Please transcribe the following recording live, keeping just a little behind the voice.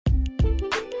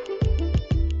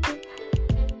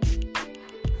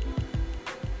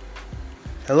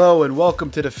Hello and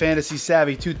welcome to the Fantasy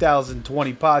Savvy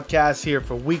 2020 podcast here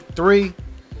for week 3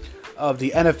 of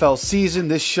the NFL season.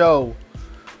 This show,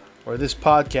 or this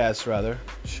podcast rather,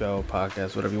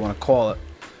 podcast, whatever you want to call it,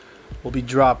 will be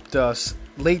dropped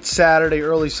late Saturday,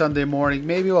 early Sunday morning.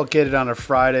 Maybe we'll get it on a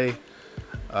Friday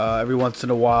every once in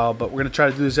a while, but we're going to try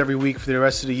to do this every week for the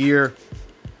rest of the year.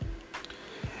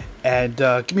 And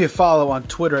give me a follow on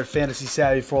Twitter at Fantasy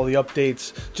Savvy for all the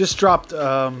updates. Just dropped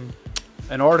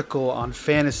an article on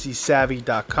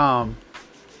FantasySavvy.com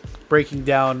breaking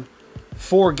down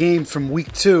 4 games from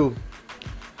week 2,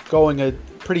 going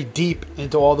pretty deep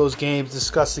into all those games,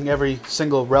 discussing every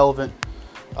single relevant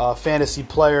fantasy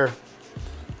player.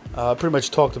 Pretty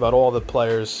much talked about all the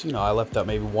players. I left out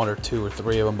maybe 1 or 2 or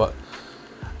 3 of them, but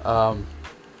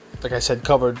like I said,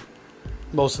 covered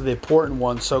most of the important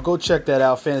ones. So go check that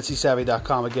out,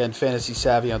 FantasySavvy.com. Again, Fantasy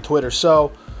Savvy on Twitter.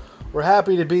 So we're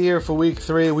happy to be here for week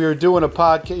 3. We were doing a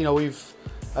podcast.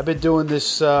 I've been doing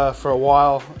this for a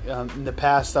while. In the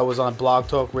past, I was on Blog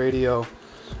Talk Radio.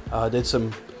 Did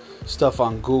some stuff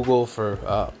on Google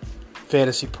for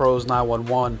Fantasy Pros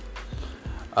 911.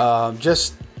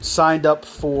 Just signed up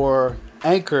for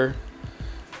Anchor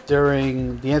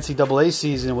during the NCAA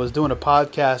season. Was doing a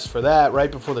podcast for that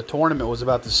right before the tournament was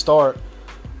about to start.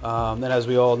 Then, as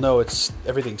we all know,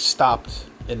 everything stopped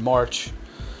in March,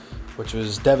 which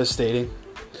was devastating.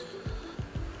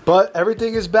 But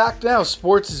everything is back now.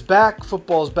 Sports is back.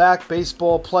 Football is back.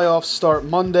 Baseball playoffs start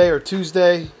Monday or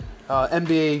Tuesday.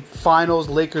 NBA Finals.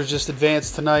 Lakers just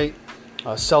advanced tonight.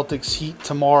 Celtics Heat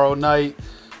tomorrow night.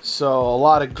 So a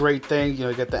lot of great things.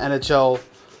 You got the NHL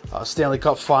Stanley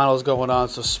Cup Finals going on.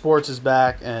 So sports is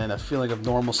back, and a feeling of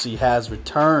normalcy has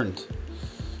returned.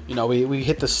 We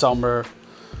hit the summer.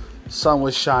 Sun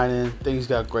was shining. Things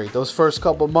got great. Those first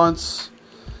couple months,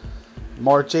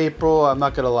 March, April, I'm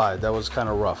not going to lie, that was kind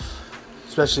of rough,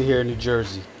 especially here in New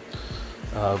Jersey.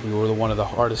 We were one of the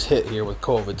hardest hit here with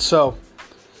COVID, so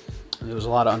there was a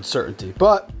lot of uncertainty.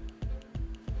 But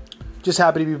just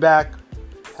happy to be back,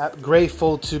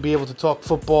 grateful to be able to talk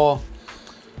football.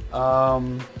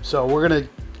 So we're going to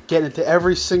get into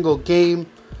every single game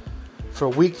for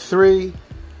week 3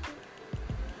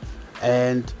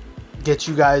 and get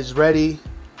you guys ready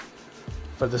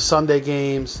for the Sunday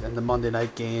games and the Monday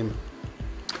night game,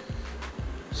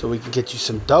 so we can get you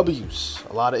some W's.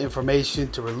 A lot of information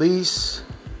to release.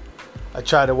 I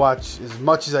try to watch as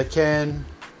much as I can,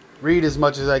 read as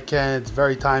much as I can. It's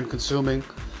very time consuming,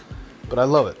 but I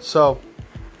love it. So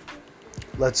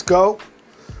let's go.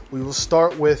 We will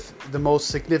start with the most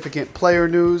significant player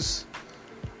news.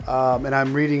 And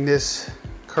I'm reading this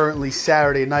currently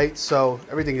Saturday night, so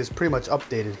everything is pretty much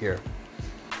updated here.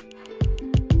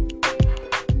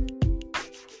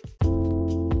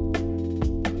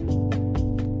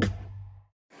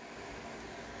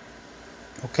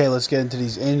 Okay, let's get into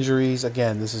these injuries.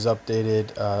 Again, this is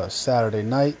updated Saturday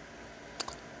night.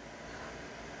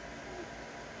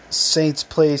 Saints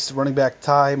placed running back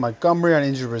Ty Montgomery on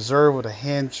injured reserve with a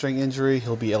hamstring injury.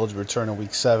 He'll be eligible to return in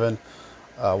week 7.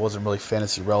 Wasn't really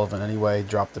fantasy relevant anyway.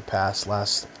 Dropped the pass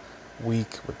last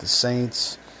week with the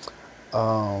Saints.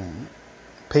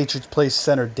 Patriots placed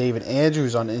center David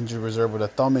Andrews on injured reserve with a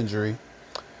thumb injury.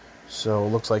 So it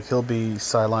looks like he'll be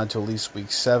sidelined to at least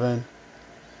week 7.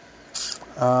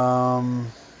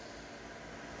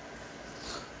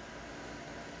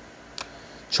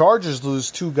 Chargers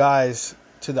lose 2 guys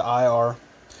to the IR.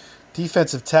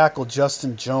 Defensive tackle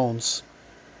Justin Jones,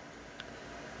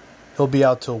 he'll be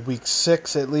out till week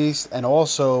 6 at least, and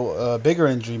also a bigger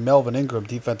injury, Melvin Ingram,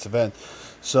 defensive end.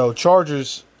 So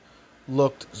Chargers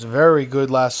looked very good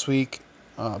last week,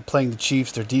 playing the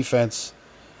Chiefs, their defense,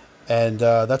 and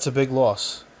that's a big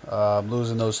loss.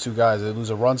 Losing those 2 guys, they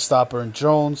lose a run stopper in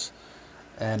Jones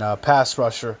and a pass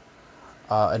rusher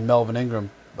and Melvin Ingram.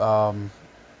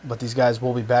 But these guys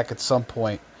will be back at some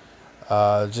point.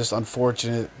 Just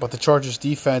unfortunate. But the Chargers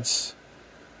defense,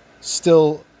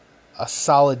 still a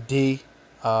solid D.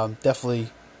 Definitely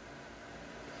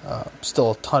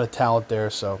still a ton of talent there.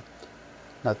 So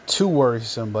not too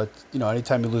worrisome. But,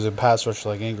 anytime you lose a pass rusher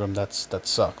like Ingram, that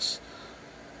sucks.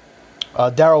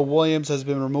 Darrell Williams has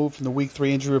been removed from the week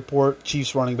 3 injury report.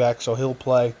 Chiefs running back, so he'll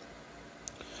play.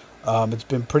 It's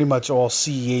been pretty much all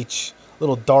CEH.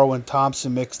 Little Darwin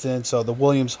Thompson mixed in. So the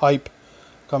Williams hype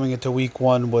coming into week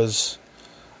 1 was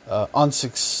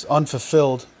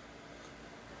unfulfilled.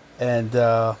 And,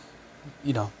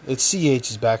 it's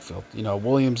CEH's backfield.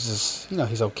 Williams is,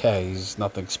 he's okay. He's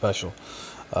nothing special.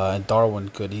 And Darwin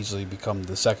could easily become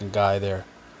the second guy there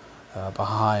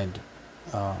behind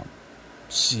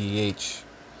CEH.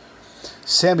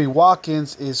 Sammy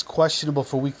Watkins is questionable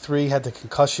for week 3. Had the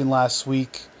concussion last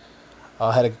week.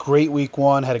 Had a great week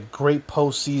one, had a great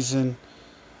postseason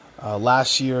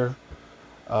last year.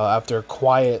 After a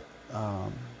quiet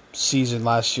season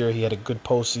last year, he had a good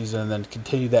postseason and then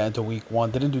continued that into week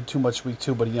one. Didn't do too much week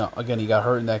two, but again, he got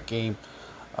hurt in that game.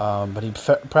 But he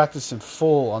practiced in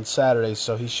full on Saturday,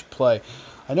 so he should play.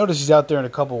 I noticed he's out there in a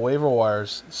couple waiver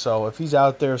wires, so if he's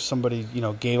out there, somebody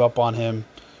gave up on him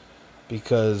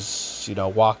because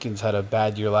Watkins had a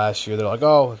bad year last year. They're like,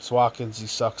 oh, it's Watkins, he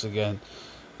sucks again.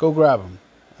 Go grab him.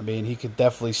 I mean, he could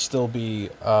definitely still be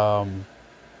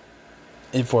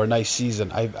in for a nice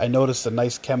season. I noticed a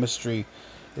nice chemistry.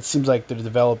 It seems like they're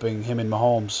developing him and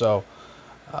Mahomes, so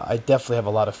I definitely have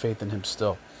a lot of faith in him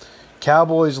still.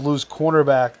 Cowboys lose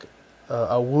cornerback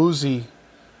Awuzie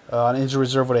on injury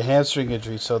reserve with a hamstring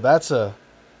injury, so that's a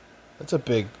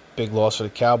big loss for the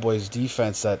Cowboys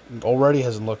defense that already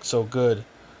hasn't looked so good,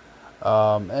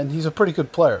 and he's a pretty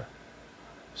good player.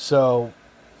 So,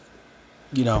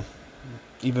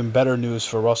 even better news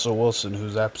for Russell Wilson,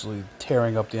 who's absolutely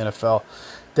tearing up the NFL.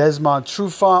 Desmond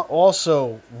Trufant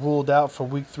also ruled out for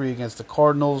Week 3 against the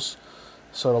Cardinals.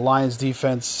 So the Lions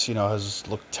defense, has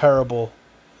looked terrible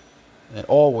in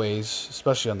all ways,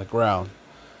 especially on the ground.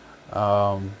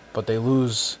 But they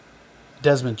lose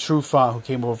Desmond Trufant, who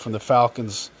came over from the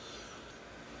Falcons,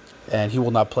 and he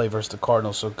will not play versus the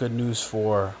Cardinals. So good news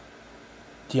for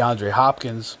DeAndre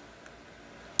Hopkins.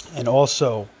 And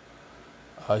also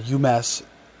UMass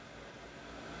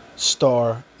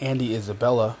star Andy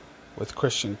Isabella with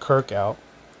Christian Kirk out.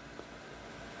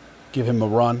 Give him a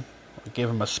run. Give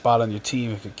him a spot on your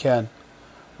team if you can.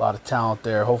 A lot of talent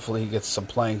there. Hopefully he gets some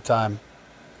playing time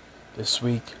this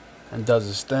week and does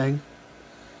his thing.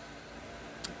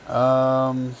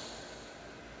 Tyron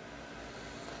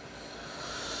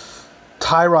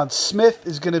Smith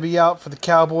is going to be out for the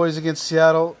Cowboys against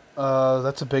Seattle.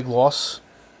 That's a big loss.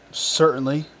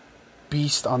 Certainly.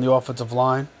 Beast on the offensive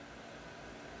line.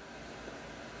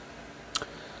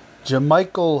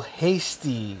 JaMycal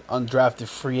Hasty, undrafted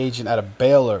free agent out of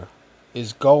Baylor,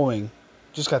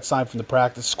 just got signed from the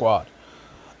practice squad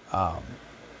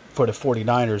for the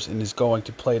 49ers and is going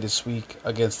to play this week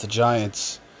against the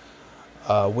Giants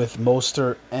with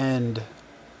Mostert and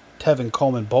Tevin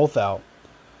Coleman both out.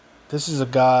 This is a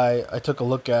guy I took a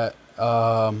look at,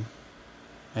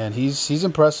 and he's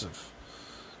impressive.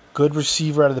 Good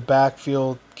receiver out of the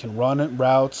backfield, can run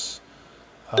routes,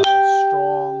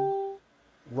 strong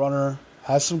runner,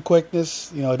 has some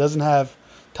quickness. He doesn't have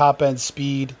top-end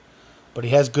speed, but he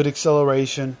has good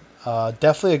acceleration.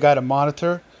 Definitely a guy to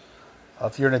monitor.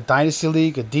 If you're in a dynasty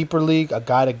league, a deeper league, a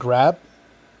guy to grab.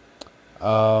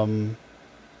 You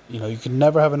can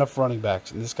never have enough running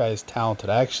backs, and this guy is talented.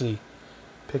 I actually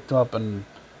picked him up in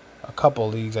a couple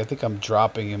of leagues. I think I'm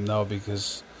dropping him, though,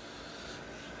 because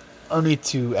I need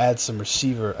to add some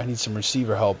receiver. I need some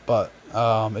receiver help. But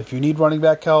if you need running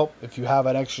back help, if you have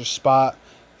an extra spot,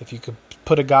 if you could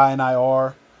put a guy in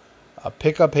IR,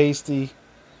 pick up Hasty.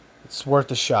 It's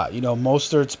worth a shot.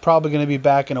 Mostert's probably going to be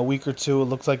back in a week or two. It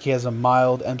looks like he has a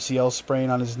mild MCL sprain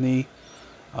on his knee,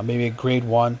 maybe a grade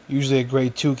 1. Usually a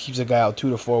grade 2 keeps a guy out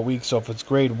 2 to 4 weeks. So if it's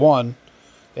grade 1,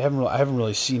 I haven't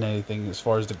really seen anything as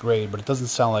far as the grade, but it doesn't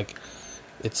sound like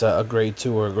it's a grade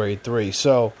 2 or a grade 3.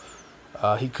 So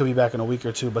he could be back in a week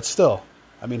or two. But still,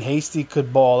 Hasty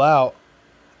could ball out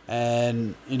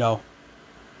and,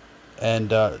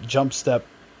 jump step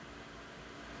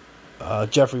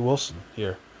Jeffrey Wilson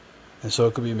here. And so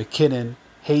it could be McKinnon,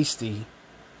 Hasty,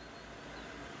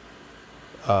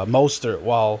 Mostert,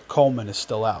 while Coleman is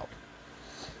still out.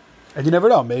 And you never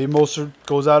know. Maybe Mostert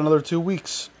goes out another 2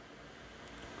 weeks.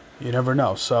 You never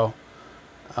know. So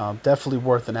definitely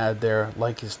worth an add there,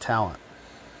 like his talent.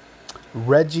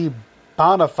 Reggie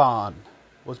Bonifon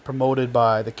was promoted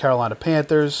by the Carolina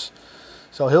Panthers.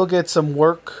 So he'll get some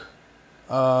work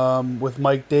with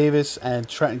Mike Davis and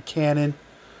Trenton Cannon.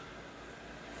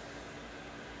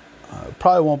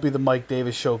 Probably won't be the Mike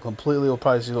Davis show completely. We'll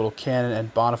probably see a little Cannon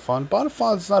and Bonifon.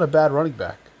 Bonifon's not a bad running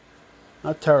back.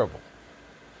 Not terrible.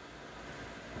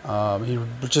 He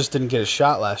just didn't get a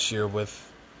shot last year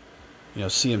with,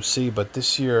 CMC. But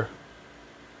this year,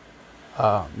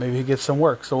 maybe he gets some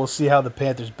work. So we'll see how the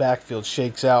Panthers' backfield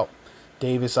shakes out.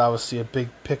 Davis, obviously, a big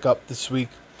pickup this week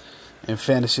in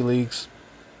fantasy leagues.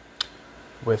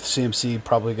 With CMC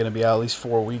probably going to be out at least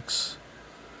 4 weeks.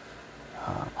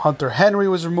 Hunter Henry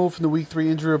was removed from the Week 3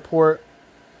 injury report.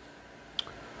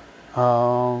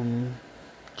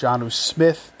 Jonnu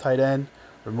Smith, tight end,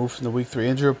 removed from the Week 3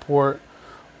 injury report.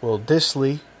 Will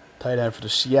Dissly, tight end for the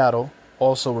Seattle,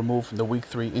 also removed from the Week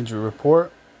 3 injury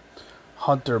report.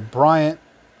 Hunter Bryant,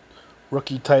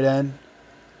 rookie tight end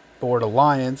for the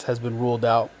Lions, has been ruled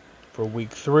out for Week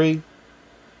 3.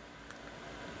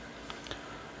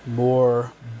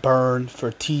 More burn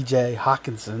for TJ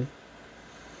Hawkinson.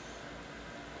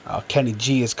 Kenny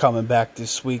G is coming back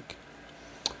this week.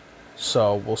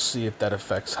 So we'll see if that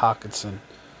affects Hawkinson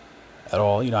at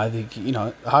all. I think,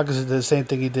 Hawkinson did the same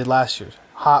thing he did last year.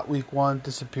 Hot week 1,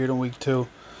 disappeared in week 2.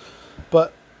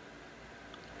 But,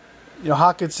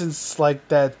 Hawkinson's like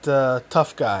that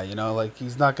tough guy, like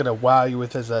he's not going to wow you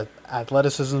with his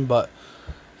athleticism, but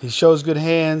he shows good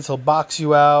hands. He'll box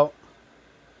you out.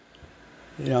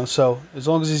 So as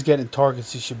long as he's getting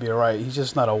targets, he should be all right. He's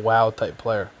just not a wow type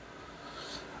player.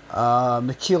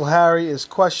 N'Keal Harry is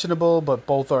questionable, but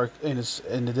both are in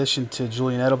addition to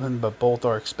Julian Edelman, but both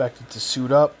are expected to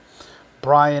suit up.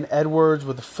 Bryan Edwards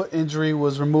with a foot injury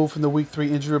was removed from the Week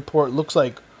 3 injury report. Looks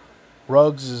like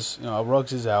Ruggs is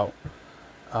out.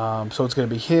 So it's going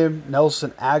to be him,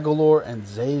 Nelson Aguilar, and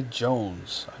Zay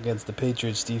Jones against the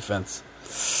Patriots defense.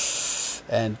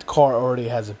 And Carr already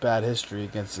has a bad history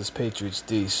against this Patriots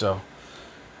D, so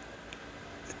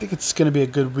I think it's going to be a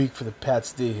good week for the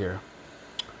Pats D here.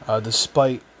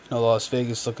 Despite Las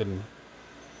Vegas looking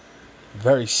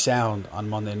very sound on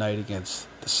Monday night against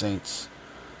the Saints.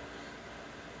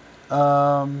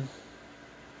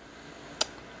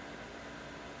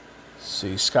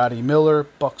 See, Scotty Miller,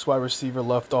 Bucs wide receiver,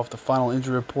 left off the final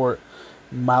injury report.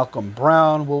 Malcolm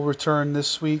Brown will return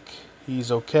this week.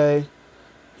 He's okay.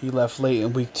 He left late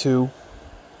in week 2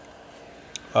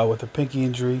 with a pinky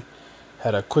injury.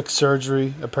 Had a quick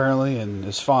surgery, apparently, and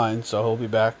is fine, so he'll be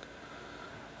back.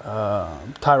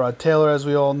 Tyrod Taylor, as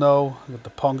we all know, with the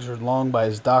punctured lung by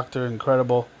his doctor,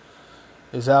 incredible,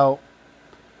 is out.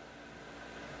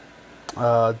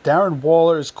 Darren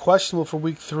Waller is questionable for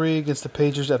week 3 against the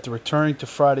Patriots after returning to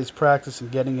Friday's practice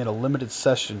and getting in a limited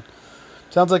session.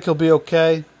 Sounds like he'll be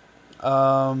okay.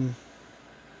 The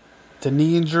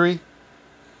knee injury.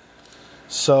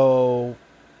 So,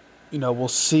 we'll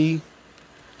see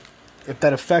if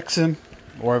that affects him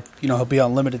or if, he'll be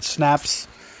on limited snaps.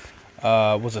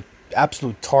 Was an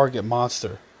absolute target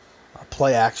monster.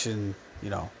 Play action,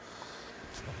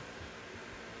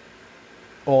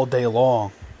 all day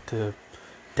long to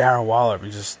Darren Waller.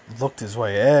 He just looked his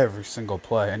way every single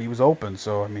play, and he was open,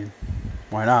 so,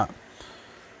 why not?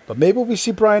 But maybe we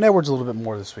see Bryan Edwards a little bit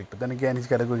more this week. But then again, he's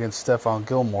got to go against Stephon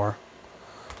Gilmore.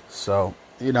 So,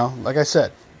 like I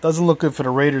said, doesn't look good for the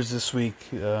Raiders this week.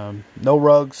 No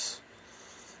Ruggs.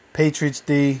 Patriots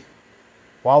D.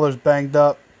 Waller's banged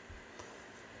up.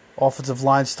 Offensive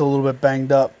line still a little bit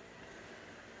banged up.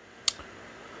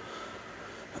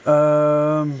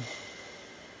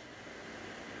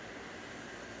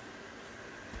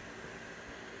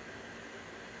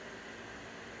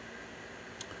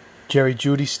 Jerry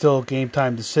Jeudy still game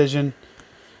time decision.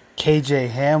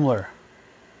 KJ Hamler,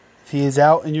 if he is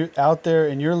out there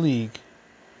in your league,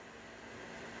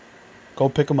 go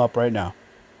pick him up right now.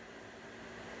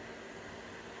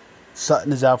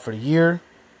 Sutton is out for the year.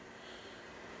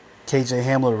 KJ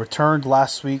Hamler returned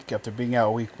last week after being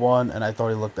out week 1, and I thought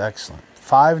he looked excellent.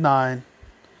 5'9",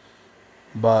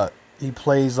 but he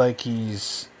plays like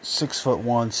he's 6'1",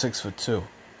 6'2",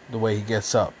 the way he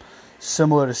gets up.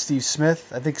 Similar to Steve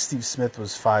Smith. I think Steve Smith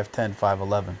was 5'10",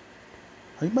 5'11".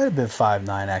 He might have been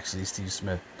 5'9", actually, Steve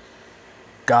Smith.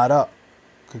 Got up.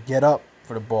 Could get up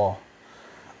for the ball.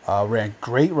 Ran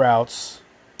great routes.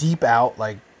 Deep out,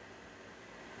 like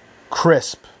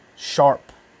crisp, sharp.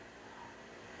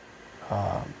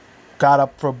 Got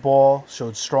up for a ball.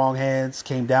 Showed strong hands.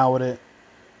 Came down with it.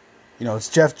 It's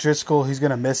Jeff Driscoll. He's going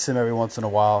to miss him every once in a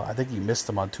while. I think he missed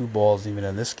him on 2 balls even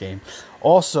in this game.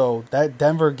 Also, that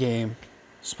Denver game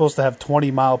is supposed to have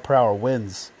 20-mile-per-hour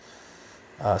winds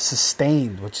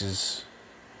sustained, which is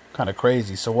kind of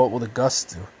crazy. So what will the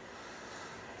gusts do?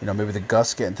 Maybe the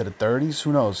gusts get into the 30s?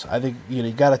 Who knows? I think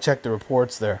you got to check the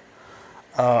reports there.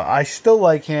 I still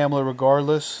like Hamler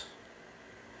regardless.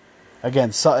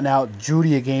 Again, Sutton out.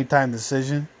 Jeudy a game-time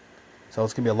decision. So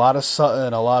it's going to be a lot of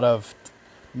Sutton, a lot of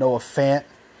Noah Fant.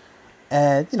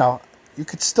 And, you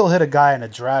could still hit a guy in a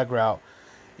drag route.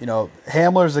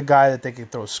 Hamler's a guy that they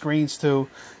could throw screens to.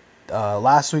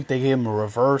 Last week they gave him a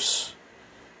reverse.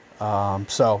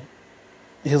 So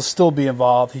he'll still be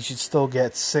involved. He should still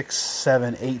get 6,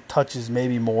 7, 8 touches,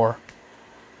 maybe more.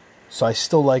 So I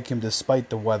still like him despite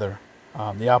the weather.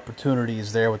 The opportunity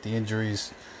is there with the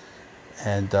injuries.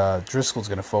 And Driscoll's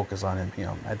going to focus on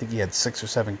him. I think he had 6 or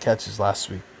 7 catches last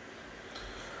week.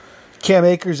 Cam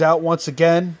Akers out once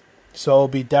again. So it'll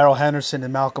be Darrell Henderson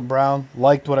and Malcolm Brown.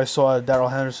 Liked what I saw of Darrell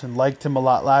Henderson. Liked him a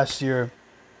lot last year.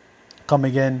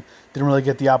 Coming in. Didn't really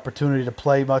get the opportunity to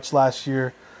play much last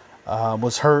year.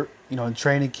 Was hurt, in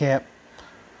training camp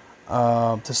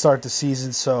to start the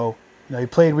season. So, he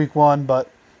played week 1, but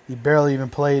He barely even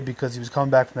played because he was coming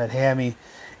back from that hammy.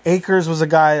 Akers was a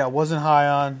guy I wasn't high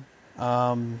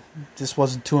on. Just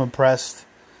wasn't too impressed.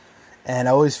 And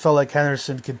I always felt like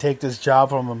Henderson could take this job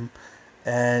from him.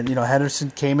 And,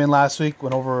 Henderson came in last week,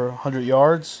 went over 100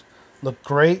 yards, looked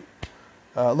great.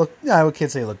 I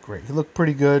can't say he looked great. He looked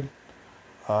pretty good.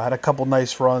 Had a couple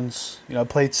nice runs.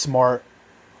 Played smart.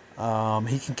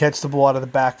 He can catch the ball out of the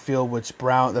backfield, which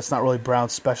that's not really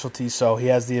Brown's specialty, so he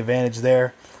has the advantage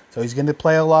there. So he's going to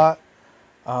play a lot.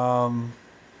 Not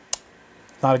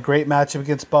a great matchup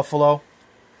against Buffalo.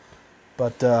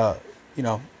 But,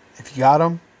 if you got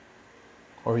him,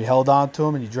 or you held on to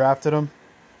him and you drafted him,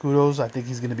 kudos. I think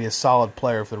he's going to be a solid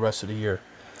player for the rest of the year.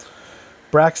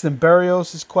 Braxton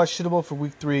Berrios is questionable for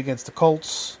Week 3 against the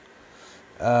Colts.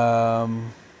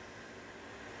 Sounds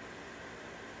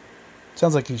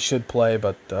like he should play,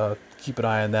 but keep an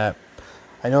eye on that.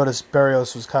 I noticed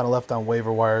Berrios was kind of left on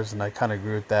waiver wires, and I kind of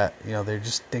agree with that. They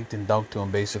just dinked and dunked to him,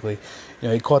 basically.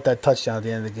 He caught that touchdown at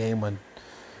the end of the game when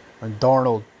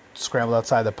Darnold scrambled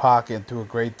outside the pocket and threw a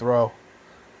great throw.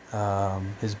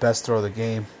 His best throw of the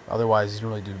game. Otherwise, he didn't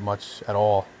really do much at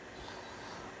all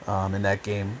in that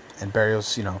game. And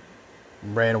Berrios,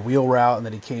 ran a wheel route, and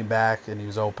then he came back, and he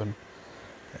was open,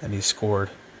 and he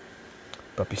scored.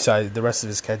 But besides, the rest of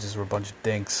his catches were a bunch of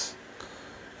dinks.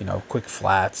 Quick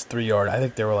flats, 3 yard. I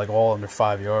think they were all under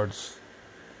 5 yards.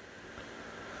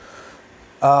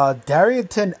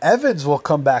 Darrynton Evans will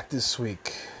come back this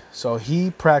week. So he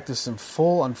practiced in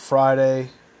full on Friday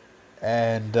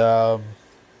and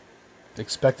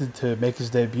expected to make his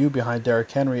debut behind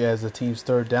Derrick Henry as the team's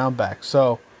third down back.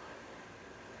 So,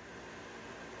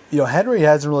 Henry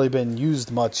hasn't really been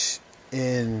used much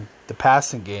in the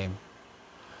passing game.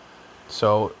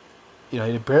 So, he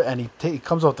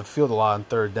comes off the field a lot on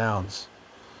third downs.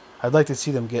 I'd like to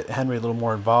see them get Henry a little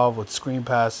more involved with screen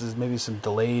passes, maybe some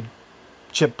delayed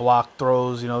chip block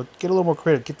throws, get a little more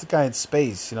creative, get the guy in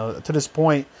space. To this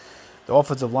point, the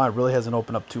offensive line really hasn't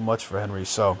opened up too much for Henry.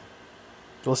 So,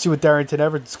 we'll see what Darrynton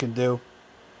Evans can do.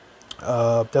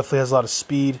 Definitely has a lot of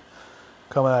speed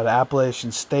coming out of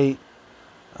Appalachian State.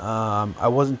 I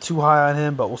wasn't too high on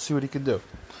him, but we'll see what he can do.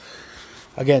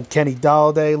 Again, Kenny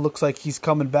Golladay looks like he's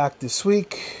coming back this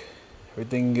week.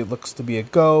 Everything looks to be a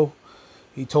go.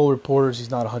 He told reporters he's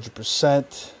not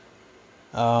 100%.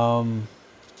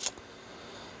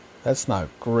 That's not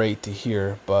great to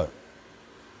hear, but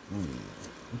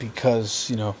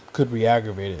because, could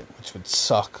re-aggravate it, which would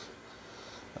suck.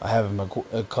 I have him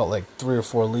like 3 or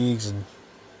 4 leagues, and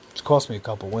it's cost me a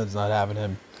couple wins not having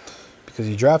him because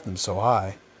you draft him so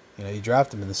high. You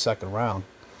draft him in the second round.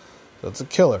 So it's a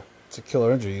killer. It's a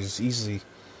killer injury. He's easily,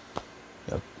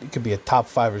 he could be a top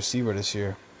 5 receiver this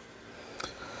year.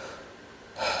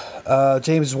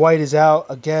 James White is out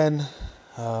again.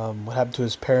 What happened to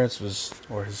his parents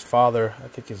or his father, I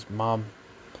think his mom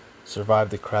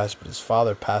survived the crash, but his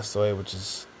father passed away, which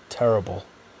is terrible.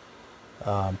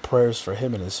 Prayers for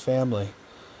him and his family.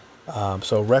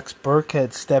 So Rex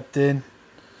Burkhead stepped in,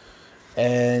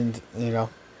 and,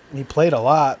 he played a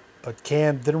lot, but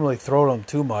Cam didn't really throw to him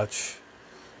too much.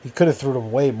 He could have thrown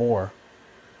him way more.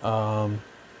 He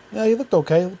looked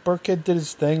okay. Burkhead did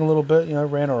his thing a little bit,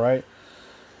 ran all right.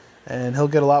 And he'll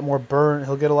get a lot more burn.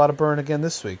 He'll get a lot of burn again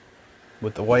this week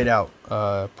with the White out.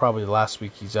 Probably last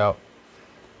week he's out.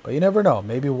 But you never know.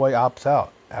 Maybe White opts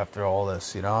out after all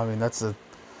this, that's a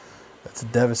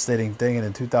devastating thing, and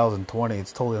in 2020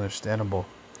 it's totally understandable.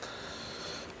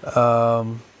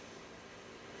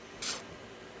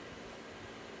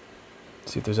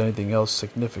 See if there's anything else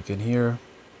significant here.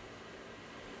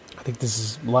 I think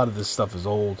a lot of this stuff is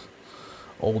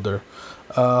older.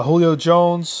 Julio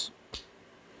Jones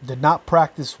did not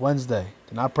practice Wednesday,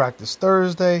 did not practice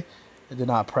Thursday, and did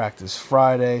not practice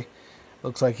Friday.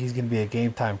 Looks like he's going to be a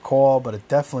game time call, but it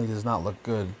definitely does not look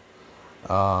good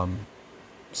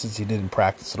since he didn't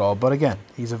practice at all. But again,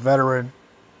 he's a veteran.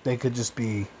 They could just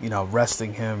be,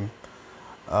 resting him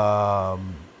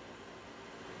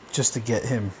just to get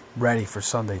him ready for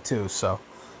Sunday too. So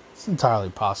it's entirely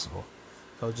possible.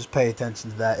 So just pay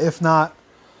attention to that. If not,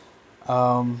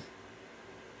 they're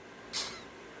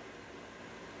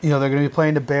going to be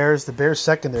playing the Bears. The Bears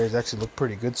secondary has actually looked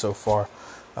pretty good so far.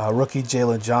 Rookie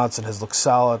Jalen Johnson has looked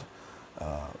solid.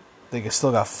 They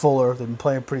still got Fuller. They've been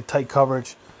playing pretty tight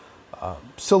coverage.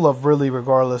 Still love Ridley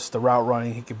regardless. The route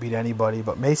running, he could beat anybody.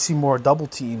 But may see more double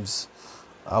teams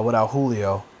without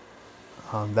Julio.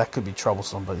 That could be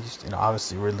troublesome. But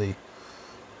obviously Ridley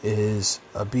is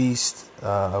a beast.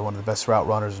 One of the best route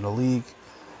runners in the league.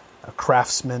 A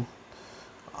craftsman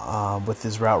with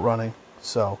his route running.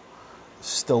 So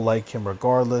still like him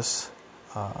regardless.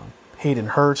 Hayden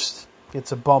Hurst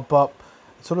gets a bump up.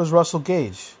 So does Russell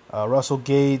Gage. Russell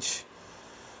Gage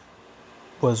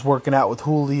was working out with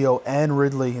Julio and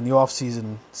Ridley in the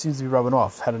offseason. Seems to be rubbing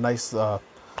off. Had a nice ran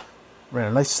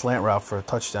a nice slant route for a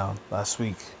touchdown last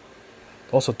week.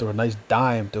 Also threw a nice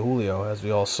dime to Julio, as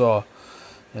we all saw,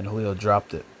 and Julio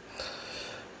dropped it.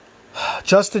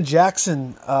 Justin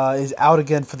Jackson is out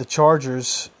again for the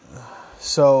Chargers.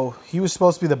 So he was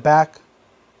supposed to be the back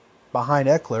behind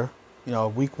Eckler.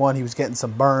 Week 1 he was getting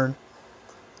some burn,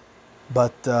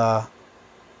 but got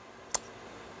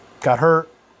hurt,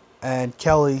 and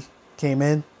Kelly came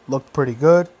in, looked pretty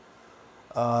good,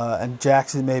 and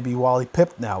Jackson may be Wally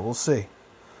pipped now. We'll see.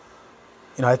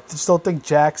 I still think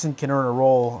Jackson can earn a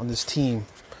role on this team.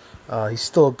 He's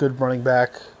still a good running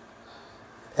back,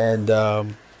 and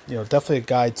definitely a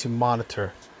guy to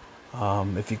monitor.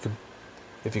 If you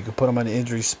could put him on an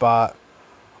injury spot,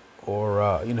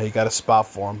 or you got a spot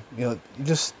for him. You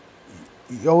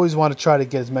always want to try to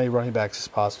get as many running backs as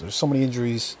possible. There's so many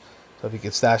injuries, so if you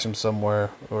could stash him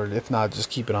somewhere, or if not, just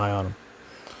keep an eye on him.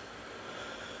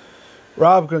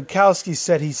 Rob Gronkowski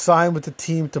said he signed with the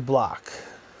team to block.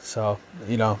 So,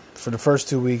 for the first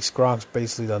 2 weeks, Gronk's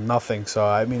basically done nothing. So,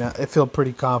 I feel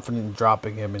pretty confident in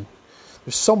dropping him. And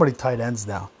there's so many tight ends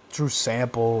now. Drew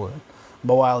Sample, and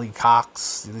Mo Alley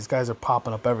Cox. These guys are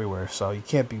popping up everywhere. So, you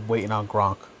can't be waiting on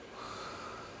Gronk.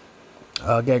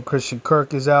 Again, Christian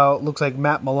Kirk is out. Looks like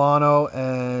Matt Milano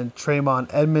and Tremont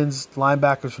Edmonds,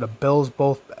 linebackers for the Bills,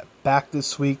 both back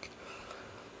this week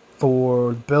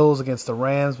for Bills against the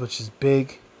Rams, which is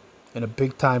big in a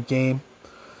big-time game.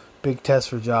 Big test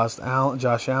for Josh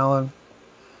Allen.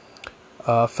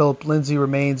 Philip Lindsay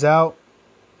remains out.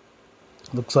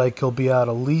 Looks like he'll be out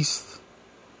at least.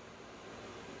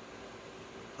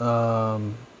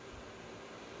 Definitely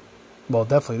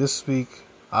this week,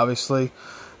 obviously.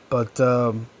 But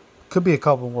could be a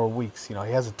couple more weeks. He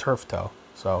has a turf toe.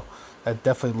 So that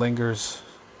definitely lingers.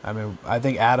 I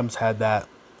think Adams had that.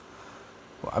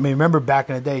 Remember back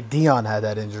in the day, Dion had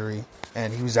that injury.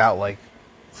 And he was out,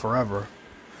 forever.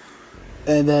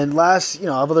 And then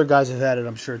other guys have had it,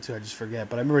 I'm sure, too. I just forget.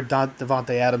 But I remember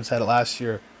Devontae Adams had it last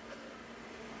year.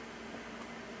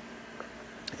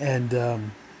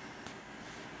 And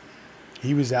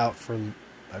he was out for,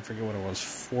 I forget what it was,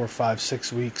 4, 5,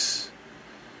 6 weeks.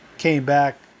 Came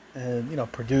back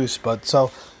and, produced. But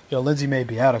Lindsey may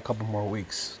be out a couple more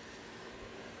weeks.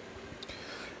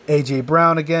 A.J.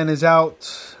 Brown, again, is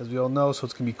out, as we all know. So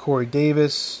it's going to be Corey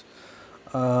Davis.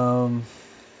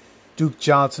 Duke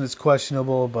Johnson is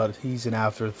questionable, but he's an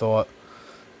afterthought.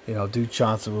 Duke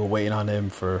Johnson, we were waiting on him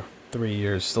for 3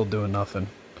 years, still doing nothing.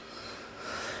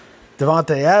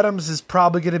 Devontae Adams is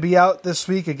probably going to be out this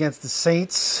week against the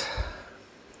Saints.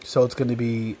 So it's going to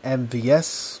be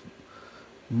MVS,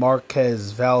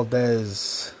 Marquez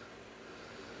Valdez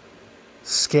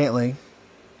Scantling,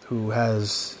 who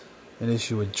has an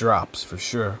issue with drops for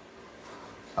sure.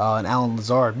 And Alan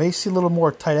Lazard. May see a little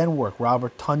more tight end work.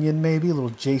 Robert Tonyan maybe. A little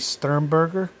Jay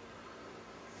Sternberger.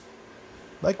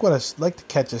 Like the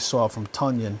catch I saw from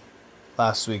Tonyan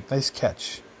last week. Nice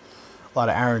catch. A lot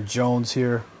of Aaron Jones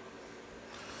here.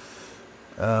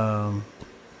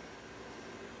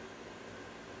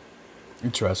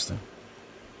 Interesting.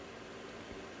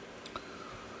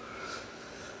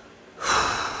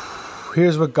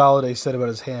 Here's what Golladay said about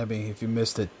his hammy, if you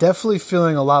missed it. Definitely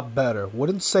feeling a lot better.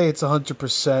 Wouldn't say it's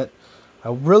 100%. I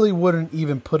really wouldn't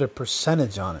even put a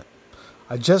percentage on it.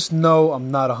 I just know I'm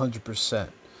not 100%.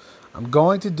 I'm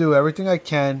going to do everything I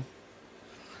can,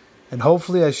 and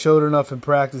hopefully I showed enough in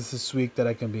practice this week that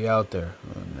I can be out there.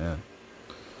 Oh, man.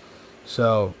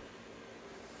 So,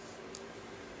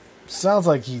 sounds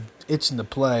like he's itching to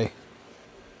play.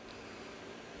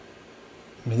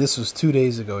 This was 2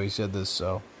 days ago he said this,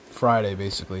 so Friday,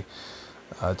 basically,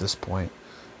 at this point,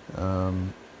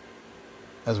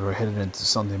 as we're heading into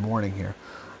Sunday morning here.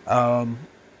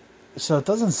 So it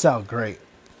doesn't sound great.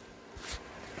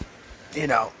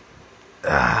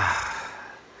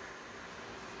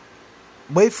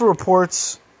 Wait for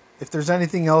reports. If there's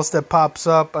anything else that pops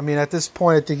up, at this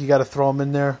point, I think you got to throw them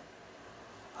in there.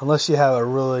 Unless you have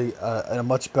a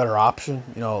much better option,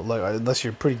 unless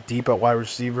you're pretty deep at wide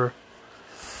receiver.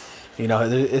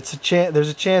 It's a chance. There's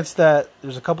a chance that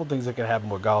there's a couple things that could happen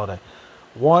with Golladay.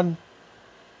 One,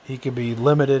 he could be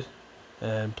limited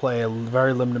and play a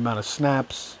very limited amount of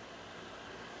snaps.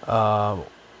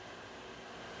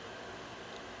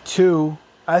 Two,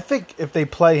 I think if they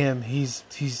play him, he's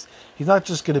not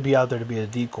just going to be out there to be a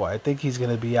decoy. I think he's going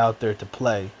to be out there to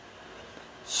play.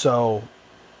 So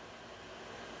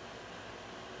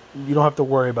you don't have to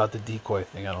worry about the decoy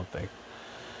thing, I don't think.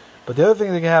 But the other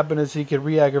thing that can happen is he could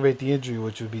re-aggravate the injury,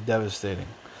 which would be devastating.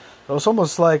 So it's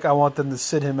almost like I want them to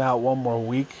sit him out one more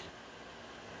week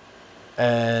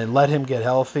and let him get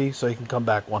healthy so he can come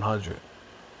back 100.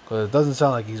 Because it doesn't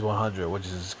sound like he's 100, which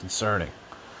is concerning.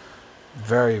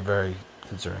 Very, very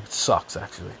concerning. It sucks,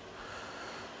 actually.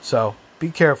 So be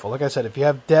careful. Like I said, if you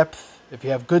have depth, if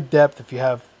you have good depth, if you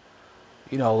have,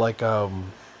 if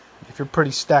you're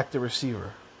pretty stacked at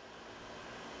receiver,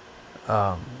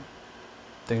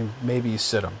 then maybe you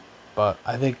sit him. But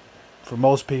I think for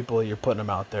most people, you're putting him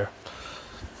out there.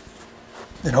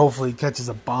 And hopefully he catches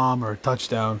a bomb or a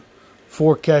touchdown.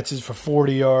 4 catches for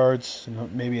 40 yards,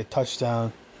 maybe a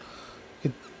touchdown.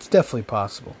 It's definitely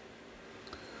possible.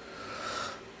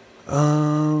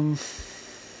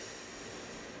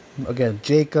 Again,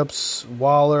 Jacobs,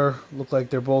 Waller look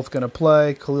like they're both going to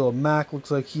play. Khalil Mack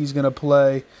looks like he's going to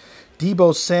play.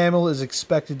 Deebo Samuel is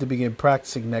expected to begin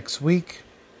practicing next week.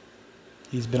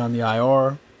 He's been on the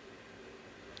IR.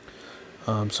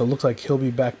 So it looks like he'll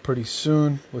be back pretty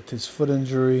soon with his foot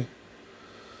injury.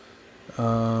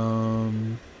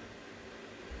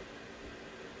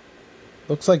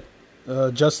 Looks like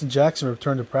Justin Jackson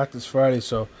returned to practice Friday,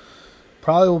 so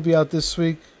probably will be out this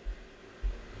week.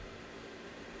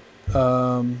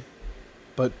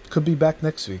 But could be back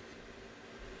next week.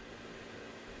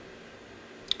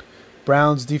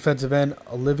 Browns defensive end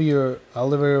Olivier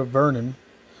Vernon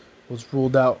was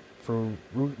ruled out for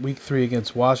week 3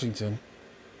 against Washington.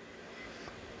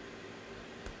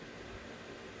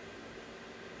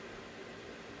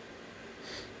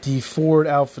 Dee Ford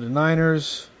out for the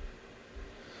Niners.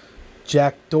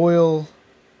 Jack Doyle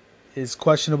is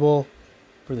questionable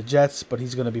for the Jets, but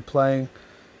he's going to be playing.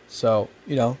 So,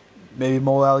 maybe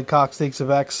Mo Alley Cox takes a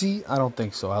back seat. I don't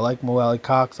think so. I like Mo Alley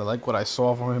Cox. I like what I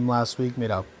saw from him last week. Made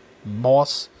a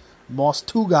Moss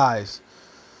 2 guys.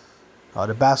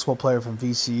 The basketball player from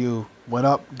VCU went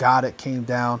up, got it, came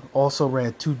down. Also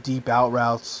ran 2 deep out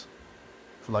routes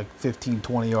for like 15,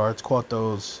 20 yards. Caught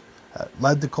those.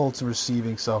 Led the Colts in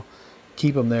receiving, so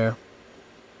keep him there.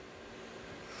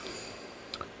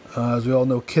 As we all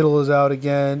know, Kittle is out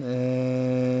again,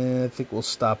 and I think we'll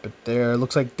stop it there. It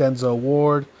looks like Denzel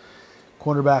Ward,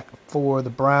 cornerback for the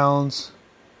Browns,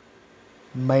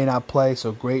 may not play,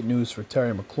 so great news for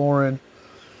Terry McLaurin.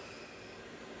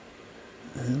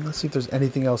 And let's see if there's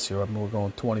anything else here. We're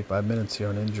going 25 minutes here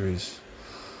on injuries,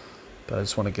 but I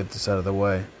just want to get this out of the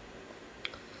way.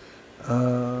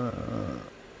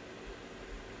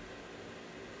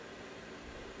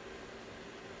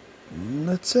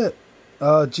 That's it.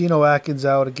 Geno Atkins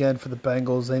out again for the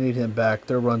Bengals. They need him back.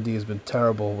 Their run D has been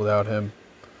terrible without him.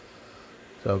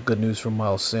 So good news from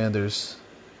Miles Sanders.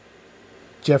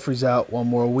 Jeffrey's out one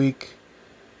more week,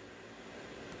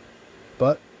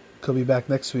 but could be back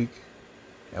next week.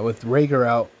 And with Rager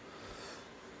out,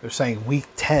 they're saying week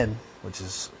 10, which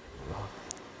is...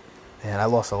 Man, I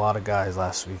lost a lot of guys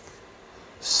last week.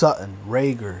 Sutton,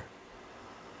 Rager,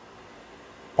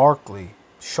 Barkley,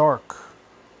 Shark.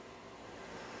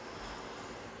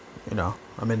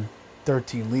 I'm in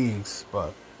 13 leagues,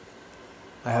 but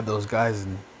I have those guys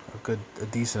in a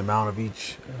decent amount of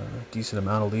each, decent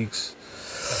amount of leagues.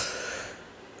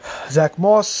 Zach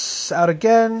Moss out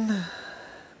again.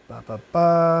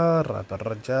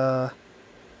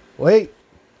 Wait.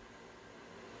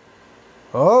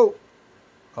 Oh,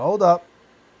 hold up.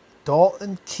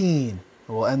 Dalton Keene.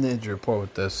 We'll end the injury report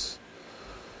with this.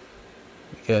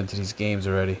 We get into these games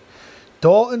already.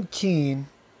 Dalton Keene,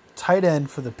 tight end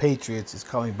for the Patriots, is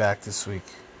coming back this week.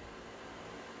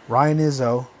 Ryan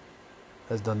Izzo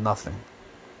has done nothing.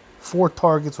 4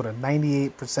 targets with a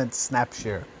 98% snap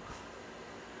share.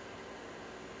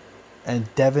 And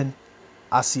Devin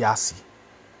Asiasi.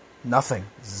 Nothing.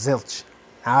 Zilch.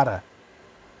 Nada.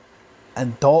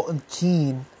 And Dalton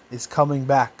Keene is coming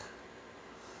back.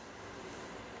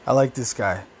 I like this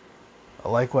guy. I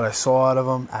like what I saw out of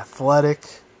him. Athletic.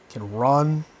 Can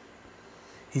run.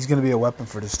 He's going to be a weapon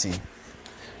for this team.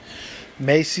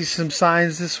 May see some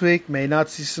signs this week. May not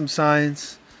see some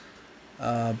signs.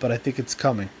 But I think it's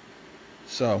coming.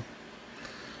 So,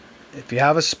 if you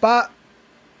have a spot,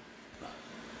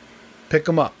 pick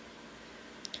him up.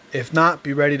 If not,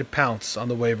 be ready to pounce on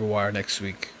the waiver wire next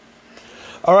week.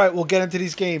 All right, we'll get into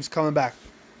these games coming back.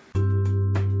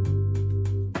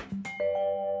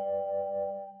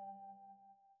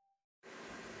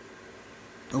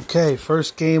 Okay,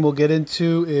 first game we'll get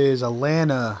into is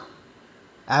Atlanta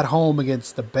at home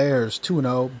against the Bears.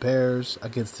 2-0 Bears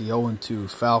against the 0-2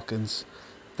 Falcons.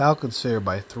 Falcons favored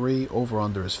by 3.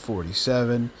 Over-under is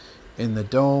 47. In the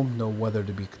Dome, no weather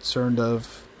to be concerned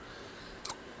of.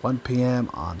 1 p.m.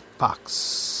 on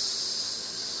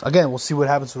Fox. Again, we'll see what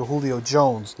happens with Julio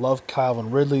Jones. Love Calvin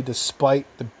Ridley despite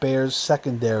the Bears'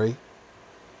 secondary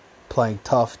playing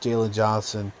tough. Jalen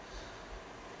Johnson,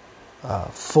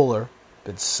 Fuller,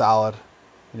 been solid.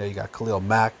 You got Khalil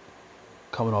Mack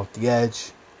coming off the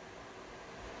edge.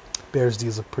 Bears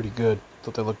D's look pretty good.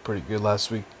 Thought they looked pretty good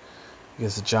last week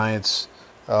against the Giants.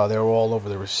 They were all over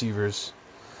the receivers.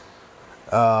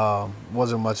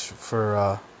 Wasn't much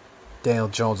for Daniel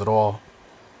Jones at all.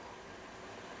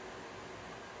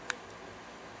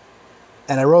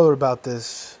 And I wrote about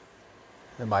this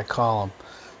in my column.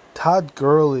 Todd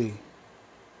Gurley,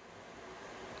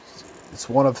 it's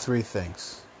one of three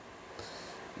things.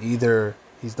 Either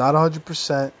he's not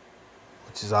 100%,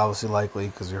 which is obviously likely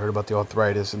because we heard about the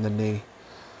arthritis in the knee.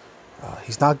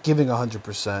 He's not giving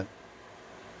 100%.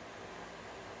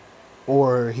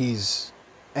 Or he's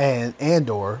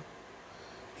or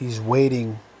he's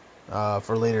waiting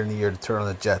for later in the year to turn on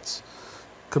the Jets.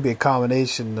 Could be a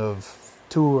combination of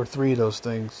 2 or 3 of those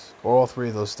things, or all 3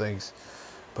 of those things.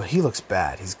 But he looks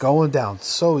bad. He's going down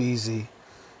so easy.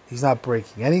 He's not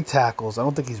breaking any tackles. I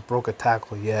don't think he's broke a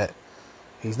tackle yet.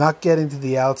 He's not getting to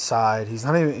the outside. He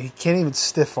can't even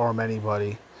stiff arm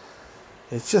anybody.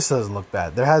 It just doesn't look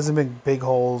bad. There hasn't been big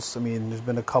holes. I mean, there's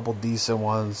been a couple decent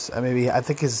ones. I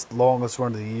think his longest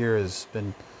run of the year has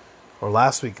been, or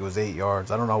last week it was 8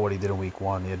 yards. I don't know what he did in week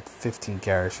 1. He had 15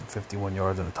 carries for 51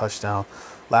 yards and a touchdown.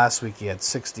 Last week he had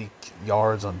 60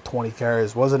 yards on 20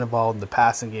 carries. Wasn't involved in the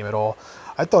passing game at all.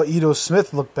 I thought Ito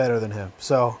Smith looked better than him.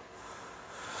 So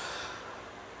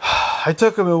I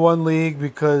took him in one league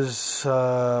because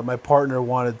my partner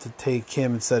wanted to take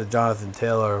him instead of Jonathan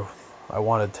Taylor. I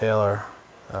wanted Taylor.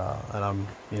 And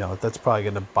that's probably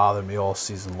going to bother me all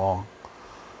season long.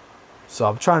 So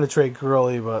I'm trying to trade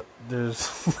Gurley, but there's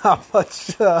not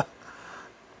much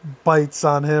bites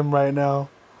on him right now.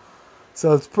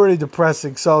 So it's pretty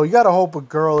depressing. So you got to hope with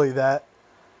Gurley that,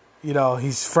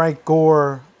 he's Frank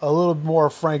Gore, a little more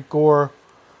Frank Gore.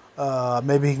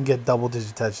 Maybe he can get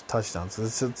double-digit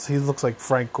touchdowns. He looks like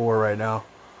Frank Gore right now.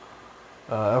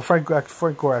 Frank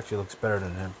Gore actually looks better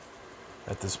than him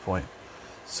at this point.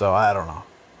 So I don't know.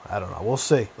 We'll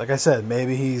see. Like I said,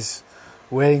 maybe he's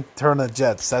waiting to turn the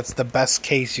Jets. That's the best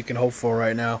case you can hope for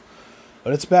right now.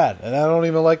 But it's bad. And I don't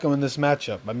even like him in this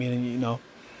matchup. I mean,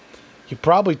 you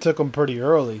probably took him pretty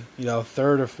early,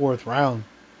 3rd or 4th round.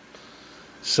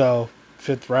 So,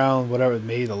 5th round, whatever,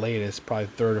 maybe the latest, probably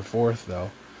 3rd or 4th,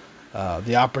 though.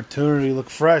 The opportunity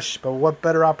looked fresh, but what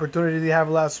better opportunity did he have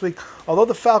last week? Although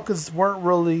the Falcons weren't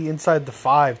really inside the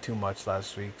 5 too much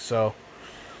last week, so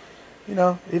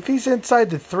if he's inside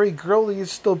the 3, Gurley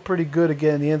is still pretty good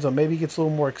again in the end zone. Maybe he gets a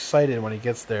little more excited when he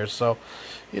gets there. So,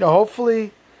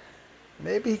 hopefully,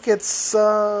 maybe he gets,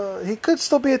 he could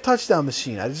still be a touchdown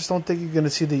machine. I just don't think you're going to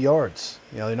see the yards.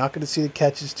 You're not going to see the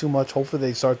catches too much. Hopefully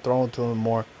they start throwing to him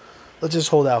more. Let's just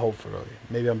hold out hope for Gurley.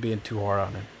 Maybe I'm being too hard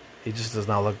on him. He just does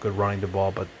not look good running the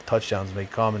ball, but touchdowns may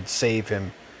come and save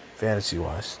him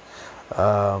fantasy-wise.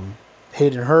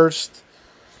 Hayden Hurst.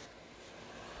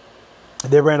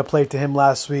 They ran a play to him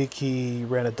last week. He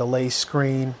ran a delayed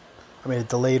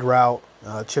route.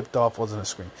 Chipped off, wasn't a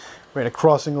screen. Ran a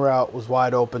crossing route, was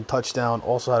wide open, touchdown.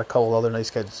 Also had a couple other nice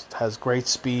catches. Has great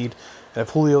speed. And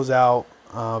if Julio's out,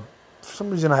 for some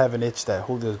reason I have an itch that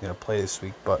Julio's going to play this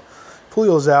week. But if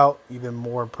Julio's out, even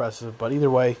more impressive. But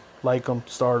either way, like him,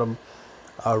 start him.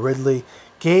 Ridley.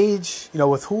 Gage,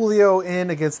 with Julio in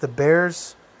against the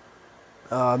Bears,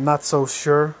 I'm not so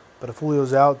sure. But if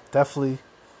Julio's out, definitely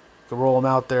to roll him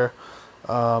out there.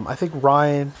 I think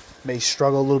Ryan may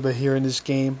struggle a little bit here in this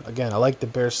game. Again, I like the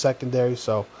Bears secondary,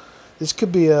 so this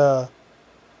could be a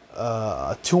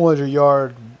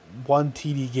 200-yard, 1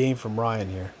 TD game from Ryan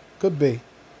here. Could be.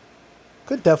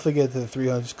 Could definitely get to the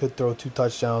 300s. Could throw 2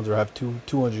 touchdowns or have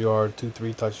 200-yard,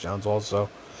 2-3 touchdowns also.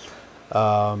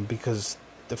 Because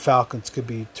the Falcons could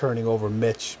be turning over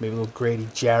Mitch. Maybe a little Grady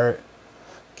Jarrett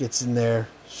gets in there.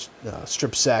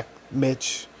 Strip sack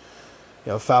Mitch.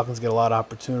 Falcons get a lot of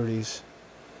opportunities.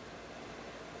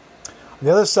 On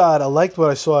the other side, I liked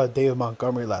what I saw at David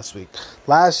Montgomery last week.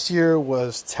 Last year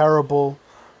was terrible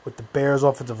with the Bears'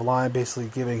 offensive line basically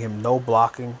giving him no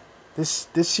blocking.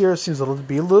 This year seems to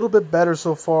be a little bit better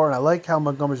so far, and I like how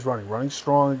Montgomery's running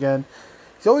strong again.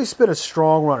 He's always been a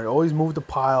strong runner. Always moved the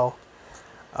pile.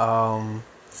 And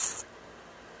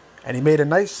he made a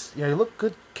nice, he looked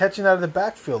good catching out of the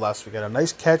backfield last week. Had a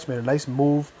nice catch, made a nice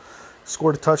move.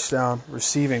 Scored a touchdown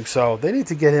receiving, so they need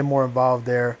to get him more involved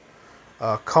there.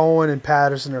 Cohen and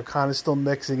Patterson are kind of still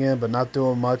mixing in, but not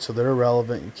doing much, so they're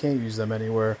irrelevant. You can't use them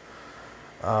anywhere.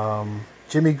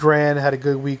 Jimmy Grant had a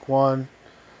good week 1.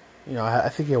 I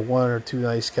think he had 1 or 2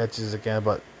 nice catches again,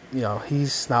 but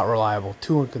he's not reliable.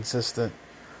 Too inconsistent.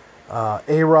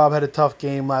 A-Rob had a tough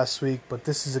game last week, but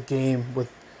this is a game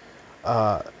with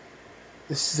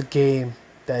this is a game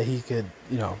that he could,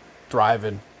 thrive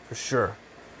in for sure.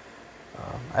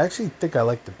 I actually think I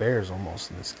like the Bears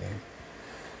almost in this game.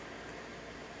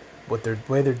 With their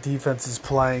way their defense is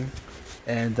playing.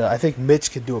 And I think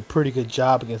Mitch could do a pretty good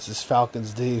job against this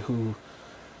Falcons D, who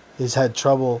has had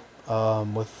trouble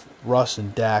with Russ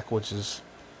and Dak, which is,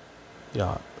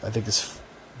 I think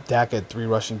Dak had 3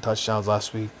 rushing touchdowns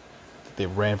last week. They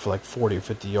ran for like 40 or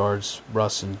 50 yards,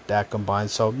 Russ and Dak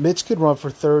combined. So Mitch could run for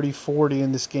 30, 40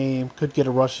 in this game, could get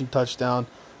a rushing touchdown.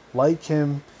 Like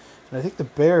him. And I think the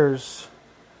Bears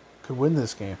could win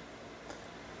this game.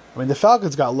 I mean, the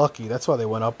Falcons got lucky. That's why they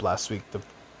went up last week. The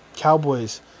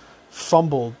Cowboys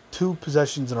fumbled 2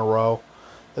 possessions in a row.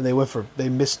 Then they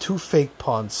missed 2 fake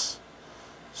punts.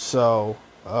 So,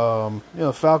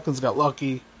 the Falcons got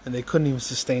lucky, and they couldn't even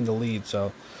sustain the lead.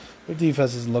 So, their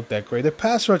defense doesn't look that great. Their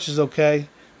pass rush is okay.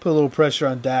 Put a little pressure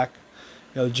on Dak.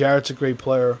 Jarrett's a great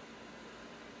player.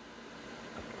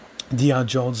 Deion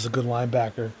Jones is a good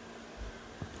linebacker.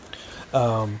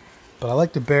 But I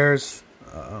like the Bears.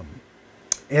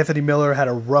 Anthony Miller had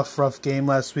a rough game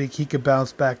last week. He could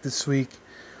bounce back this week.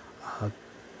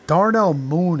 Darnell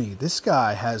Mooney, this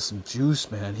guy has some juice,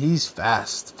 man. He's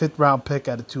fast. 5th round pick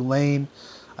out of Tulane.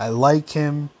 I like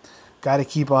him. Got to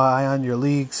keep an eye on your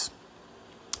leagues.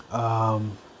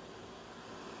 And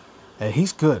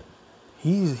he's good.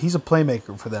 He's a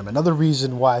playmaker for them. Another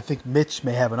reason why I think Mitch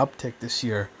may have an uptick this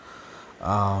year.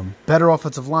 Better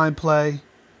offensive line play.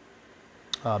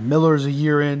 Miller's a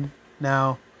year in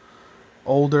now.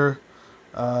 Older.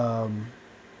 I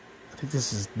think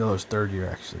this is Miller's 3rd year,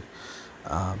 actually.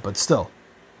 But still,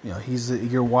 he's a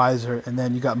year wiser. And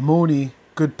then you got Mooney,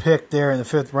 good pick there in the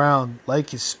 5th round. Like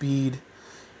his speed.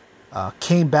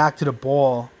 Came back to the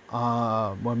ball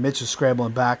when Mitch was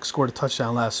scrambling back. Scored a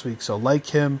touchdown last week. So like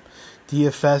him.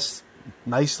 DFS,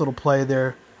 nice little play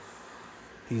there.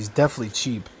 He's definitely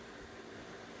cheap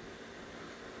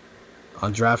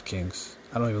on DraftKings.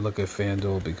 I don't even look at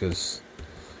FanDuel because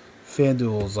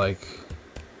FanDuel is like,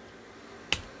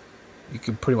 you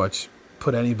can pretty much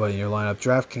put anybody in your lineup.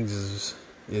 DraftKings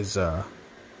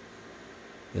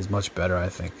is much better, I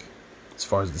think, as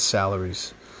far as the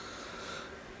salaries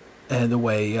and the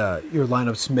way your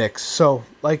lineups mix. So,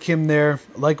 like him there,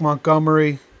 like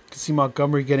Montgomery. You can see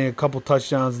Montgomery getting a couple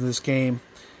touchdowns in this game.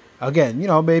 Again,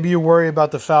 maybe you worry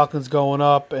about the Falcons going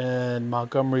up and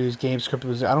Montgomery's game script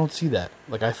was. I don't see that.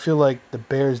 Like, I feel like the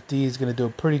Bears D is going to do a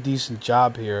pretty decent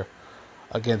job here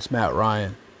against Matt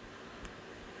Ryan.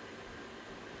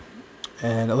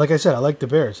 And like I said, I like the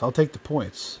Bears. I'll take the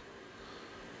points.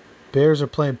 Bears are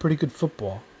playing pretty good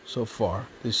football so far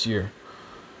this year.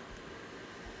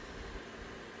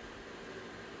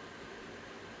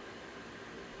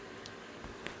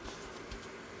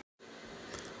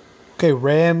 Okay,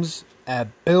 Rams at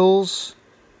Bills.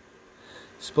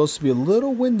 It's supposed to be a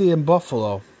little windy in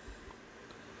Buffalo.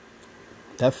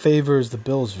 That favors the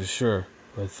Bills for sure.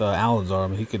 With Allen's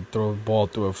arm, he could throw the ball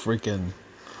through a freaking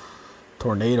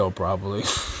tornado probably.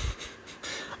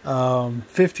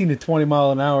 15 to 20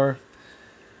 mile an hour.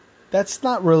 That's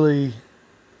not really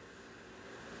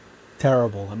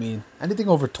terrible. I mean, anything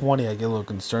over 20 I get a little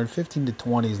concerned. 15 to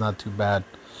 20 is not too bad.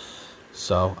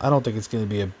 So I don't think it's going to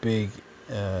be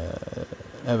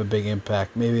have a big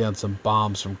impact. Maybe on some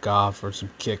bombs from Goff or some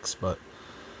kicks, but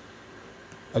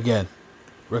again,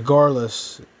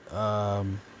 regardless,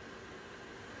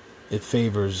 it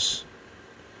favors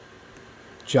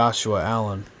Joshua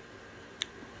Allen.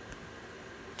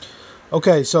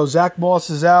 Okay, so Zach Moss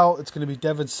is out. It's going to be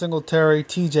Devin Singletary,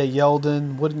 TJ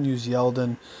Yeldon. Wouldn't use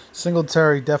Yeldon.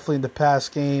 Singletary definitely in the pass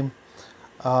game.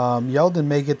 Yeldon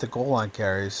may get the goal line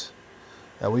carries.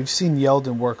 We've seen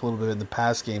Yeldon work a little bit in the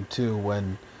pass game too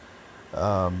when,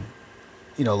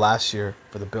 last year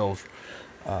for the Bills.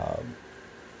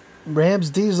 Rams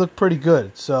D's look pretty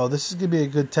good. So this is going to be a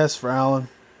good test for Allen.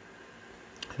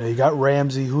 You got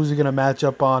Ramsey. Who's he going to match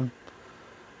up on?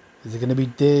 Is it going to be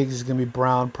Diggs? Is it going to be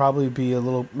Brown? Probably be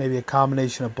maybe a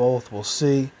combination of both. We'll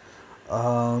see.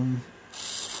 Tough,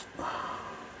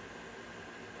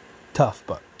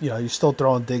 but, you're still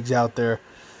throwing Diggs out there.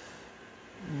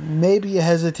 Maybe you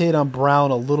hesitate on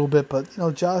Brown a little bit, but,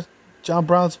 John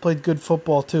Brown's played good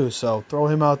football too, so throw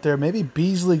him out there. Maybe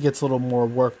Beasley gets a little more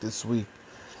work this week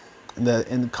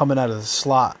and coming out of the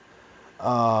slot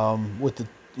with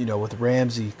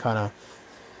Ramsey kind of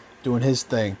doing his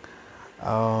thing.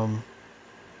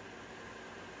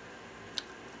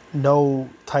 No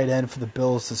tight end for the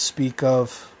Bills to speak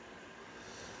of.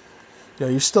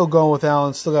 You're still going with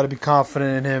Allen. Still got to be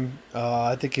confident in him.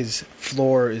 I think his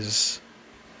floor is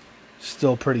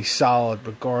still pretty solid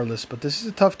regardless. But this is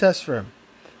a tough test for him.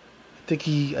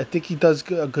 I think he does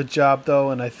a good job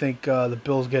though, and I think the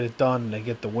Bills get it done and they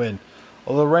get the win.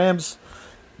 Although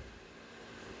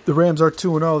the Rams are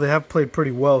 2-0. They have played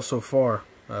pretty well so far.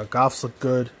 Goff's looked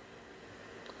good.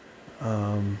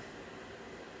 They're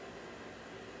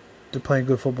playing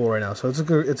good football right now, so it's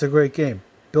a great game.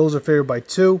 Bills are favored by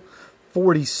 2,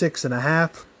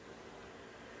 46.5.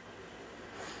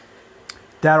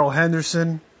 Darrell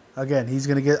Henderson, again, he's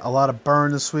going to get a lot of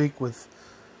burn this week with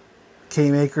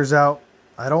Cam Akers out.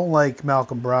 I don't like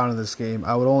Malcolm Brown in this game.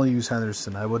 I would only use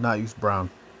Henderson. I would not use Brown.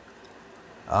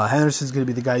 Henderson's going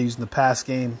to be the guy using the pass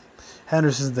game.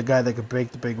 Henderson's the guy that could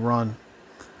break the big run.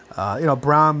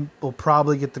 Brown will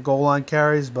probably get the goal line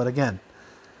carries, but again,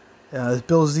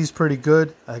 Bills D's pretty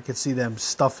good. I could see them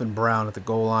stuffing Brown at the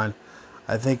goal line.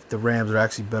 I think the Rams are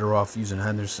actually better off using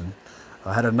Henderson.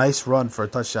 Had a nice run for a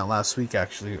touchdown last week,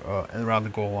 actually, around the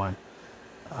goal line.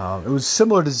 It was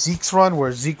similar to Zeke's run,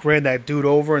 where Zeke ran that dude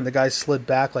over and the guy slid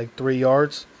back like 3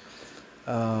 yards.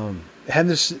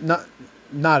 Henderson,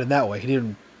 not in that way.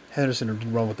 Henderson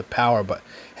didn't run with the power, but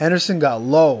Henderson got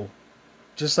low,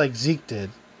 just like Zeke did.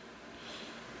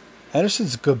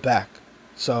 Henderson's a good back,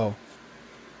 so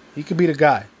he could be the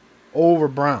guy over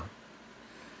Brown.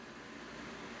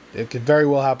 It could very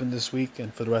well happen this week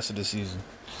and for the rest of the season.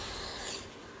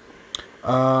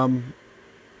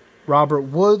 Robert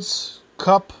Woods,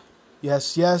 Kupp,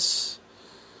 yes.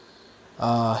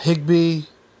 Higbee,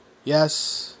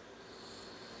 yes.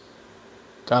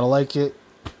 Gotta like it.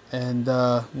 And,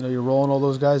 you're rolling all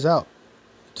those guys out.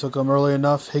 Took them early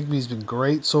enough. Higbee's been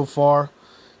great so far.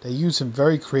 They use him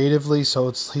very creatively,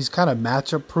 so he's kind of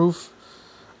matchup proof,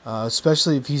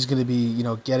 especially if he's going to be,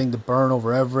 getting the burn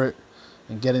over Everett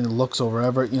and getting the looks over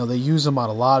Everett. They use him on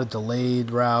a lot of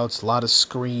delayed routes, a lot of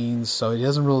screens, so he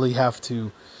doesn't really have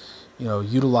to,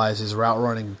 utilize his route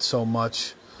running so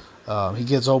much. He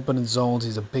gets open in zones.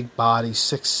 He's a big body,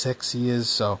 6'6" he is,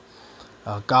 so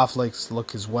Goff likes to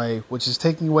look his way, which is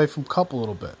taking away from Kupp a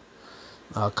little bit.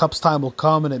 Kupp's time will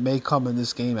come, and it may come in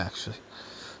this game, actually.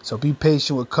 So be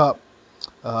patient with Kupp.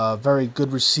 Very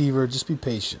good receiver. Just be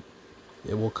patient.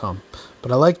 It will come.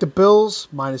 But I like the Bills,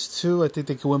 -2. I think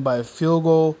they can win by a field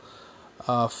goal.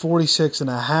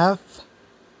 46.5.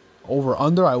 Over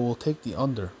under. I will take the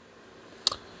under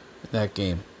in that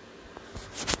game.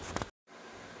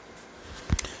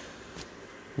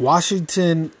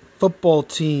 Washington football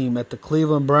team at the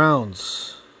Cleveland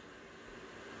Browns.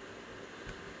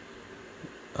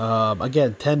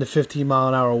 Again, 10 to 15 mile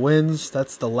an hour winds.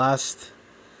 That's the last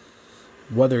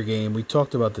weather game. We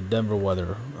talked about the Denver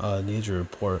weather in the injury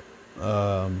report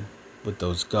with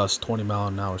those gusts, 20 mile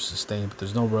an hour sustained, but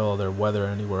there's no real other weather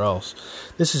anywhere else.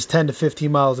 This is 10 to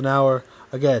 15 miles an hour.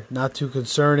 Again, not too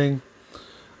concerning.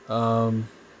 Obviously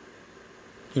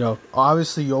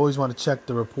you always want to check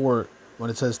the report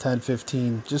when it says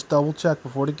 10-15. Just double check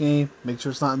before the game. Make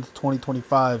sure it's not in the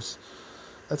 20-25s.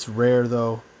 That's rare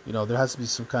though. There has to be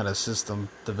some kind of system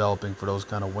developing for those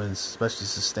kind of winds, especially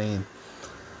sustained.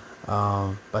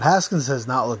 But Haskins has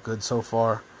not looked good so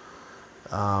far.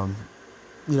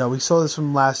 We saw this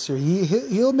from last year.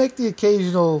 He'll make the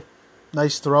occasional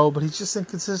nice throw, but he's just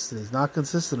inconsistent. He's not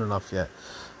consistent enough yet.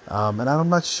 And I'm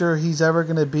not sure he's ever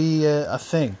going to be a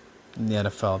thing in the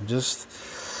NFL.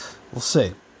 We'll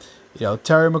see.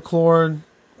 Terry McLaurin,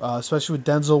 especially with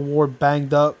Denzel Ward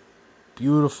banged up,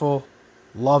 beautiful.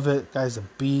 Love it. Guy's a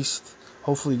beast.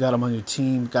 Hopefully you got him on your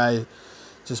team. Guy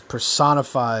just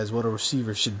personifies what a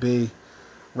receiver should be.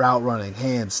 Route running,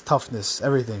 hands, toughness,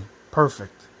 everything.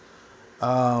 Perfect.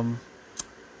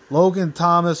 Logan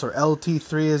Thomas, or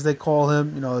LT3 as they call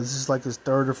him. This is like his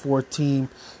third or fourth team.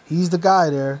 He's the guy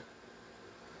there.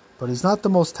 But he's not the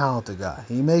most talented guy.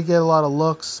 He may get a lot of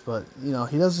looks, but,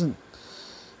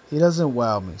 he doesn't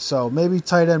wow me. So maybe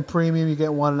tight end premium, you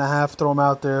get 1.5, throw him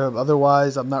out there.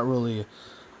 Otherwise, I'm not really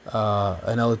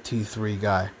an LT3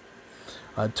 guy.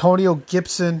 Antonio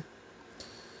Gibson,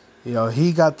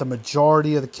 he got the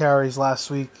majority of the carries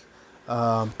last week.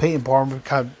 Peyton Barber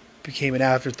kind of became an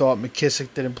afterthought.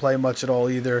 McKissick didn't play much at all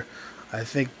either. I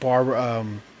think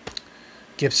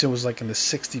Gibson was like in the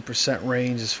 60%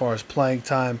 range as far as playing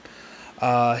time.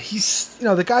 He's,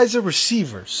 the guy's a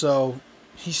receiver, so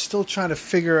he's still trying to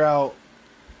figure out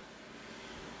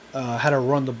how to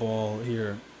run the ball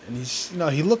here, and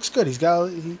he looks good.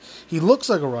 He looks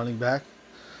like a running back,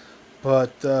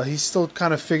 but he's still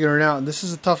kind of figuring it out. And this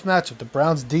is a tough matchup. The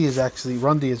Browns'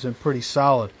 run D has been pretty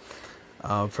solid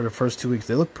for the first 2 weeks.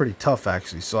 They look pretty tough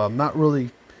actually. So I'm not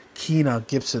really keen on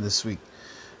Gibson this week,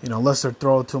 unless they're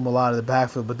throwing to him a lot of the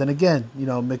backfield. But then again,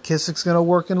 McKissick's going to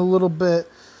work in a little bit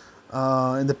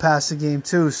in the passing game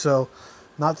too. So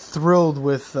not thrilled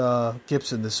with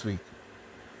Gibson this week.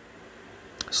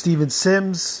 Steven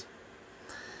Sims,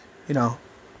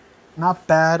 not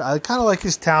bad. I kind of like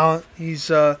his talent. He's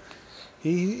a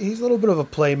little bit of a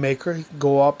playmaker. He can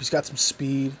go up. He's got some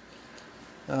speed.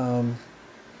 Not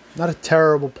a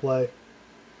terrible play.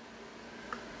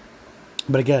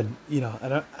 But again,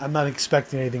 I'm not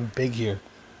expecting anything big here.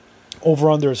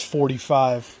 Over-under is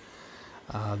 45.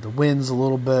 The wins a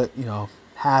little bit.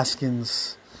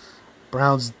 Haskins.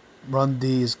 Brown's run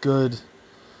D is good.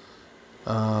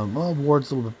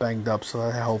 Ward's a little bit banged up, so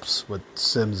that helps with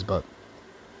Sims. But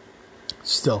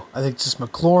still, I think just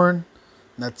McLaurin, and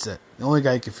that's it. The only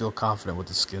guy you can feel confident with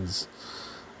the Skins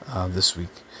this week.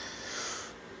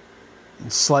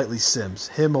 And slightly Sims.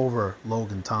 Him over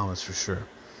Logan Thomas for sure.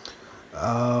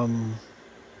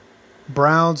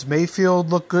 Browns, Mayfield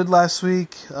looked good last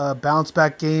week. Bounce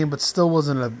back game, but still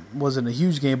wasn't a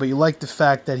huge game. But you like the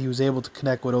fact that he was able to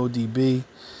connect with ODB.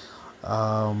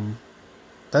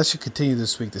 That should continue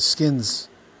this week. The Skins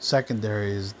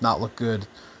secondary has not looked good.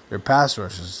 Their pass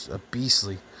rush is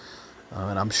beastly.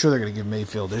 And I'm sure they're going to give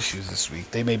Mayfield issues this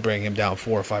week. They may bring him down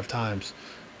 4 or 5 times,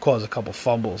 cause a couple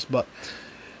fumbles. But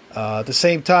at the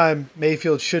same time,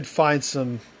 Mayfield should find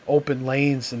some open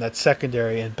lanes in that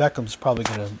secondary, and Beckham's probably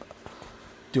going to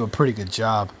do a pretty good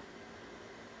job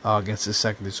against this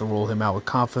secondary. So roll him out with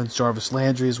confidence. Jarvis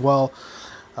Landry as well,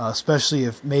 especially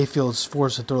if Mayfield's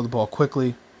forced to throw the ball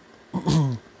quickly.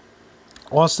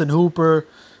 Austin Hooper,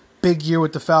 big year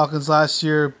with the Falcons last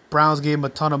year. Browns gave him a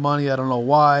ton of money. I don't know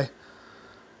why.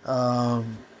 I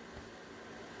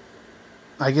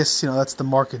guess, that's the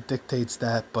market dictates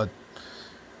that, but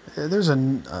there's a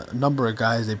number of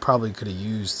guys they probably could have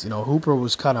used. Hooper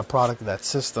was kind of a product of that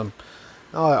system.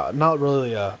 Not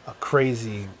really a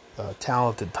crazy,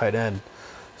 talented tight end.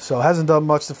 So hasn't done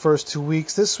much the first 2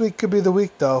 weeks. This week could be the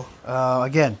week, though.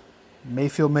 Again,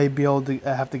 Mayfield may be able to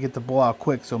have to get the ball out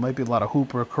quick, so it might be a lot of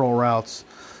Hooper, curl routes,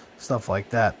 stuff like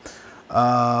that.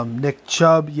 Nick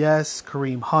Chubb, yes.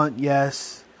 Kareem Hunt,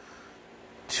 yes.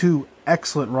 2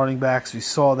 excellent running backs. We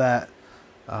saw that.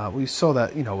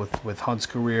 With Hunt's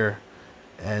career,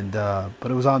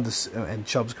 but it was on this and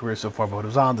Chubb's career so far. But it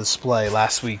was on display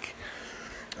last week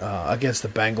against the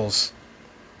Bengals,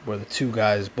 where the 2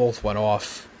 guys both went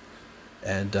off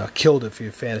and killed it for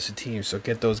your fantasy team. So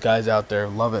get those guys out there.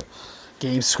 Love it.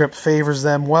 Game script favors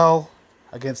them well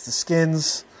against the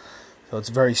Skins. So it's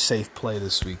a very safe play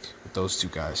this week with those 2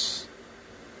 guys.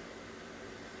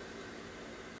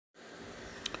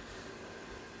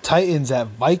 Titans at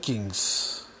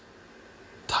Vikings.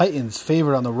 Titans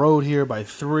favored on the road here by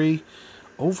 3.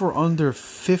 Over under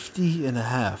 50.5.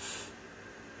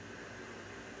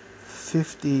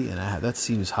 50.5. That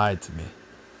seems high to me.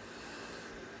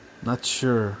 Not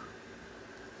sure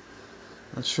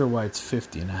why it's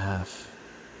 50.5.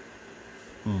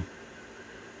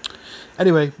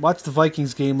 Anyway, watched the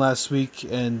Vikings game last week,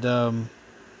 and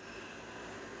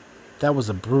that was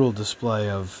a brutal display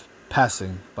of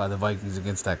passing by the Vikings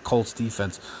against that Colts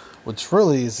defense, which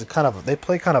really is they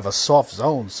play kind of a soft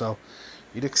zone. So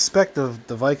you'd expect the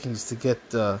Vikings to get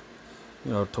to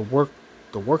work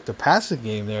the passing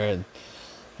game there, and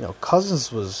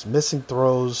Cousins was missing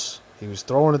throws. He was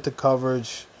throwing into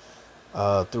coverage.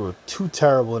 Threw 2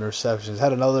 terrible interceptions.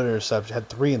 Had another interception. Had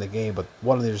 3 in the game, but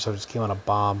one of the interceptions came on a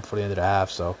bomb for the end of the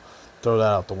half. So throw that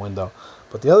out the window.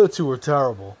 But the other 2 were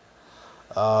terrible.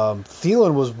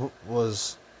 Thielen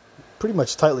was pretty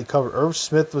much tightly covered. Irv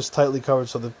Smith was tightly covered.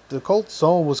 So the Colts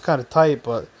zone was kind of tight,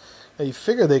 but you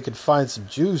figure they could find some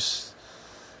juice.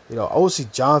 O.C.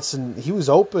 Johnson, he was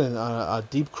open on a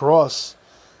deep cross,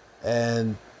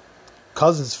 and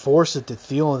Cousins forced it to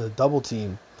Thielen to double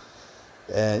team.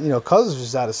 And, Cousins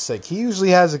was out of sync. He usually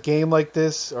has a game like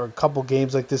this, or a couple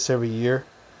games like this every year.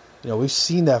 We've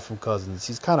seen that from Cousins.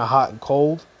 He's kind of hot and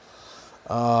cold.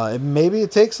 And maybe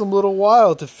it takes them a little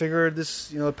while to figure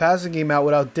this, passing game out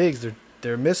without Diggs.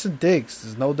 They're missing Diggs.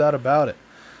 There's no doubt about it.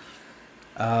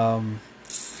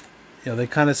 They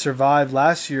kind of survived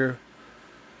last year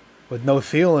with no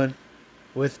Thielen,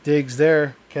 with Diggs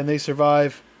there. Can they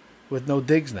survive with no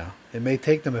Diggs now? It may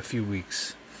take them a few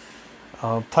weeks.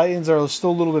 Titans are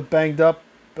still a little bit banged up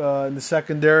in the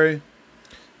secondary.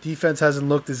 Defense hasn't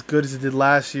looked as good as it did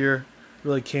last year.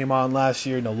 Really came on last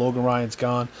year. Logan Ryan's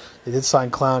gone. They did sign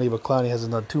Clowney, but Clowney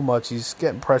hasn't done too much. He's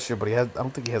getting pressure, but I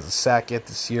don't think he has a sack yet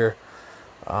this year.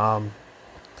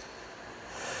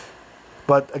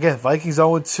 But again, Vikings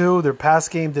 0-2. Their pass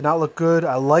game did not look good.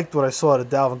 I liked what I saw out of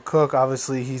Dalvin Cook.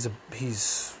 Obviously, he's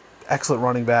excellent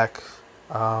running back.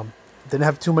 Didn't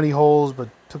have too many holes, but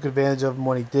took advantage of them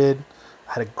when he did.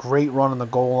 Had a great run on the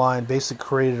goal line. Basically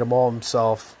created them all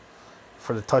himself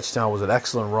for the touchdown. It was an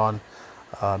excellent run.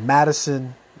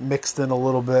 Madison mixed in a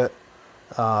little bit.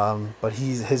 But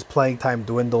his playing time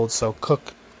dwindled, so Cook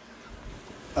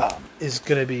is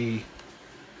going to be,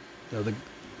 don't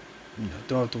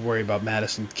have to worry about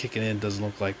Madison kicking in. Doesn't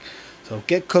look like. So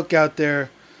get Cook out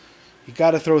there. You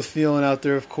got to throw Thielen out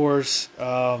there, of course.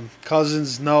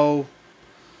 Cousins, no.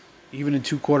 Even in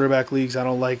 2 quarterback leagues, I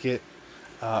don't like it.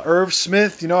 Irv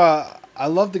Smith, I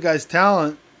love the guy's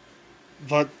talent,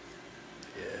 but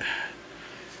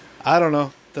I don't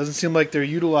know. Doesn't seem like they're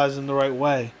utilizing him the right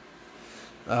way.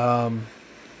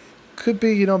 Could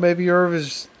be, maybe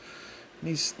Irv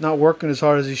he's not working as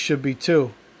hard as he should be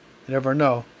too. You never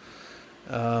know.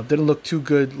 Didn't look too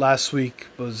good last week.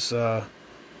 Was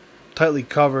tightly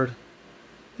covered.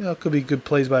 It could be good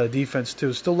plays by the defense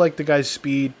too. Still like the guy's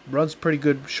speed. Runs pretty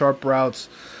good, sharp routes.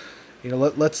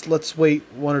 Let's wait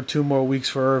 1 or 2 more weeks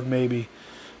for Irv maybe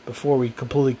before we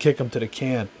completely kick him to the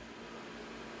can.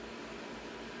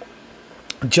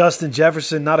 Justin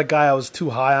Jefferson, not a guy I was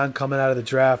too high on coming out of the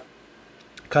draft.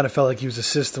 Kind of felt like he was a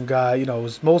system guy.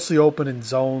 Was mostly open in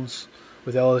zones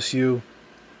with LSU.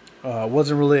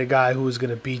 Wasn't really a guy who was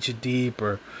going to beat you deep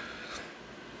or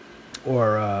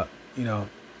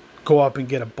go up and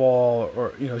get a ball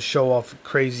or show off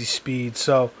crazy speed.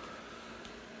 So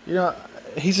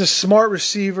he's a smart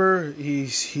receiver.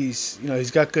 He's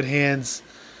got good hands.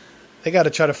 They got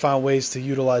to try to find ways to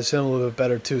utilize him a little bit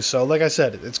better too. So like I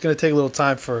said, it's going to take a little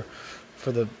time for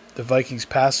the Vikings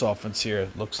pass offense here.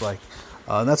 It looks like,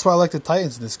 and that's why I like the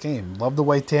Titans in this game. Love the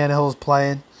way Tannehill is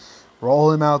playing.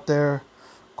 Roll him out there.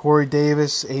 Corey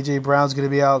Davis, A.J. Brown's going to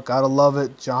be out. Gotta love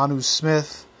it. Jonnu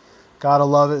Smith, gotta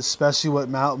love it, especially what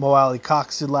Mo Alley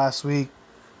Cox did last week.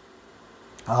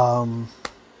 That's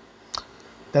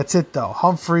it though.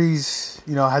 Humphreys,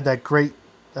 had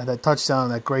that touchdown,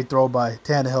 that great throw by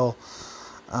Tannehill,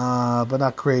 but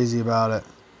not crazy about it.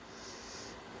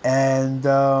 And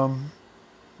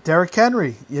Derrick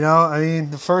Henry,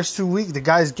 the first 2 weeks, the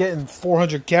guy's getting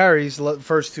 400 carries the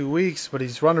first 2 weeks, but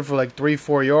he's running for like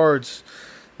 3-4 yards,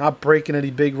 not breaking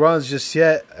any big runs just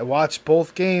yet. I watched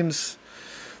both games,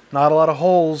 not a lot of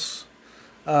holes,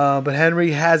 but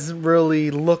Henry hasn't really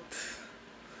looked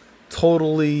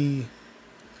totally,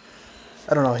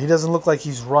 I don't know, he doesn't look like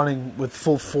he's running with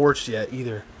full force yet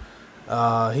either.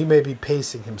 He may be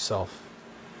pacing himself,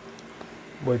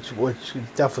 which is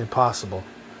definitely possible.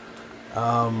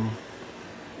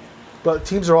 But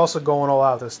teams are also going all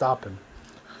out to stop him.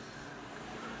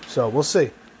 So we'll see.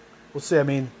 I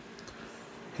mean,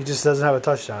 he just doesn't have a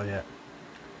touchdown yet.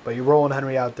 But you're rolling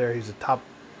Henry out there. He's a top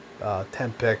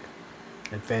 10 pick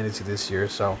in fantasy this year.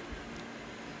 So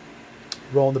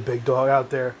rolling the big dog out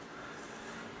there.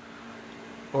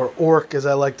 Or Orc, as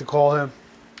I like to call him.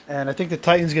 And I think the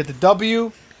Titans get the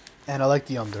W. And I like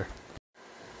the under.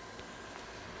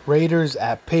 Raiders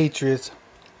at Patriots.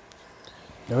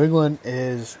 New England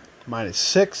is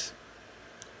 -6.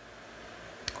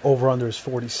 Over-under is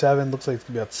 47. Looks like it's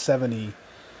going to be about 70,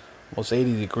 almost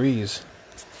 80 degrees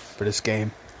for this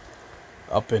game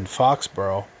up in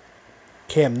Foxborough.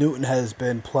 Cam Newton has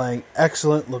been playing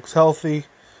excellent, looks healthy.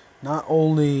 Not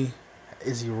only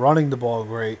is he running the ball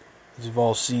great, as you've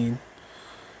all seen,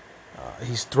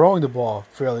 he's throwing the ball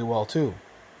fairly well too.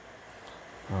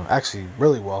 Actually,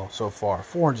 really well so far.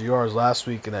 400 yards last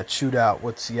week in that shootout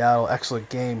with Seattle. Excellent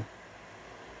game.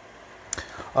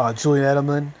 Julian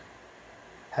Edelman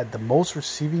had the most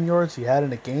receiving yards he had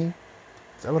in a game.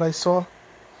 Is that what I saw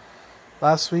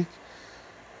last week?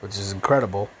 Which is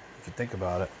incredible if you think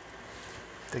about it.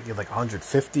 I think he had like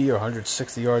 150 or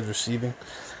 160 yards receiving.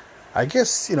 I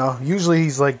guess, usually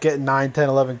he's like getting 9, 10,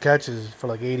 11 catches for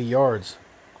like 80 yards.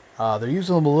 They're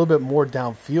using him a little bit more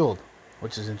downfield,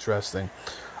 which is interesting.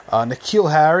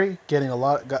 N'Keal Harry getting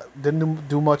didn't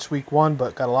do much week 1,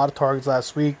 but got a lot of targets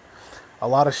last week. A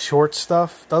lot of short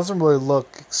stuff. Doesn't really look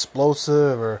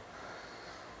explosive or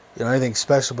anything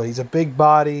special, but he's a big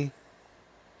body.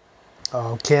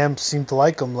 Cam seemed to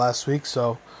like him last week,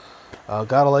 so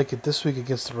gotta like it this week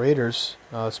against the Raiders,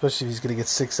 especially if he's going to get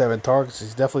 6-7 targets.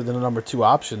 He's definitely the number 2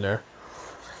 option there.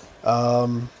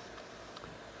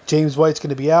 James White's going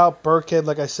to be out. Burkhead,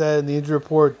 like I said in the injury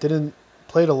report,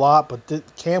 played a lot, but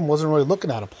Cam wasn't really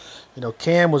looking at him.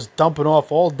 Cam was dumping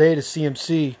off all day to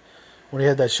CMC when he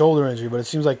had that shoulder injury, but it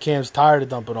seems like Cam's tired of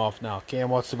dumping off now. Cam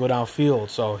wants to go downfield,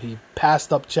 so he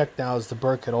passed up checkdowns to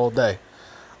Burkhead all day.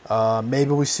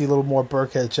 Maybe we see a little more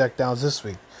Burkhead checkdowns this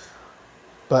week.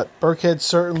 But Burkhead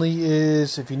certainly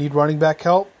is, if you need running back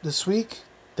help this week,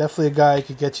 definitely a guy who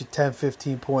could get you 10,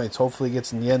 15 points. Hopefully he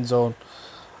gets in the end zone.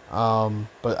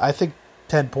 But I think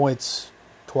 10 points,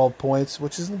 12 points,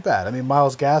 which isn't bad. I mean,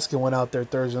 Myles Gaskin went out there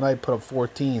Thursday night, put up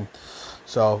 14.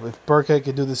 So if Burkhead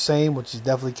could do the same, which he's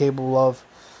definitely capable of,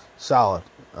 solid.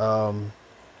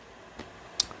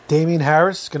 Damian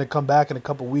Harris is going to come back in a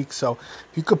couple weeks, so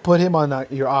if you could put him on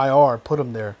your IR, put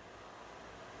him there.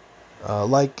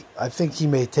 I think he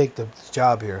may take the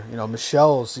job here.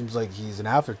 Michelle seems like he's an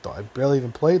afterthought. I barely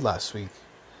even played last week.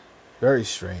 Very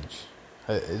strange.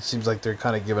 It seems like they're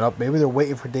kind of giving up. Maybe they're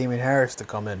waiting for Damian Harris to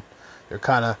come in. They're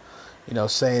kind of,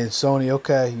 saying, Sony,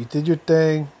 okay, you did your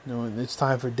thing. It's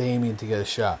time for Damian to get a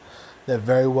shot. That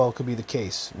very well could be the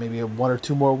case. Maybe 1 or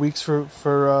 2 more weeks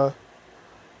for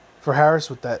Harris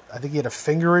with that. I think he had a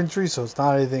finger injury, so it's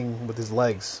not anything with his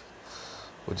legs,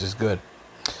 which is good.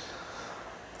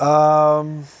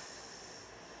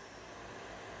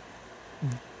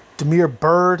 Damiere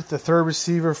Byrd, the third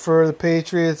receiver for the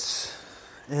Patriots.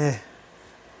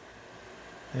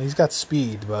 He's got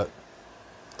speed, but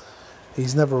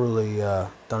he's never really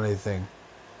done anything.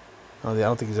 I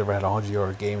don't think he's ever had a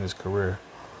 100-yard game in his career.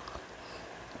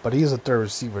 But he is a third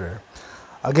receiver there.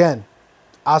 Again,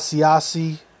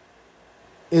 Asiasi,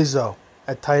 Izzo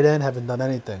at tight end haven't done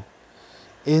anything.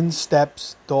 In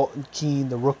steps Dalton Keene,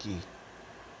 the rookie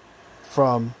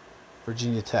from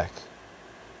Virginia Tech.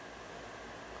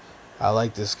 I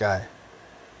like this guy.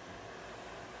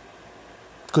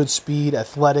 Good speed,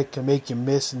 athletic, can make you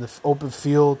miss in the open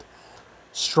field.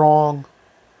 Strong.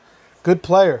 Good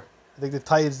player. I think the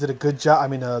Titans did a good job.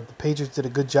 The Patriots did a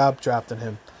good job drafting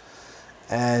him.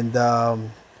 And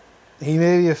he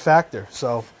may be a factor.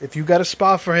 So if you got a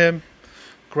spot for him,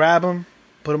 grab him,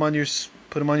 put him on your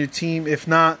team. If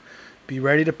not, be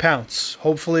ready to pounce.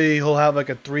 Hopefully he'll have like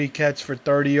a 3-catch for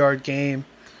 30-yard game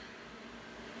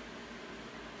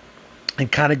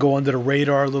and kind of go under the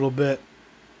radar a little bit,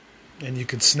 and you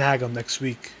can snag him next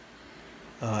week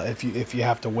if you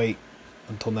have to wait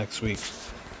until next week.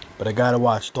 But I gotta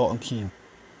watch Dalton Keene.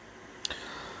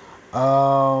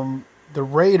 The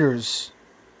Raiders,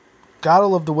 gotta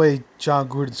love the way John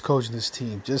Gruden's coaching this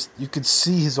team. Just you could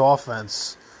see his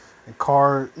offense. And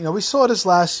Carr, we saw this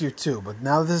last year too, but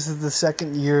now this is the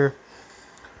second year.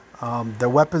 Their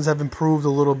weapons have improved a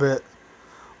little bit.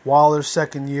 Waller's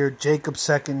second year, Jacobs'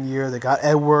 second year. They got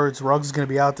Edwards. Ruggs is going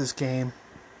to be out this game.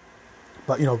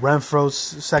 But, Renfro's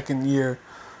second year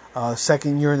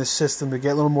in the system. They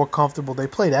get a little more comfortable. They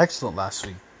played excellent last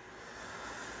week.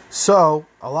 So,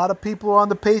 a lot of people are on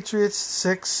the Patriots,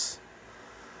 6.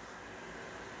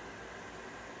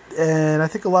 And I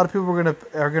think a lot of people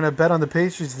are gonna bet on the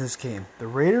Patriots in this game. The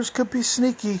Raiders could be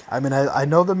sneaky. I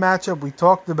know the matchup. We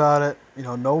talked about it.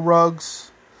 No Ruggs.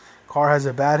 Carr has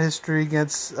a bad history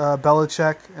against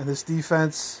Belichick and this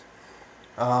defense.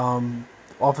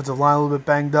 Offensive line a little bit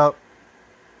banged up.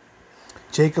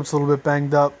 Jacobs a little bit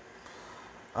banged up.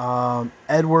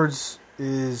 Edwards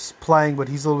is playing, but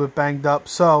he's a little bit banged up.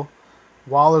 So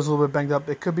Waller's a little bit banged up.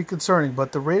 It could be concerning,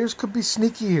 but the Raiders could be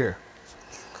sneaky here.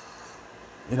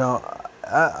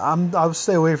 I would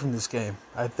stay away from this game.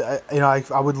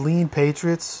 I would lean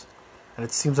Patriots, and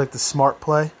it seems like the smart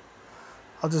play.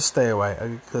 I'll just stay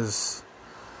away because,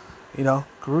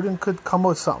 Gruden could come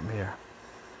with something here.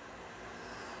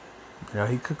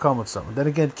 He could come with something. Then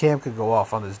again, Cam could go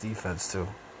off on his defense too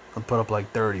and put up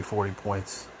like 30, 40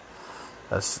 points.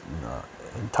 That's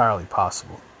entirely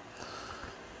possible.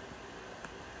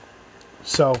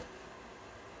 So,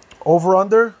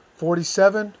 over-under,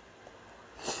 47.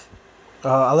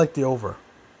 I like the over.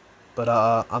 But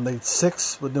on the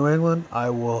 6 with New England, I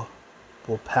will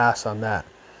pass on that.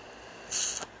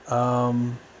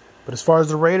 But as far as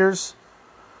the Raiders,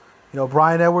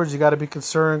 Bryan Edwards, you got to be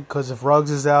concerned because if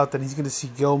Ruggs is out, then he's going to see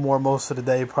Gilmore most of the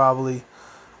day probably.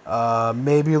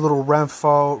 Maybe a little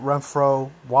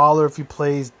Renfro. Waller, if he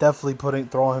plays, definitely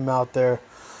throwing him out there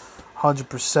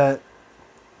 100%.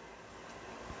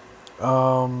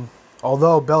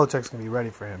 Although Belichick's going to be ready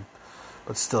for him.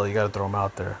 But still, you got to throw him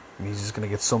out there. He's just going to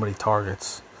get so many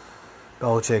targets.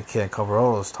 Belichick can't cover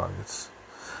all those targets.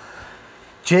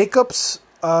 Jacobs,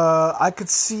 I could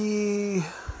see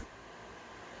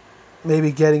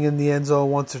maybe getting in the end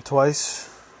zone once or twice.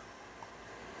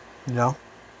 And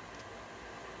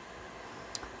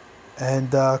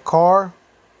Carr,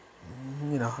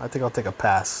 I think I'll take a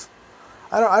pass.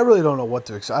 I really don't know what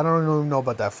to expect. I don't even know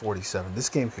about that 47. This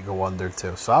game could go under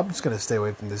too. So I'm just going to stay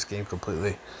away from this game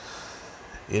completely.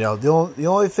 The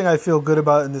only thing I feel good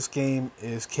about in this game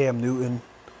is Cam Newton,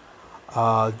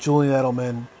 Julian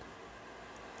Edelman,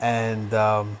 and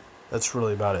that's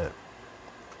really about it.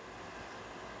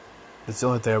 It's the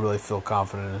only thing I really feel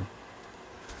confident in.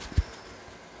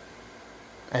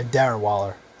 And Darren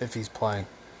Waller, if he's playing,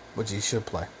 which he should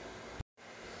play.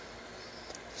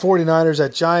 49ers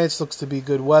at Giants looks to be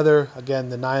good weather. Again,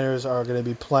 the Niners are going to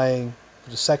be playing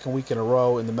for the second week in a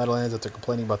row in the Meadowlands after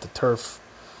complaining about the turf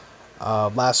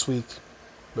last week.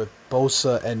 with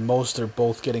Bosa and Mostert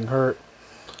both getting hurt.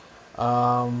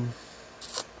 Niners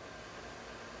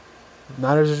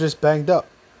are just banged up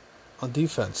on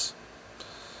defense.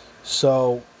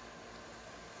 So,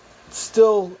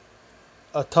 still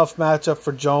a tough matchup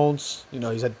for Jones. You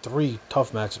know, he's had 3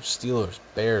 tough matchups: Steelers,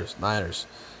 Bears, Niners,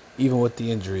 even with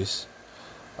the injuries.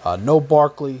 No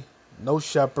Barkley, no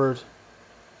Shepard.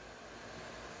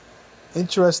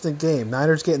 Interesting game.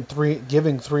 Niners giving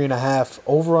 3.5.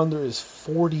 Over-under is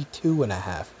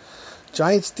 42.5.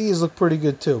 Giants D's look pretty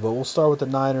good too, but we'll start with the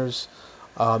Niners.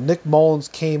 Nick Mullins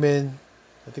came in,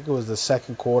 I think it was the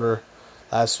second quarter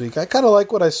last week. I kind of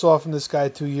like what I saw from this guy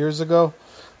 2 years ago,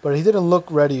 but he didn't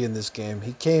look ready in this game.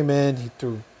 He came in, he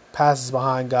threw passes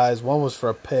behind guys. One was for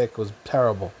a pick. It was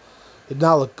terrible. He did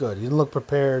not look good. He didn't look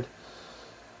prepared.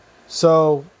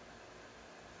 So,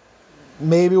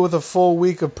 maybe with a full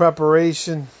week of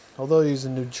preparation, although he's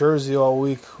in New Jersey all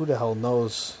week, who the hell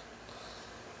knows?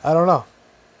 I don't know.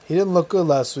 He didn't look good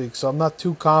last week, so I'm not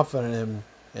too confident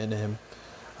in him.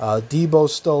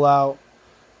 Debo's still out.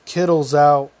 Kittle's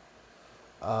out.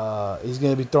 He's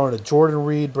going to be throwing to Jordan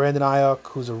Reed, Brandon Ayuk,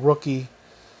 who's a rookie.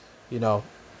 You know,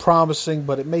 promising,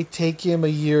 but it may take him a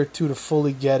year or two to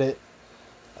fully get it.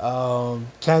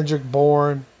 Kendrick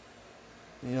Bourne.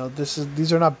 You know,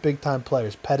 these are not big-time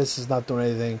players. Pettis is not doing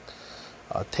anything.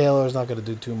 Taylor's not going to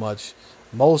do too much.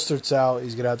 Mostert's out.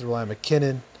 He's going to have to rely on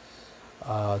McKinnon.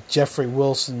 Jeffrey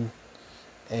Wilson,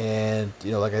 and,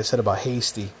 you know, like I said about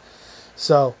Hasty.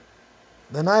 So,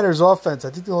 the Niners offense,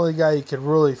 I think the only guy you can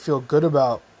really feel good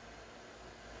about,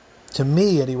 to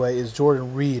me anyway, is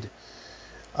Jordan Reed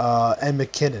and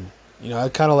McKinnon. You know, I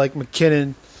kind of like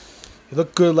McKinnon. He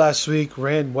looked good last week,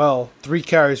 ran well, 3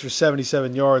 carries for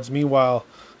 77 yards. Meanwhile,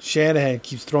 Shanahan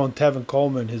keeps throwing Tevin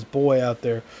Coleman, his boy, out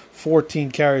there, 14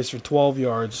 carries for 12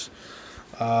 yards.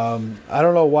 I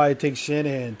don't know why it takes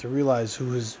Shanahan to realize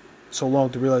who his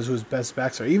best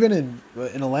backs are. Even in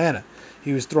Atlanta,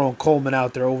 he was throwing Coleman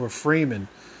out there over Freeman,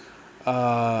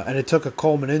 and it took a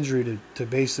Coleman injury to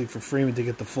basically for Freeman to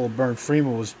get the full burn.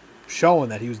 Freeman was showing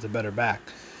that he was the better back,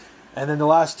 and then the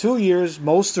last 2 years,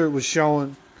 Mostert was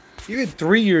showing. Even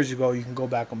 3 years ago, you can go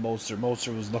back on Mostert.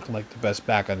 Mostert was looking like the best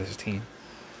back on his team.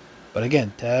 But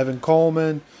again, Tevin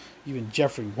Coleman, even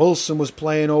Jeffrey Wilson was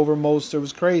playing over Mostert. It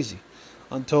was crazy.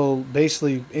 Until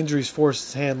basically injuries forced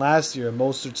his hand last year, and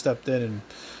Mostert stepped in and,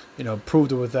 you know,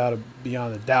 proved it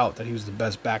beyond a doubt that he was the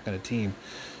best back on the team.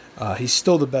 He's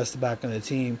still the best back on the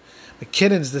team.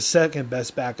 McKinnon's the second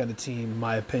best back on the team, in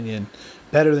my opinion,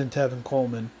 better than Tevin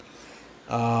Coleman.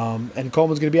 And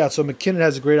Coleman's going to be out, so McKinnon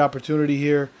has a great opportunity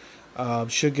here.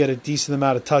 Should get a decent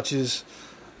amount of touches.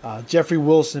 Jeffrey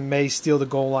Wilson may steal the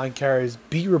goal line carries.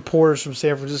 Beat reporters from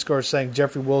San Francisco are saying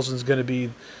Jeffrey Wilson's going to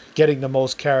be getting the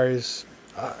most carries.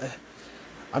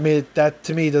 I mean, that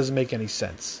to me doesn't make any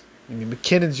sense. I mean,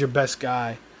 McKinnon's your best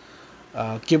guy.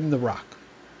 Give him the rock,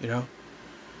 you know.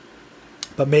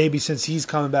 But maybe since he's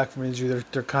coming back from injury,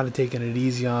 they're kind of taking it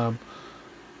easy on him.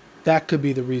 That could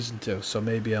be the reason too. So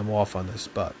maybe I'm off on this,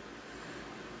 but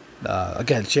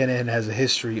again, Shanahan has a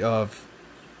history of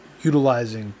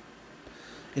utilizing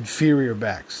inferior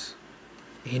backs.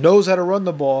 He knows how to run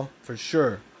the ball for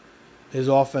sure. His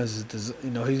offense is, you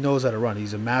know, he knows how to run.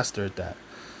 He's a master at that.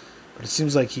 But it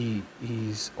seems like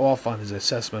he's off on his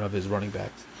assessment of his running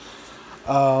backs.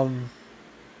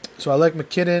 So I like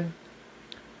McKinnon.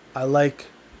 I like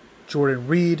Jordan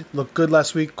Reed. Looked good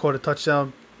last week. Caught a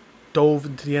touchdown. Dove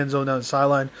into the end zone down the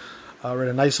sideline. Ran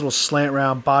a nice little slant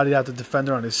round. Bodied out the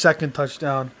defender on his second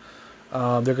touchdown.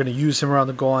 They're going to use him around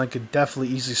the goal line. Could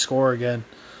definitely easily score again.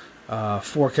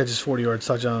 4 catches, 40 yards,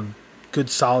 touchdown. Good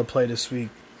solid play this week.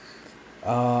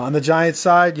 On the Giants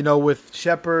side, you know, with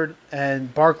Shepard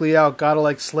and Barkley out, gotta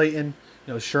like Slayton.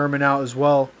 You know, Sherman out as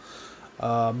well.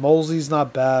 Mosley's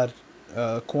not bad,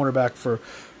 cornerback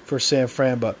for San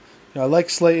Fran, but you know, I like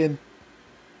Slayton.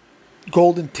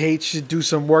 Golden Tate should do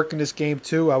some work in this game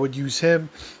too. I would use him,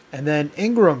 and then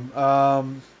Ingram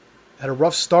had a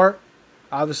rough start.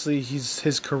 Obviously,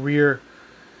 his career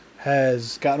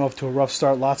has gotten off to a rough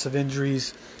start. Lots of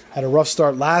injuries. Had a rough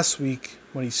start last week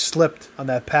when he slipped on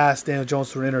that pass. Daniel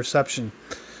Jones threw an interception.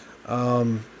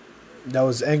 That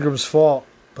was Ingram's fault,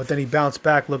 but then he bounced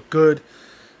back, looked good.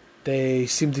 They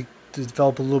seemed to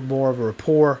develop a little more of a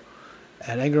rapport,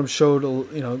 and Ingram showed,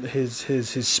 you know,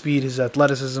 his speed, his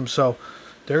athleticism. So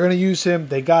they're going to use him.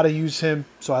 They got to use him.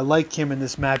 So I like him in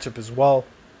this matchup as well,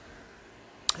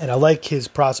 and I like his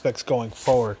prospects going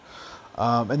forward.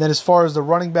 And then as far as the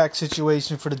running back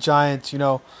situation for the Giants, you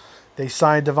know, they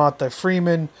signed Devontae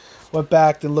Freeman. Went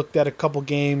back and looked at a couple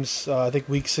games, I think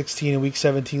week 16 and week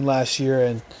 17 last year,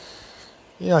 and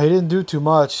He didn't do too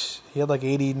much. He had like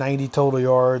 80, 90 total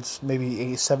yards,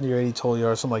 maybe 70 or 80 total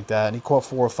yards, something like that. And he caught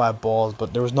 4 or 5 balls,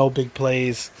 but there was no big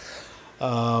plays.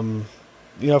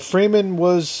 Freeman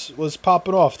was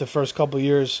popping off the first couple of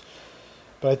years,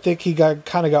 but I think he kind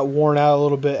of got worn out a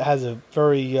little bit. Has a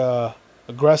very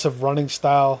aggressive running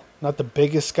style. Not the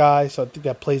biggest guy, so I think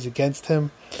that plays against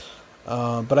him.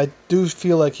 But I do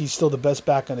feel like he's still the best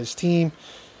back on his team.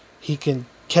 He can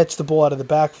catch the ball out of the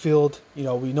backfield.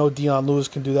 We know Dion Lewis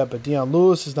can do that, but Dion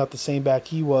Lewis is not the same back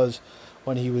he was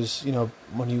when he was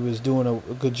doing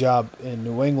a good job in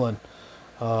New England.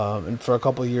 And for a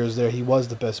couple of years there, he was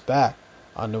the best back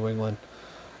on New England.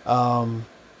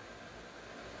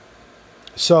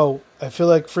 So I feel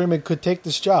like Freeman could take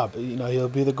this job. He'll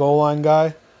be the goal line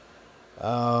guy.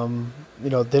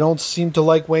 They don't seem to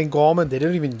like Wayne Gallman. They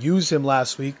didn't even use him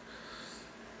last week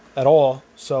at all.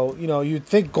 So, you'd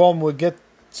think Gallman would get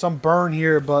some burn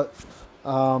here, but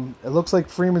it looks like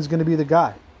Freeman's going to be the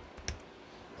guy.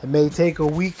 It may take a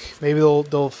week. Maybe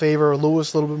they'll favor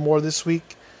Lewis a little bit more this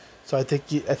week. So I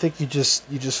think you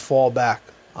just fall back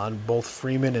on both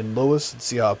Freeman and Lewis and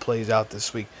see how it plays out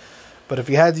this week. But if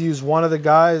you had to use one of the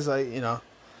guys, I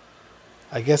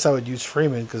guess I would use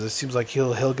Freeman because it seems like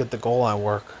he'll get the goal line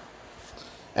work,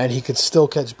 and he could still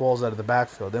catch balls out of the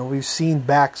backfield. And we've seen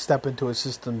backs step into a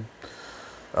system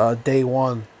day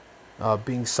one,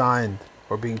 being signed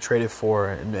or being traded for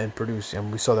and produce.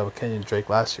 And we saw that with Kenyon Drake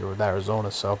last year with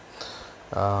Arizona. So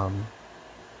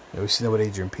we've seen that with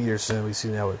Adrian Peterson. We've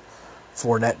seen that with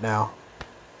Fournette now.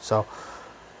 So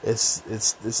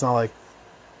it's not like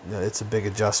it's a big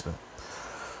adjustment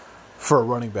for a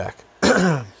running back.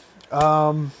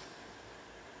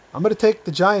 I'm going to take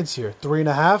the Giants here.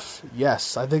 3.5.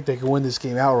 Yes, I think they can win this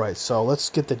game outright. So let's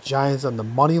get the Giants on the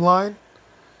money line.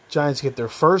 Giants get their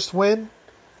first win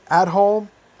at home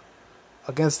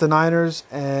against the Niners.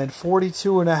 And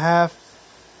 42.5,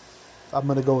 I'm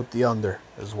going to go with the under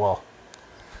as well.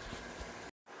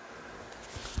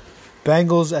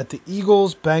 Bengals at the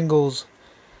Eagles. Bengals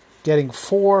getting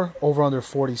 4, over under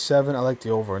 47. I like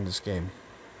the over in this game.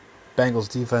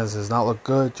 Bengals defense does not look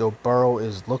good. Joe Burrow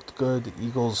is looked good. The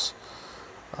Eagles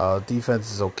defense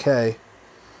is okay.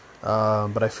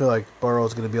 But I feel like Burrow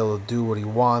is going to be able to do what he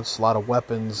wants. A lot of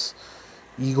weapons.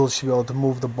 Eagles should be able to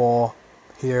move the ball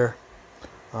here.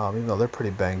 Even though they're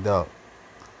pretty banged up.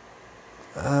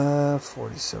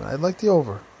 47. I like the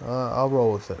over. I'll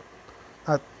roll with it.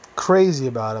 Not crazy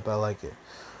about it, but I like it.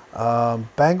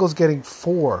 Bengals getting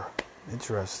 4.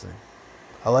 Interesting.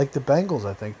 I like the Bengals,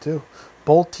 I think, too.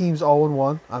 Both teams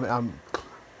 0-1.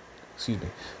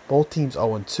 Both teams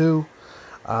 0-2.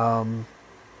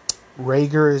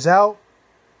 Rager is out.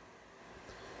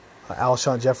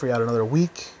 Alshon Jeffrey out another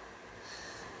week.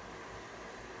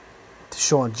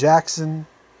 Deshaun Jackson.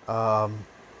 A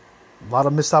lot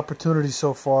of missed opportunities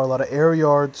so far. A lot of air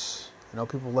yards.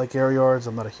 People like air yards.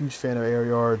 I'm not a huge fan of air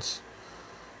yards.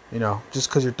 Just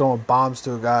because you're throwing bombs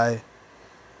to a guy,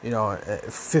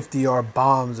 50-yard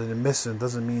bombs and you're missing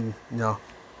doesn't mean,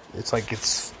 it's like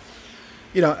it's,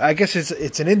 I guess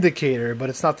it's an indicator, but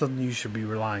it's not something you should be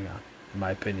relying on, in my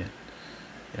opinion.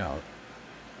 You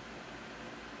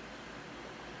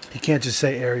can't just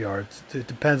say air yards. It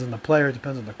depends on the player, it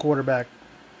depends on the quarterback,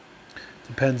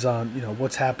 depends on,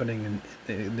 what's happening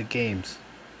in the games.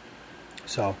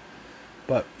 So,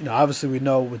 but, obviously we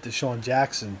know with Deshaun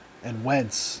Jackson and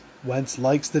Wentz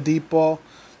likes the deep ball.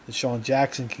 Deshaun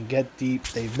Jackson can get deep.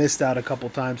 They've missed out a couple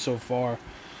times so far.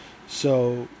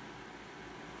 So,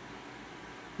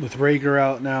 with Rager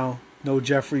out now, no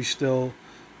Jeffrey still,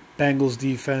 Bengals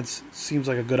defense seems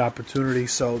like a good opportunity.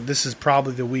 So, this is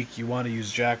probably the week you want to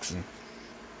use Jackson.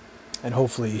 And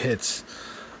hopefully he hits.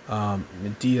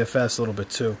 In DFS a little bit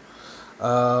too.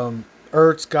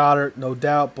 Ertz, Goddard, no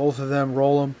doubt. Both of them,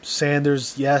 roll them.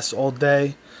 Sanders, yes, all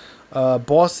day.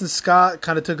 Boston Scott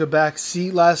kind of took a back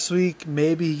seat last week.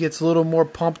 Maybe he gets a little more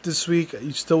pumped this week.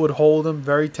 You still would hold him.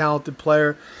 Very talented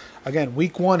player. Again,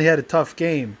 week 1 he had a tough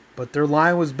game, but their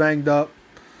line was banged up.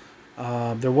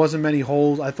 There wasn't many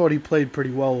holes. I thought he played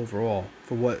pretty well overall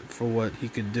for what he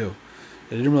could do.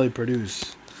 It didn't really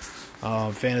produce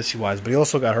fantasy-wise, but he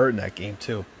also got hurt in that game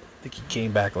too. I think he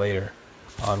came back later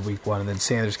on week 1, and then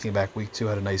Sanders came back week 2,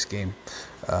 had a nice game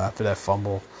after that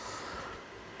fumble.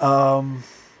 And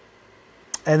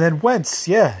then Wentz,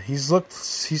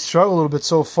 he's struggled a little bit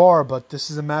so far, but this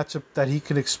is a matchup that he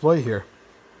can exploit here.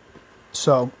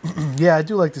 So, I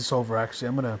do like this over, actually.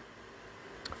 I'm going to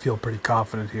feel pretty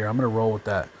confident here. I'm going to roll with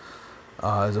that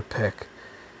as a pick.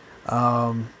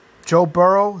 Joe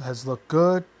Burrow has looked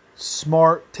good,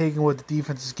 smart, taking what the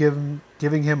defense is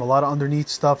giving him, a lot of underneath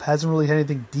stuff. Hasn't really had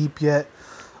anything deep yet.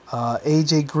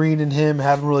 AJ Green and him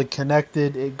haven't really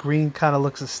connected. Green kind of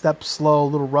looks a step slow, a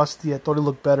little rusty. I thought he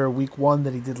looked better week 1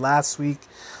 than he did last week.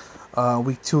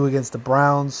 Week 2 against the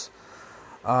Browns.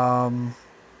 He's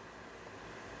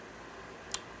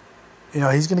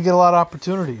going to get a lot of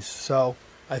opportunities. So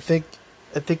I think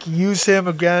you use him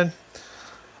again.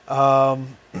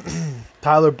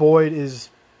 Tyler Boyd is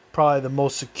probably the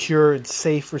most secure and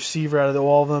safe receiver out of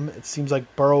all of them. It seems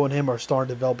like Burrow and him are starting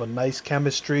to develop a nice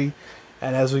chemistry.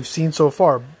 And as we've seen so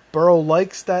far, Burrow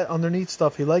likes that underneath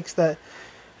stuff. He likes that,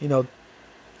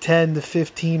 10 to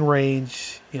 15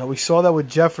 range. We saw that with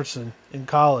Jefferson in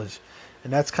college.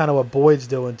 And that's kind of what Boyd's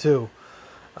doing too.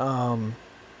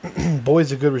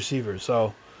 Boyd's a good receiver,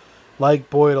 so like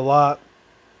Boyd a lot.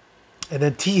 And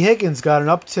then T. Higgins got an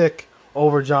uptick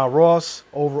over John Ross,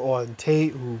 over Auden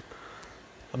Tate, who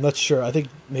I'm not sure. I think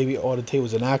maybe Auden Tate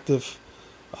was inactive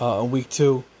in week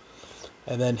 2.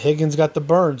 And then Higgins got the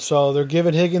burn. So they're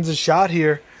giving Higgins a shot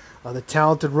here. The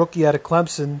talented rookie out of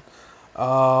Clemson.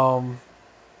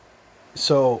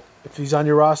 So if he's on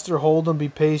your roster, hold him, be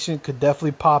patient. Could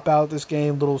definitely pop out this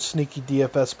game. Little sneaky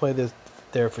DFS play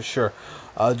there for sure.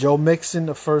 Joe Mixon,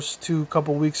 the first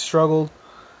couple weeks struggled.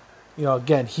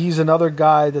 Again, he's another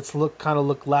guy that's looked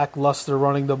lackluster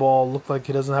running the ball. Looked like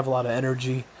he doesn't have a lot of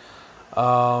energy.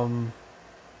 You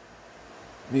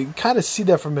kind of see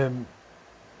that from him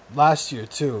last year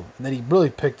too, and then he really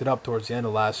picked it up towards the end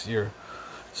of last year.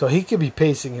 So he could be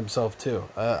pacing himself too.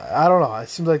 I don't know. It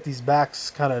seems like these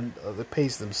backs kind of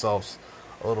pace themselves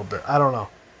a little bit. I don't know.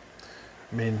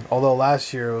 I mean, although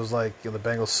last year it was like the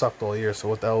Bengals sucked all year, so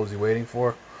what the hell was he waiting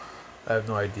for? I have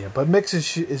no idea. But Mixon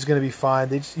is going to be fine.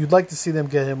 You'd like to see them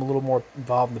get him a little more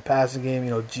involved in the passing game.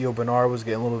 Gio Bernard was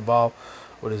getting a little involved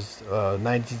with his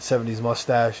 1970s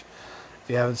mustache. If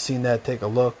you haven't seen that, take a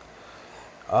look.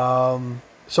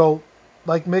 So,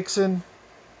 like Mixon,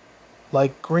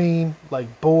 like Green,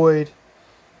 like Boyd,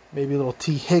 maybe a little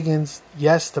T. Higgins.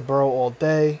 Yes, to Burrow all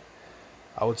day.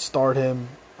 I would start him.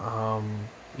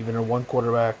 Even in one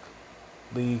quarterback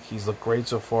league, he's looked great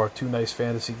so far. 2 nice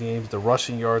fantasy games. The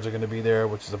rushing yards are going to be there,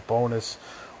 which is a bonus.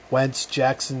 Wentz,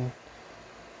 Jackson,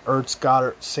 Ertz,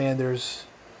 Goddard, Sanders,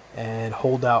 and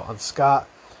holdout on Scott.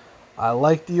 I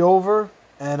like the over,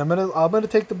 and I'm gonna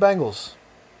take the Bengals.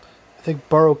 I think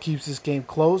Burrow keeps this game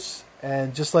close,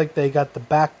 and just like they got the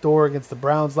back door against the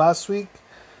Browns last week,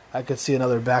 I could see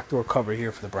another backdoor cover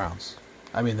here for the Browns.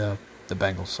 I mean the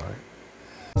Bengals, sorry.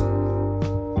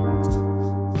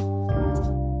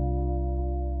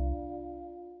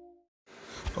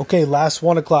 Okay, last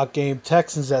 1 o'clock game.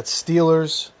 Texans at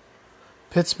Steelers.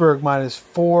 Pittsburgh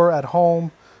 -4 at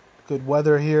home. Good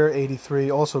weather here, 83.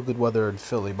 Also good weather in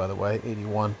Philly, by the way,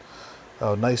 81.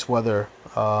 Nice weather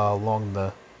along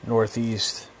the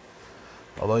northeast.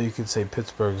 Although you could say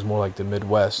Pittsburgh is more like the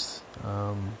Midwest.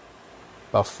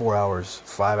 About 4 hours,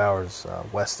 5 hours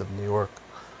west of New York.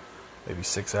 Maybe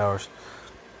 6 hours.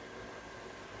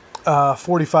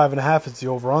 45.5 is the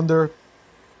over-under.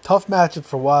 Tough matchup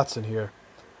for Watson here.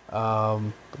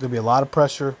 Going to be a lot of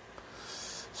pressure.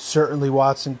 Certainly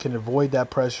Watson can avoid that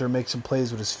pressure, make some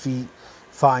plays with his feet,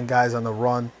 find guys on the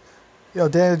run.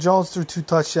 Daniel Jones threw 2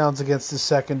 touchdowns against his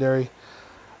secondary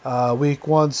week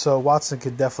 1, so Watson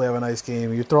could definitely have a nice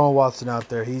game. You're throwing Watson out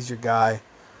there. He's your guy.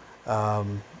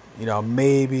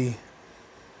 Maybe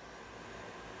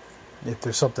if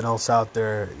there's something else out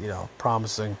there,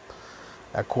 promising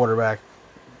at quarterback,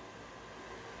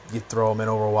 you throw him in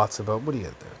over Watson, but what do you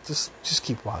get there? Just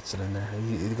keep Watson in there.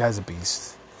 The guy's a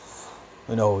beast.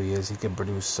 We know who he is. He can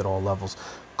produce at all levels.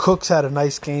 Cooks had a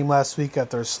nice game last week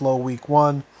after a slow week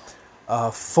 1.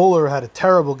 Fuller had a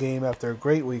terrible game after a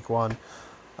great week 1.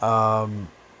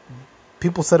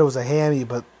 People said it was a hammy,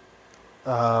 but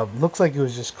looks like it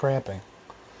was just cramping.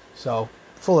 So,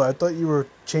 Fuller, I thought you were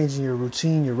changing your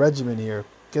routine, your regimen here.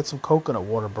 Get some coconut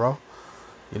water, bro.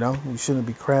 You shouldn't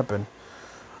be cramping.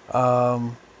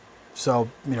 So,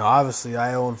 obviously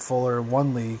I own Fuller in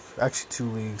 1 league, actually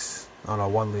 2 leagues. Oh no,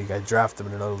 1 league. I drafted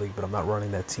him in another league, but I'm not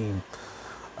running that team.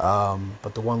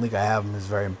 But the 1 league I have him is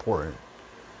very important.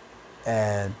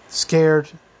 And scared,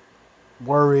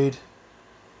 worried,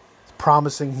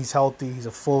 promising he's healthy, he's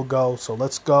a full go, so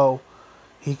let's go.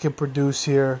 He can produce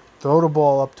here. Throw the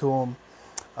ball up to him.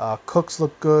 Cooks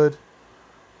looked good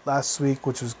last week,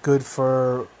 which was good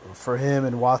for him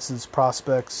and Watson's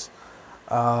prospects.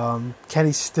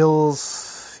 Kenny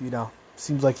Stills,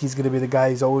 seems like he's going to be the guy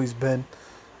he's always been.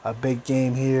 A big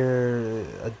game here,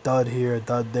 a dud here, a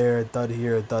dud there, a dud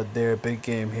here, a dud there, big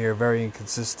game here, very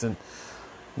inconsistent.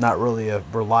 Not really a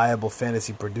reliable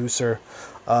fantasy producer.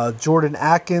 Jordan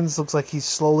Atkins looks like he's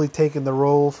slowly taking the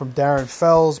role from Darren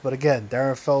Fells, but again,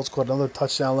 Darren Fells caught another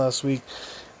touchdown last week.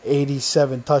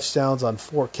 87 touchdowns on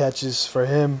 4 catches for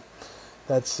him.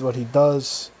 That's what he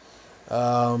does.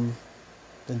 And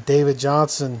David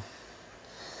Johnson,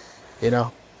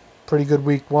 pretty good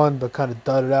week 1, but kind of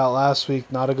dudded out last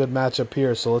week. Not a good matchup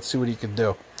here, so let's see what he can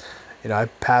do. I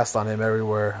passed on him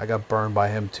everywhere. I got burned by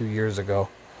him 2 years ago.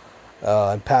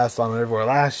 I passed on him everywhere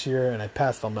last year, and I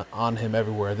passed on him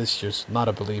everywhere this year. So not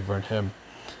a believer in him.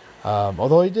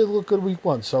 Although he did look good week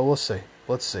 1, so we'll see.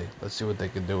 Let's see what they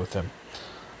can do with him.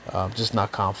 Just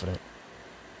not confident.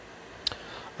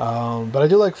 But I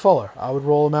do like Fuller. I would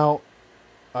roll him out.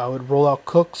 I would roll out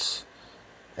Cooks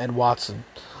and Watson.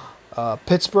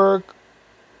 Pittsburgh,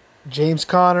 James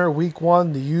Conner, week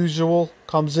 1, the usual,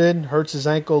 comes in, hurts his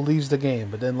ankle, leaves the game.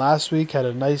 But then last week had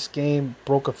a nice game,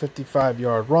 broke a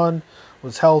 55-yard run,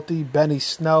 was healthy. Benny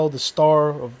Snell, the star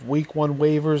of week 1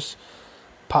 waivers,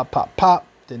 pop,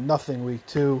 did nothing week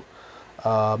 2.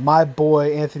 My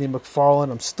boy, Anthony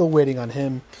McFarland, I'm still waiting on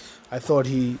him. I thought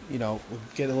he, would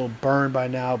get a little burned by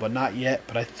now, but not yet.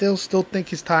 But I still think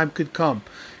his time could come.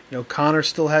 Connor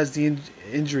still has the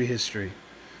injury history.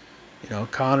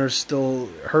 Connor still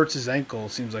hurts his ankle,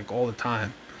 it seems like, all the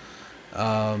time.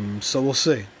 So we'll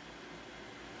see.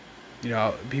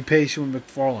 Be patient with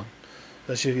McFarland,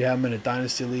 especially if you have him in a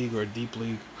dynasty league or a deep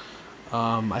league.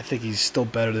 I think he's still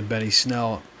better than Benny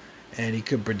Snell, and he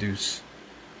could produce.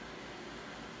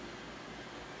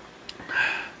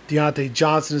 Deontay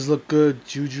Johnson has looked good.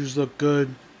 Juju's looked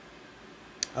good.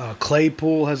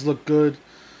 Claypool has looked good.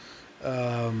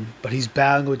 But he's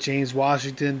battling with James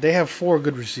Washington. They have 4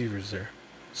 good receivers there.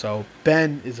 So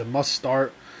Ben is a must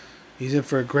start. He's in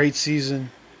for a great season.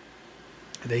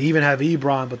 They even have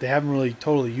Ebron, but they haven't really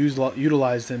totally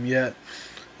utilized him yet.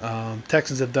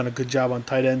 Texans have done a good job on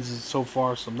tight ends so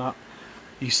far, so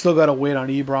you still got to wait on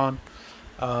Ebron.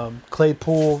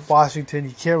 Claypool, Washington,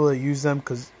 you can't really use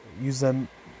them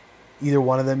either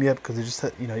one of them yet because they just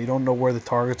you don't know where the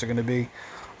targets are going to be.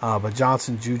 But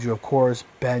Johnson, Juju, of course.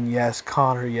 Ben, yes.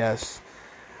 Connor, yes.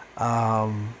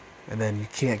 And then you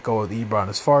can't go with Ebron.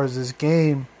 As far as this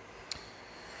game,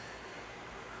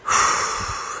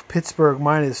 Pittsburgh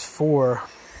 -4.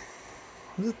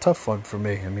 It's a tough one for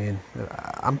me. I mean,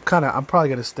 I'm probably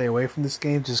going to stay away from this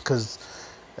game just because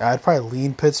I'd probably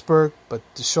lean Pittsburgh. But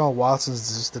Deshaun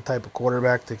Watson's just the type of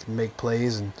quarterback that can make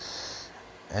plays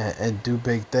and do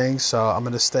big things. So I'm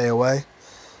going to stay away.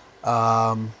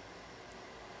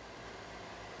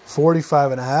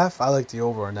 45.5. I like the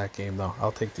over in that game, though.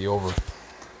 I'll take the over.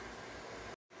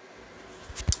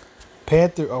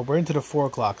 We're into the 4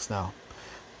 o'clocks now.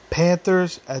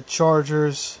 Panthers at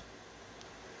Chargers.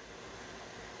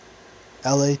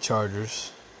 LA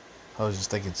Chargers. I was just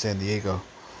thinking San Diego.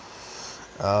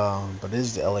 But it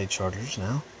is the LA Chargers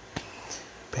now.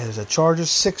 Panthers at Chargers.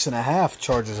 6.5.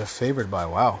 Chargers are favored by,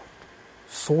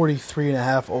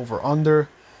 43.5 over under.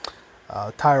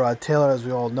 Tyrod Taylor, as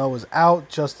we all know, is out.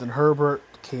 Justin Herbert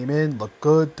came in, looked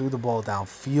good, threw the ball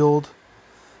downfield,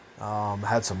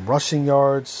 had some rushing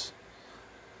yards.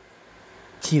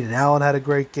 Keenan Allen had a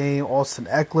great game. Austin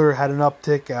Eckler had an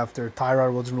uptick after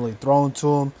Tyrod wasn't really thrown to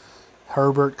him.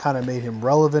 Herbert kind of made him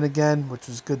relevant again, which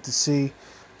was good to see.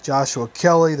 Joshua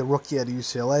Kelly, the rookie at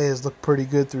UCLA, has looked pretty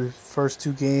good through the first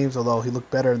 2 games, although he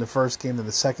looked better in the first game than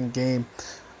the second game.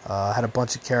 Had a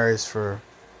bunch of carries for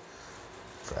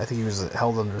I think he was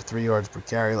held under 3 yards per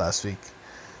carry last week.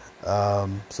 So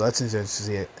that's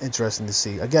interesting to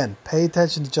see. Again, pay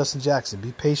attention to Justin Jackson.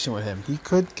 Be patient with him. He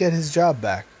could get his job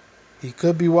back. He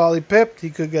could be Wally Pipped. He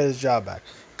could get his job back.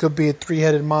 Could be a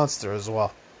 3-headed monster as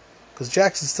well. Because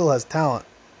Jackson still has talent.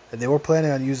 And they were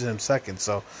planning on using him second.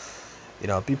 So,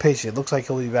 be patient. It looks like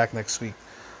he'll be back next week.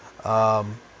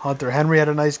 Hunter Henry had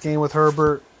a nice game with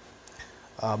Herbert.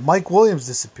 Mike Williams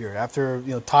disappeared after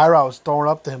Tyrod was throwing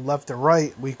up to him left and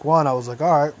right week 1. I was like,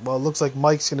 all right, well, it looks like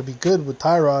Mike's going to be good with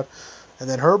Tyrod. And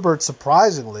then Herbert,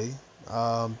 surprisingly,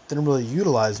 didn't really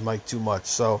utilize Mike too much.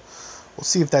 So we'll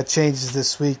see if that changes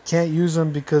this week. Can't use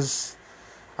him because,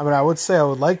 I would say I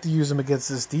would like to use him against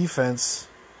this defense.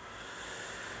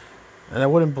 And I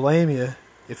wouldn't blame you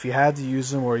if you had to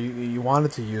use him or you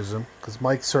wanted to use him because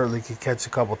Mike certainly could catch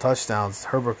a couple touchdowns.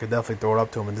 Herbert could definitely throw it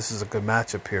up to him, and this is a good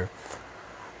matchup here.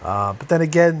 But then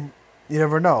again, you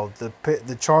never know.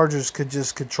 The Chargers could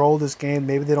just control this game.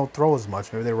 Maybe they don't throw as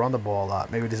much. Maybe they run the ball a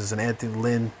lot. Maybe this is an Anthony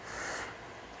Lynn,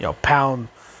 pound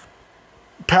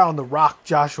the rock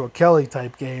Joshua Kelly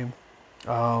type game.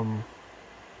 And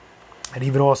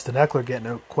even Austin Eckler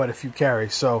getting quite a few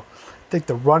carries. So I think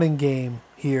the running game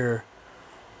here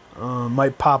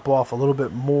might pop off a little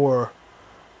bit more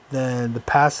than the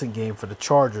passing game for the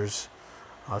Chargers.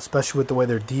 Especially with the way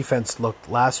their defense looked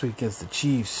last week against the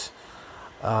Chiefs.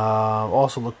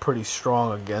 Also looked pretty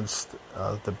strong against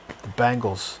the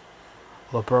Bengals.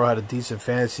 Although Burrow had a decent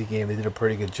fantasy game, they did a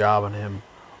pretty good job on him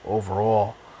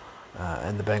overall,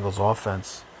 and the Bengals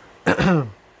offense.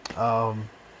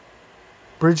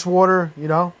 Bridgewater,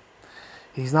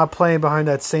 he's not playing behind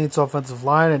that Saints offensive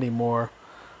line anymore,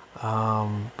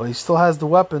 but he still has the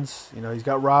weapons. He's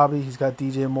got Robbie, he's got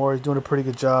DJ Moore. He's doing a pretty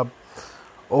good job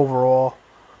overall.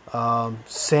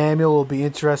 Samuel will be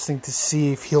interesting to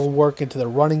see if he'll work into the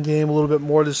running game a little bit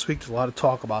more this week. There's a lot of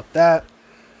talk about that.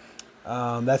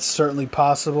 That's certainly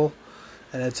possible,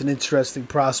 and it's an interesting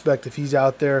prospect if he's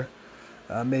out there.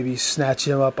 Maybe snatch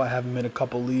him up. I have him in a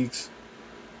couple leagues.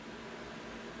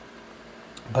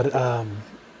 But I'm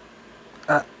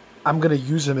going to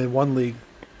use him in one league.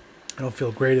 I don't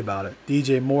feel great about it.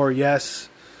 DJ Moore, yes,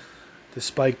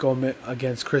 despite going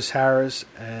against Chris Harris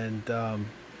and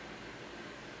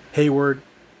Hayward.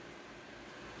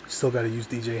 Still got to use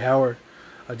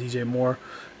DJ Moore.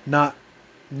 Not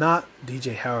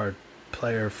DJ Howard,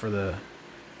 player for the...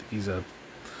 He's a...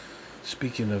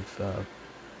 Speaking of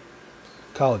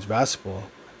college basketball,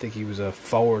 I think he was a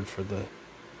forward for the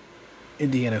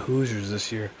Indiana Hoosiers this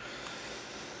year.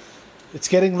 It's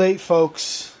getting late,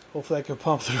 folks. Hopefully I can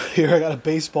pump through here. I got a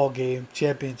baseball game,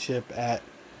 championship, at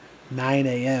 9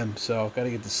 a.m., so got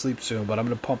to get to sleep soon, but I'm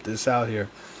going to pump this out here.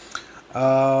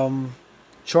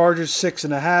 Chargers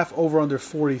 6.5, over under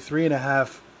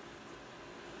 43.5.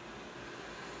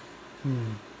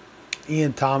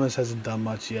 Ian Thomas hasn't done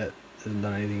much yet. Hasn't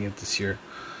done anything yet this year.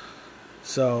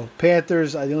 So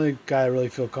Panthers, the only guy I really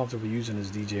feel comfortable using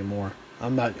is DJ Moore. I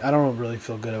don't really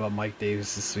feel good about Mike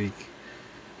Davis this week,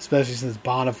 especially since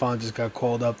Bonifant just got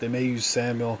called up. They may use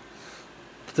Samuel.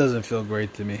 It doesn't feel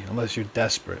great to me unless you're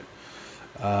desperate.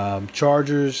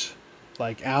 Chargers,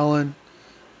 like Allen.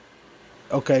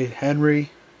 Okay,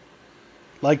 Henry.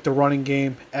 Like the running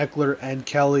game. Eckler and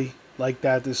Kelly, like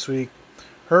that this week.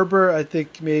 Herbert, I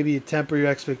think maybe temper your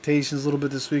expectations a little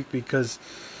bit this week because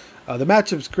the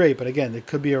matchup's great, but again, it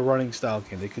could be a running style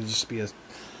game. They could just be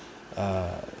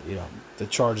the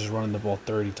Chargers running the ball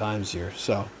 30 times here.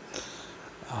 So,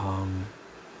 6.5,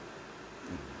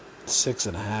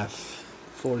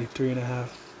 43.5.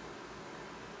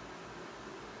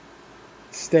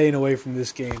 Staying away from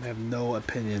this game. I have no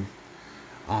opinion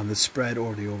on the spread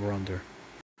or the over-under.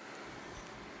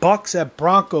 Bucks at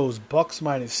Broncos. Bucks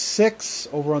 -6,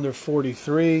 over-under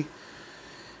 43.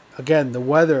 Again, the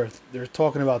weather, they're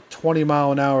talking about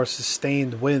 20-mile-an-hour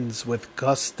sustained winds with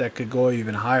gusts that could go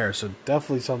even higher. So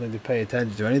definitely something to pay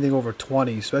attention to. Anything over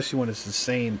 20, especially when it's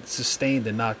sustained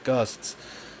and not gusts,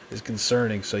 is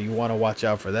concerning. So you want to watch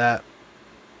out for that.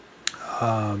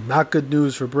 Not good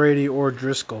news for Brady or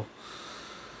Driscoll.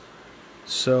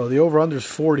 So the over-under is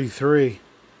 43.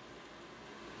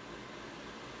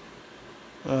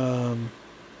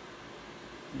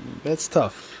 That's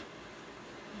tough.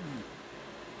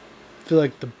 I feel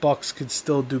like the Bucks could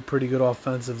still do pretty good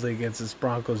offensively against this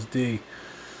Broncos D,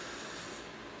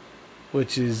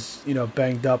 which is,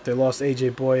 banged up. They lost A.J.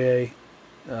 Boye.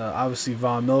 Obviously,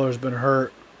 Von Miller's been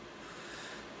hurt.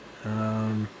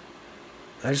 I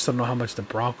just don't know how much the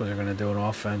Broncos are going to do in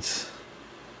offense.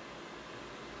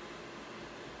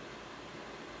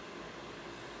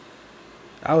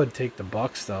 I would take the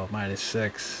Bucks though,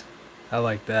 -6. I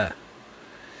like that.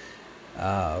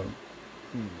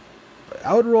 I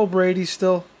would roll Brady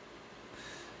still.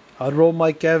 I would roll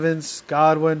Mike Evans,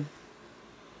 Godwin,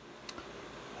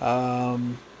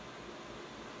 O.J.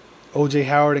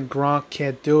 Howard and Gronk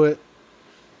can't do it.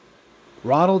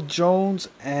 Ronald Jones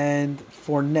and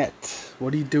Fournette.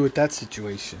 What do you do with that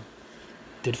situation?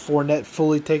 Did Fournette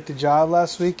fully take the job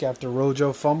last week after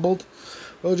Rojo fumbled?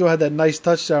 Rojo had that nice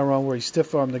touchdown run where he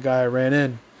stiff-armed the guy I ran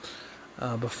in.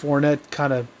 But Fournette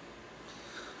kind of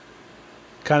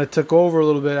took over a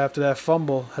little bit after that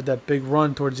fumble. Had that big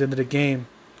run towards the end of the game.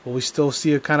 Will we still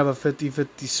see a kind of a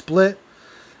 50-50 split?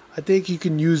 I think you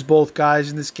can use both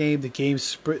guys in this game. The game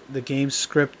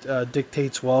script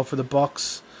dictates well for the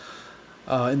Bucks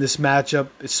in this matchup,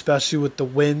 especially with the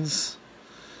wins.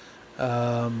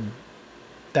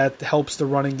 That helps the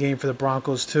running game for the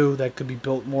Broncos too. That could be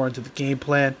built more into the game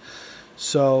plan.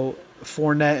 So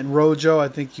Fournette and Rojo, I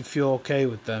think you feel okay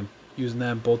with them, using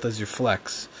them both as your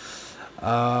flex.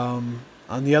 On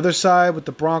the other side, with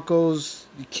the Broncos,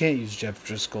 you can't use Jeff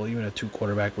Driscoll, even a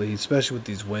 2-quarterback lead, especially with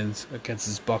these wins against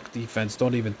this Buck defense.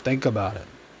 Don't even think about it.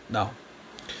 No.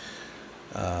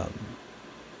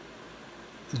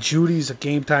 Judy's a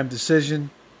game-time decision.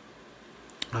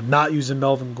 I'm not using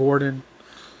Melvin Gordon.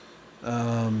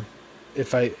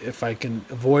 If I can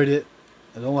avoid it.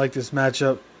 I don't like this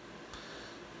matchup.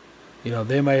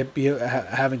 They might be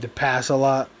having to pass a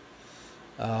lot.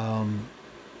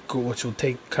 which will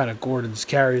take kind of Gordon's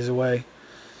carries away.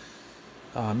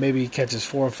 Maybe he catches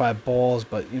 4 or 5 balls,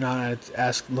 but you're not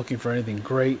looking for anything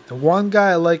great. The one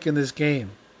guy I like in this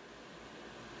game,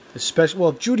 especially,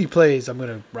 if Judy plays,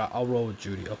 I'll roll with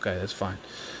Judy. Okay, that's fine.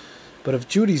 But if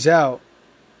Judy's out,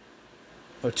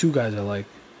 or 2 guys I like.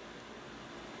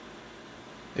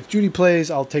 If Judy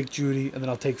plays, I'll take Judy, and then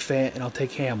I'll take Fant, and I'll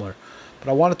take Hamler. But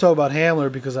I want to talk about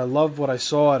Hamler because I loved what I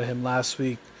saw out of him last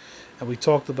week, and we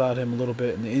talked about him a little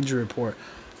bit in the injury report.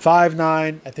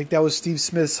 5'9", I think that was Steve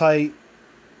Smith's height.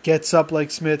 Gets up like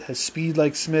Smith, has speed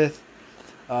like Smith,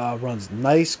 runs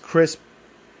nice, crisp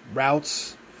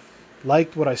routes.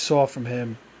 Liked what I saw from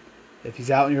him. If he's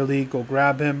out in your league, go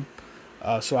grab him.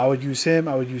 So I would use him.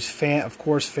 I would use Fant. Of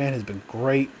course, Fant has been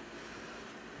great.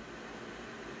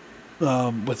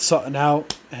 With Sutton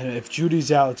out, and if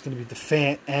Judy's out, it's going to be the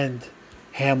Fant and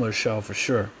Hamler show for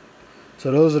sure.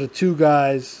 So those are the 2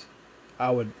 guys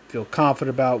I would feel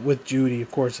confident about with Judy,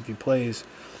 of course, if he plays.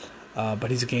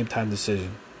 But he's a game-time decision.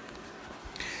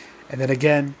 And then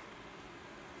again,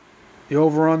 the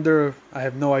over-under, I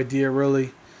have no idea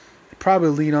really. I'd probably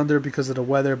lean under because of the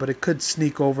weather, but it could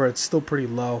sneak over. It's still pretty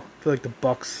low. I feel like the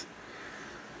Bucks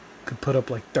could put up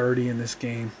like 30 in this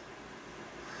game.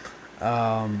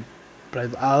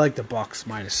 But I like the Bucks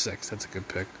 -6. That's a good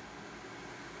pick.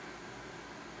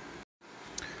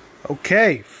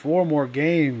 Okay, 4 more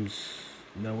games,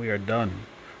 and then we are done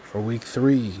for Week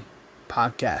 3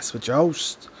 podcast with your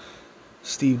host,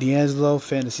 Steve D'Angelo,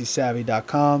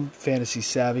 FantasySavvy.com, Fantasy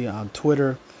Savvy on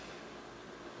Twitter.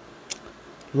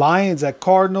 Lions at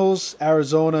Cardinals.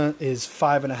 Arizona is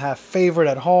 5.5 favorite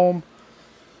at home.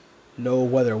 No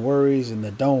weather worries in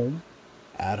the Dome.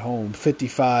 At home,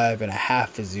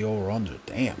 55.5 is the over-under.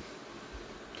 Damn.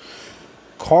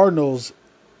 Cardinals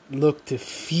look to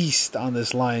feast on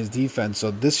this Lions defense, so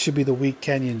this should be the week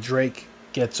Kenyon Drake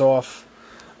gets off.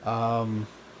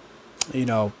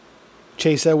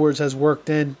 Chase Edwards has worked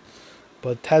in,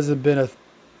 but hasn't been a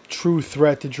true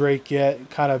threat to Drake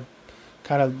yet. Kind of,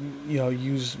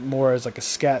 used more as like a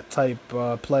scat type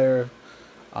player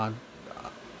on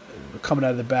coming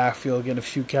out of the backfield, getting a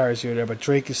few carries here or there. But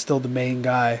Drake is still the main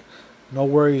guy. No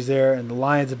worries there, and the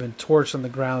Lions have been torched on the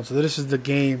ground, so this is the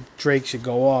game Drake should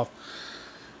go off.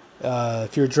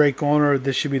 If you're a Drake owner,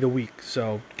 this should be the week.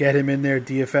 So get him in there,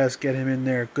 DFS, get him in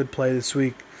there. Good play this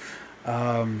week.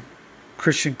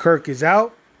 Christian Kirk is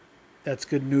out. That's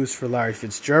good news for Larry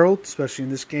Fitzgerald, especially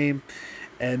in this game.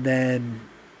 And then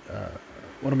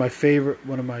one of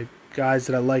my guys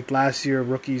that I liked last year,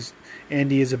 rookies,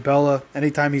 Andy Isabella.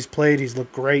 Anytime he's played, he's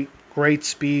looked great. Great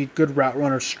speed, good route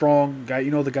runner, strong guy.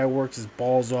 The guy works his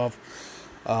balls off.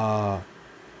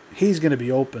 He's going to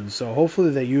be open, so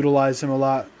hopefully they utilize him a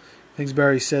lot.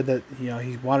 Kingsbury said that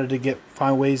he wanted to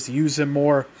find ways to use him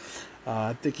more.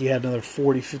 I think he had another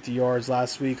 40, 50 yards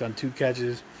last week on 2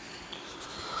 catches.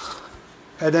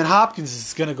 And then Hopkins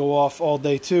is going to go off all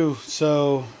day too.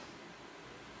 So,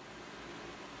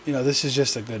 this is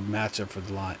just a good matchup for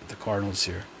the Cardinals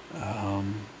here.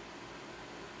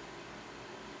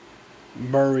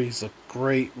 Murray's looked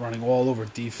great, running all over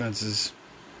defenses.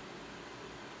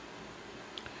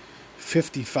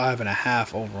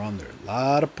 55.5 over-under. A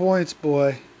lot of points,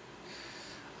 boy.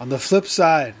 On the flip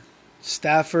side,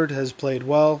 Stafford has played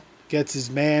well. Gets his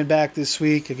man back this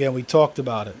week. Again, we talked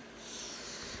about it.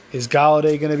 Is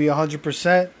Golladay going to be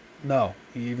 100%? No.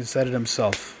 He even said it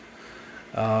himself.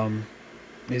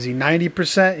 Is he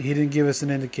 90%? He didn't give us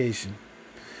an indication.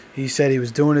 He said he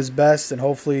was doing his best, and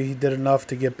hopefully he did enough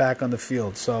to get back on the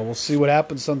field. So we'll see what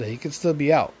happens Sunday. He could still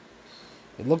be out.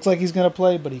 It looks like he's going to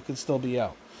play, but he could still be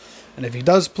out. And if he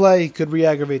does play, he could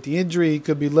re-aggravate the injury. He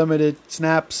could be limited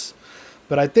snaps.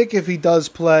 But I think if he does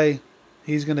play,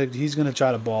 he's gonna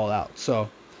try to ball out. So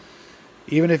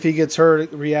even if he gets hurt,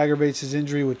 it re-aggravates his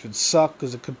injury, which would suck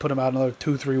because it could put him out another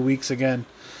 2-3 weeks again.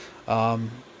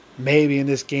 Maybe in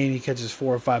this game he catches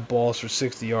 4 or 5 balls for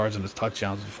 60 yards and his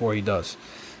touchdowns before he does.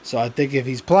 So I think if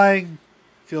he's playing,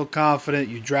 feel confident.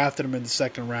 You drafted him in the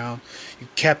 2nd round. You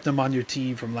kept him on your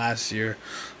team from last year.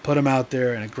 Put him out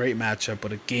there in a great matchup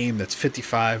with a game that's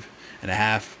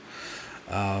 55.5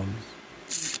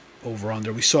 over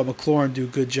under. We saw McLaurin do a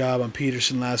good job on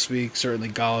Peterson last week. Certainly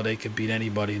Golladay could beat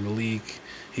anybody in the league.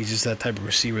 He's just that type of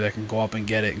receiver that can go up and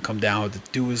get it and come down with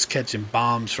it. Do his catching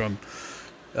bombs from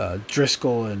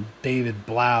Driscoll and David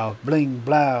Blau. Bling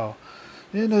Blau.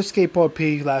 No skateboard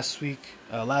P last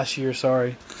year.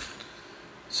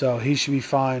 So he should be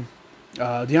fine.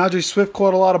 DeAndre Swift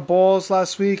caught a lot of balls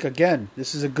last week. Again,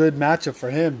 this is a good matchup for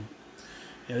him.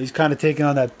 He's kind of taking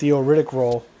on that Theo Riddick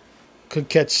role. could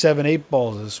catch 7, 8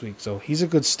 balls this week. So he's a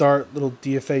good start. Little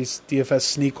DFS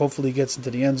sneak. Hopefully he gets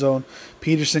into the end zone.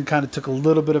 Peterson kind of took a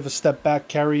little bit of a step back.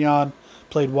 Carry on.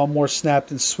 Played one more snap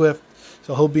than Swift.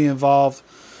 So he'll be involved.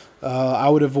 I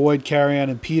would avoid Carrion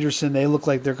and Peterson. They look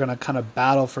like they're going to kind of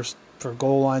battle for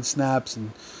goal line snaps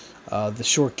and the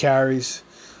short carries.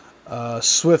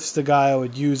 Swift's the guy I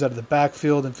would use out of the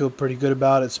backfield and feel pretty good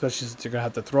about it, especially since they're going to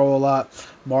have to throw a lot.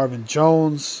 Marvin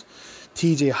Jones,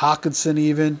 T.J. Hawkinson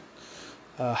even.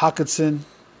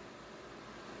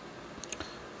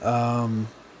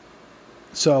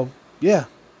 So, yeah.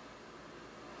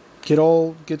 Get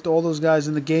all those guys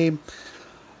in the game.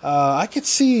 I could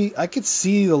see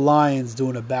the Lions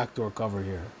doing a backdoor cover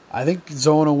here. I think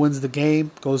Zona wins the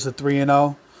game, goes to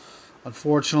 3-0.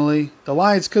 Unfortunately, the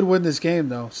Lions could win this game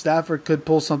though. Stafford could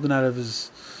pull something out of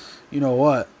his,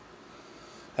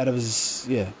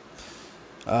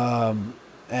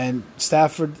 and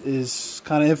Stafford is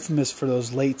kind of infamous for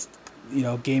those late,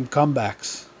 game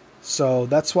comebacks. So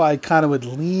that's why I kind of would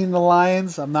lean the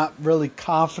Lions. I'm not really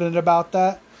confident about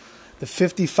that. The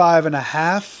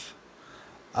 55.5.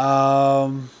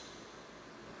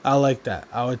 I like that.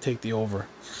 I would take the over.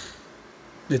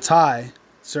 It's high.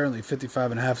 Certainly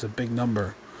 55.5 is a big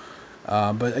number.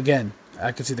 But again,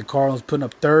 I could see the Cardinals putting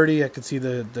up 30. I could see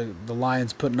the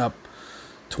Lions putting up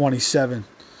 27.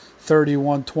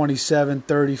 31-27,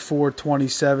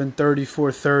 34-27,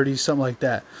 34-30, something like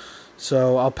that.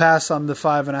 So I'll pass on the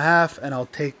 5.5, and I'll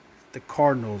take the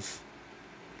Cardinals.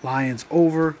 Lions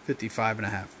over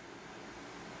 55.5.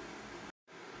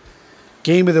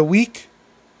 Game of the week,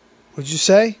 what'd you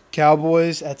say?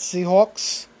 Cowboys at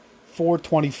Seahawks,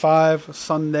 4:25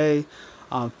 Sunday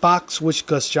on Fox. Wish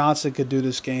Gus Johnson could do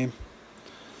this game.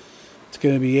 It's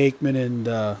going to be Aikman and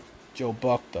Joe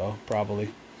Buck, though, probably.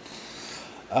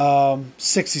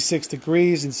 66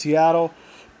 degrees in Seattle.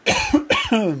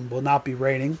 Will not be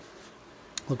raining.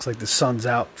 Looks like the sun's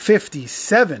out.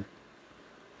 57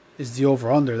 is the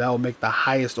over-under. That will make the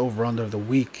highest over-under of the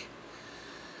week.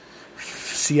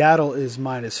 Seattle is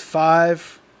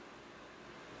 -5.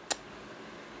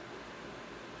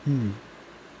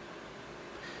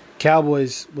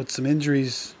 Cowboys with some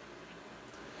injuries.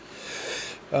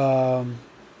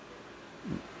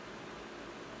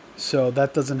 So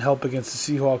that doesn't help against the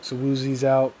Seahawks. Awuzi's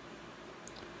out.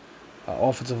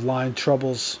 Offensive line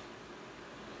troubles.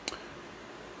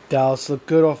 Dallas looked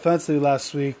good offensively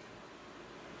last week.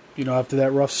 After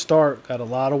that rough start, got a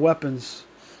lot of weapons.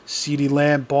 CeeDee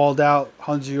Lamb balled out,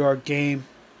 100-yard game.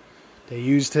 They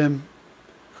used him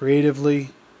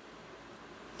creatively.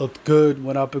 Looked good,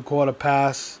 went up and caught a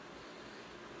pass.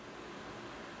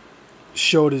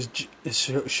 Showed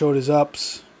his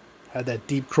ups. Had that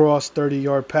deep cross,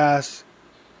 30-yard pass.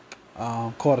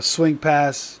 Caught a swing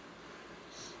pass.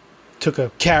 Took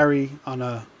a carry on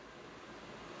an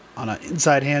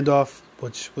inside handoff,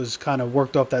 which was kind of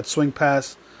worked off that swing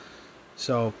pass.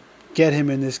 So get him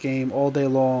in this game all day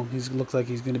long. He looks like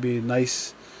he's going to be a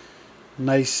nice.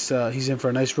 He's in for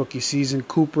a nice rookie season.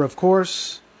 Cooper, of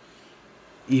course.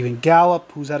 Even Gallup,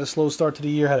 who's had a slow start to the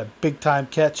year, had a big-time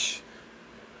catch.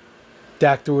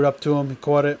 Dak threw it up to him. He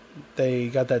caught it. They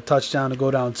got that touchdown to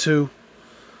go down 2.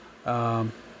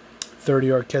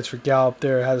 30-yard catch for Gallup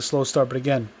there. Had a slow start, but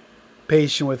again,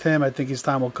 patient with him. I think his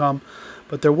time will come.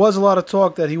 But there was a lot of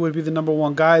talk that he would be the number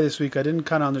 1 guy this week. I didn't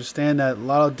kind of understand that. A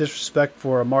lot of disrespect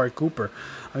for Amari Cooper.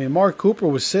 I mean, Amari Cooper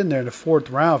was sitting there in the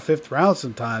 4th round, 5th round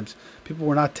sometimes. People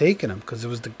were not taking him because it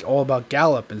was all about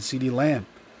Gallup and CeeDee Lamb.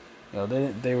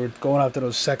 They were going after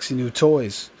those sexy new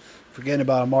toys, forgetting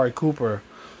about Amari Cooper.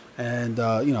 And,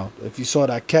 if you saw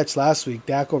that catch last week,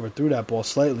 Dak overthrew that ball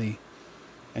slightly,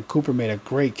 and Cooper made a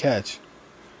great catch.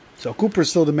 So Cooper's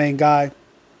still the main guy,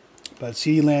 but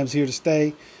CeeDee Lamb's here to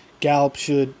stay. Gallup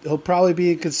he'll probably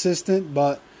be inconsistent,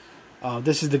 but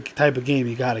this is the type of game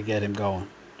you got to get him going.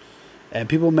 And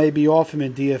people may be off him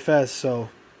in DFS, so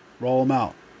roll him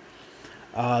out.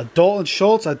 Dalton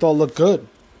Schultz, I thought looked good,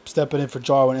 stepping in for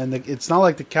Jarwin. And it's not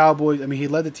like the Cowboys, he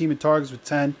led the team in targets with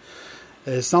 10.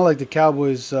 It's not like the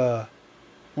Cowboys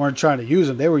weren't trying to use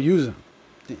him. They were using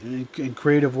him in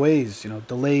creative ways.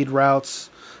 Delayed routes,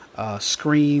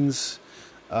 screens.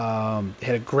 Had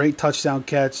a great touchdown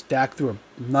catch. Dak threw a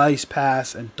nice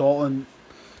pass, and Dalton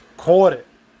caught it.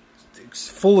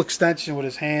 Full extension with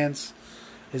his hands,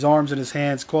 his arms in his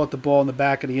hands. Caught the ball in the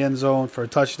back of the end zone for a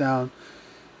touchdown.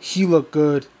 He looked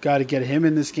good. Got to get him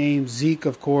in this game. Zeke,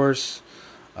 of course.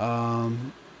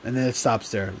 And then it stops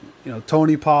there.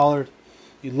 Tony Pollard.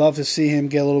 You'd love to see him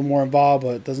get a little more involved,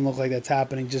 but it doesn't look like that's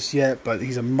happening just yet. But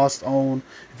he's a must-own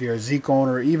if you're a Zeke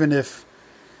owner, even if,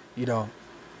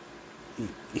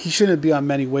 he shouldn't be on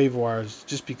many waiver wires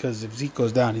just because if Zeke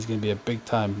goes down, he's going to be a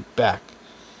big-time back.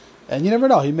 And you never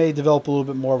know. He may develop a little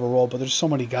bit more of a role, but there's so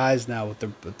many guys now with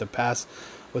the pass,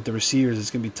 with the receivers,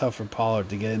 it's going to be tough for Pollard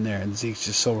to get in there, and Zeke's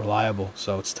just so reliable,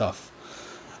 so it's tough.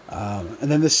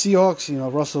 And then the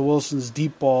Seahawks, Russell Wilson's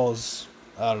deep balls,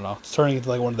 I don't know, it's turning into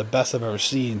like one of the best I've ever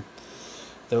seen.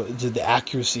 The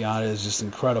accuracy on it is just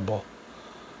incredible.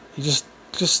 He just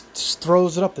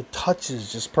throws it up. The touch is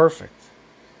just perfect.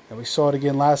 And we saw it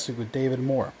again last week with David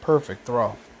Moore. Perfect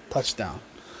throw. Touchdown.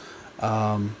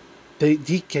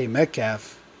 DK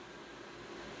Metcalf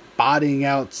bodying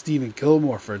out Stephen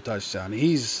Gilmore for a touchdown.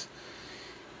 He's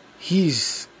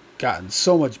gotten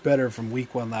so much better from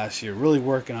week 1 last year. Really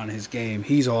working on his game.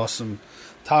 He's awesome.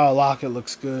 Tyler Lockett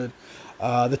looks good.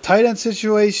 The tight end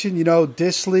situation,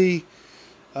 Disley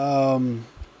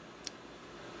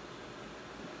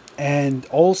and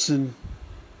Olsen,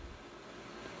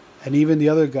 and even the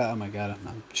other guy. Oh my God,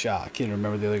 I'm shocked. I can't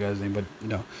remember the other guy's name, but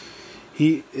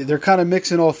they're kind of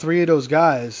mixing all three of those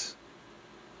guys,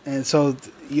 and so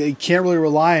you can't really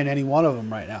rely on any one of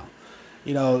them right now.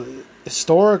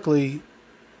 Historically,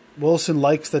 Wilson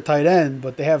likes the tight end,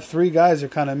 but they have 3 guys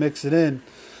that kind of mix it in,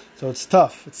 so it's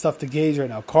tough. It's tough to gauge right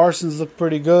now. Carson's looked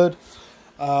pretty good.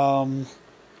 Out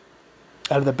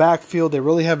of the backfield, they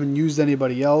really haven't used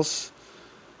anybody else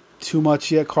too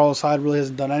much yet. Carlos Hyde really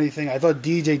hasn't done anything. I thought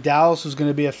DJ Dallas was going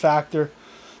to be a factor.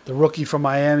 The rookie from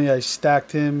Miami, I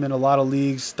stacked him in a lot of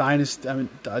leagues. I got him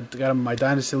in my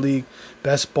Dynasty League,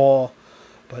 best ball,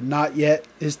 but not yet.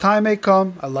 His time may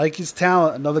come. I like his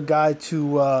talent. Another guy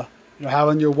to have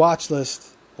on your watch list,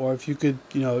 or if you could,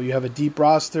 you have a deep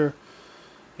roster,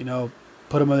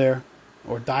 put him in there,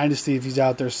 or Dynasty if he's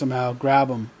out there somehow, grab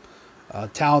him.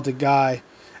 Talented guy.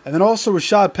 And then also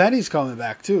Rashad Penny's coming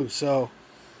back too. So,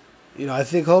 I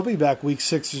think he'll be back week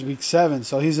 6 or week 7.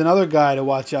 So he's another guy to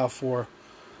watch out for.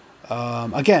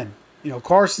 Again,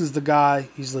 Carson's the guy.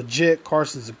 He's legit.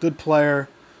 Carson's a good player.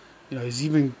 He's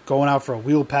even going out for a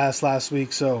wheel pass last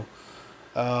week. So,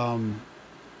 but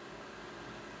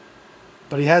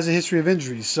he has a history of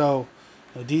injuries. So,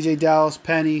 DJ Dallas,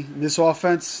 Penny, in this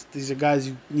offense, these are guys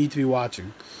you need to be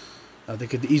watching. They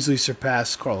could easily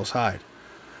surpass Carlos Hyde,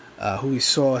 who we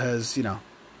saw has, he's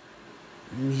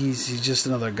just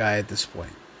another guy at this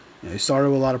point. He started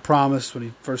with a lot of promise when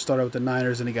he first started with the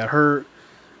Niners, and he got hurt,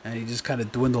 and he just kind of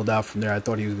dwindled out from there. I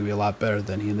thought he was going to be a lot better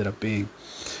than he ended up being.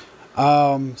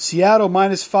 Seattle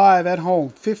 -5 at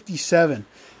home, 57.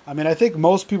 I think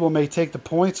most people may take the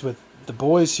points with the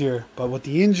boys here, but with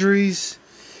the injuries,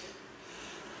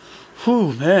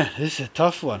 man, this is a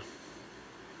tough one.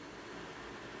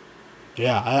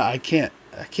 Yeah, I can't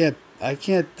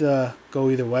go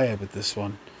either way with this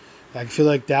one. I feel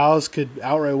like Dallas could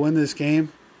outright win this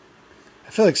game. I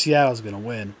feel like Seattle's going to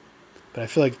win, but I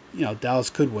feel like Dallas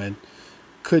could win.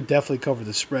 Could definitely cover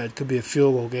the spread. Could be a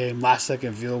field goal game, last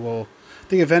second field goal. I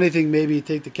think if anything, maybe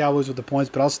take the Cowboys with the points,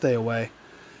 but I'll stay away.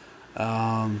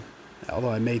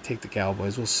 Although I may take the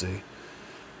Cowboys, we'll see.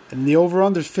 And the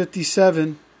over/under is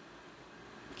 57.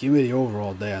 Give me the over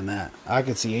all day on that. I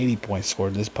could see 80 points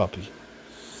scored in this puppy.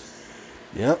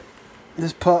 Yep.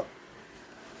 This pup.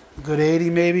 Good 80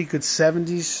 maybe. Good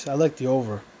 70s. I like the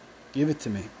over. Give it to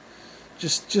me.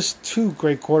 Just 2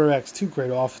 great quarterbacks, 2 great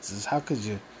offenses. How could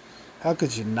you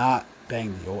not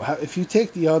bang the over? If you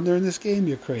take the under in this game,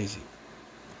 you're crazy.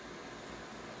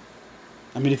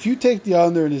 If you take the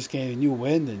under in this game and you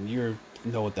win, then you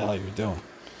know what the hell you're doing.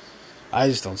 I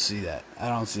just don't see that. I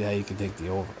don't see how you can take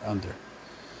the under.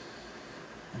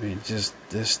 Just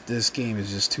this game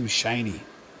is just too shiny.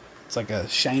 It's like a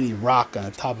shiny rock on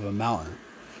the top of a mountain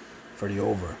for the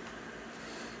over.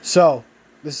 So,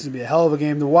 this is going to be a hell of a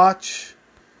game to watch.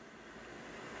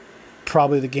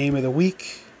 Probably the game of the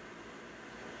week.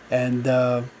 And,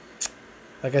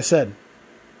 like I said,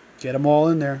 get them all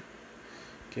in there.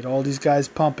 Get all these guys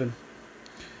pumping.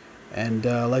 And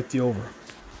like the over.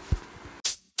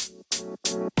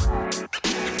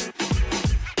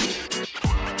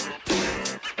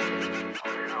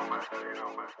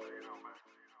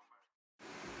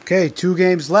 Okay, 2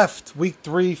 games left. Week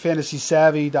 3,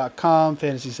 FantasySavvy.com.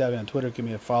 Fantasy Savvy on Twitter. Give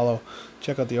me a follow.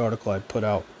 Check out the article I put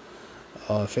out.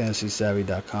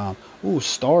 FantasySavvy.com. Ooh,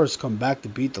 Stars come back to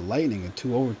beat the Lightning in 2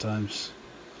 overtimes.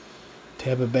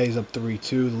 Tampa Bay's up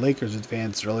 3-2. The Lakers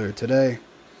advanced earlier today.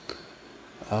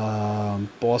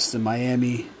 Boston,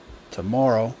 Miami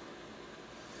tomorrow.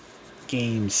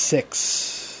 Game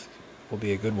 6 will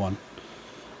be a good one.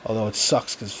 Although it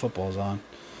sucks because football's on.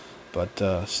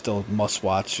 But still must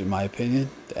watch in my opinion.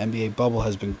 The NBA bubble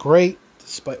has been great,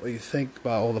 despite what you think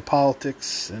about all the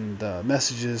politics and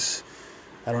messages.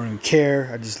 I don't even care.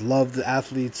 I just love the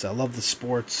athletes. I love the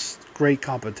sports. Great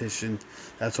competition.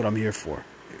 That's what I'm here for,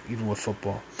 even with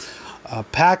football.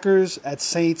 Packers at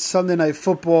Saints, Sunday Night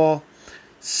Football.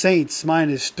 Saints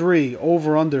 -3,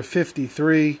 over under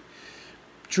 53.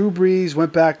 Drew Brees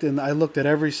went back and I looked at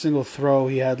every single throw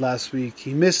he had last week.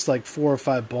 He missed like 4 or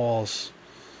 5 balls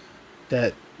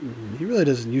that he really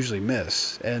doesn't usually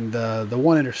miss. And the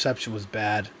one interception was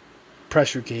bad.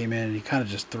 Pressure came in and he kind of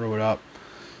just threw it up.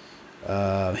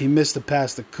 He missed the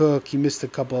pass to Cook. He missed a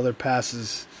couple other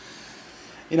passes.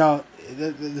 You know,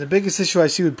 the biggest issue I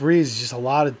see with Brees is just a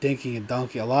lot of dinking and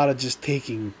dunking, a lot of just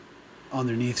taking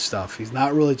underneath stuff. He's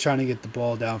not really trying to get the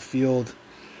ball downfield.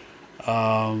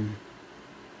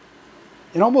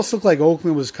 It almost looked like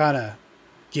Oakland was kind of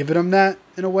giving him that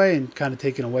in a way and kind of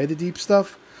taking away the deep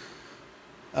stuff.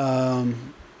 Not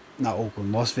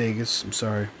Oakland, Las Vegas. I'm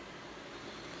sorry.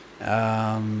 But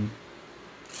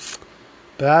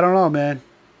I don't know, man.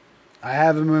 I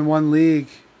have him in one league,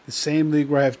 the same league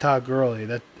where I have Todd Gurley.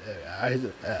 I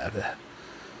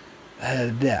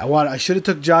should have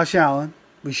took Josh Allen.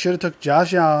 We should have took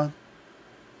Josh Allen,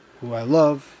 who I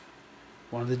love.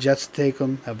 Wanted the Jets to take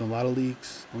him. Have been a lot of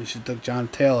leagues. And we should have took John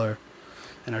Taylor,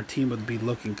 and our team would be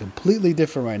looking completely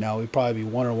different right now. We'd probably be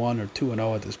 1-1 or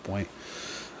 2-0 at this point.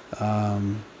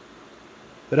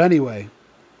 But anyway.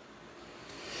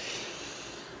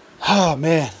 Oh,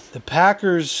 man. The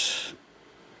Packers,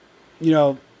 you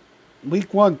know,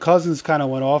 week 1, Cousins kind of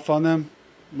went off on them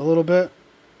a little bit.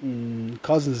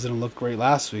 Cousins didn't look great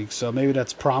last week, so maybe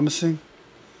that's promising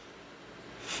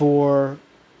for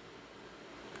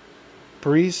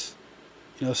Brees.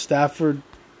 You know, Stafford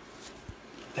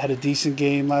had a decent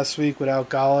game last week without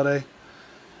Golladay.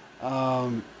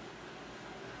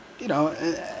 You know,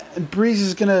 and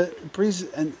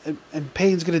and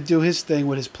Payne's gonna do his thing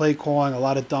with his play calling, a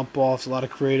lot of dump offs, a lot of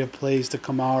creative plays to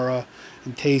Kamara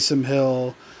and Taysom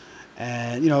Hill.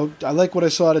 And, you know, I like what I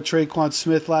saw out of Traquan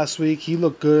Smith last week. He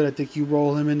looked good. I think you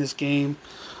roll him in this game.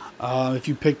 If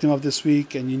you picked him up this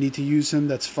week and you need to use him,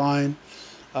 that's fine.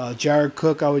 Jared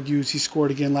Cook I would use. He scored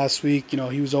again last week. You know,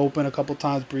 he was open a couple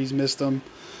times. Brees missed him.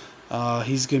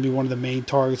 He's going to be one of the main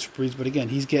targets for Brees. But, again,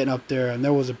 he's getting up there. And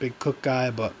there was a big Cook guy,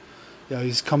 but, you know,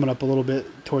 he's coming up a little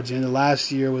bit towards the end of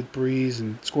last year with Brees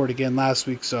and scored again last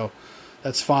week. So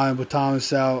that's fine with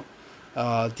Thomas out.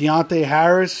 Deontay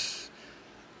Harris,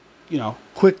 you know,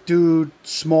 quick dude,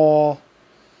 small.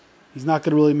 He's not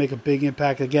going to really make a big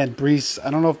impact. Again, Brees, I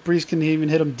don't know if Brees can even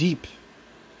hit him deep.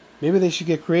 Maybe they should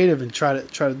get creative and try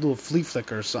to do a flea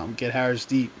flicker or something. Get Harris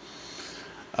deep.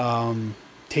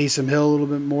 Taysom Hill a little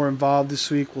bit more involved this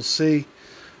week. We'll see.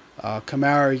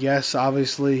 Kamara, yes,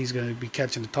 obviously he's going to be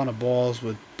catching a ton of balls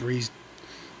with Brees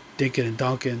dinking and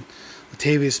dunking.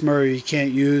 Latavius Murray you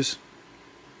can't use.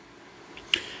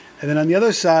 And then on the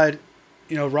other side,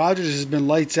 you know, Rodgers has been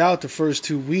lights out the first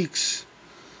 2 weeks.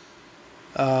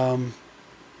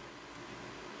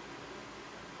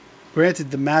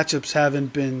 Granted, the matchups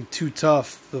haven't been too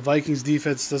tough. The Vikings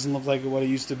defense doesn't look like what it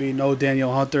used to be. No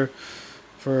Daniel Hunter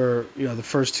for, you know, the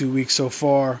first 2 weeks so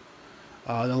far.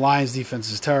 The Lions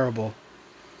defense is terrible.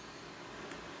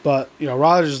 But, you know,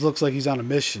 Rodgers looks like he's on a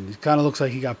mission. He kind of looks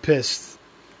like he got pissed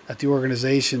at the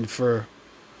organization for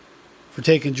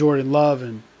taking Jordan Love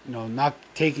and, you know, not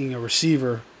taking a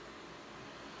receiver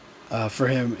for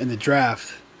him in the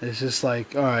draft. It's just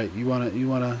like, all right, you want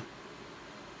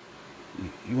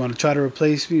to try to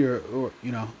replace me or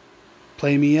you know,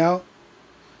 play me out?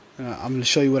 I'm going to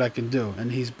show you what I can do.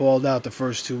 And he's balled out the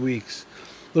first 2 weeks.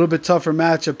 A little bit tougher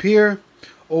matchup here.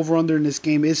 Over-under in this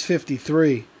game is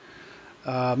 53.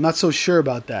 I'm not so sure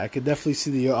about that. I could definitely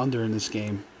see the under in this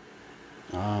game.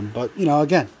 But, you know,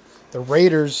 again, the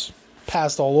Raiders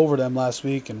passed all over them last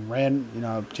week and ran. You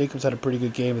know, Jacobs had a pretty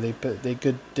good game. They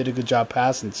did a good job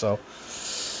passing, so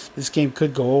this game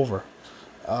could go over.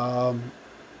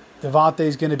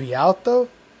 Devontae's going to be out, though.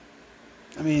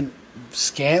 I mean,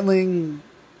 Scantling,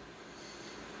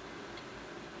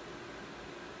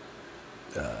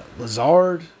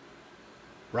 Lazard,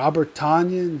 Robert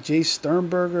Tonyan, Jay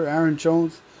Sternberger, Aaron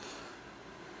Jones.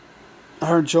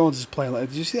 Aaron Jones is playing like.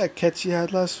 Did you see that catch he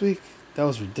had last week? That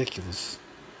was ridiculous.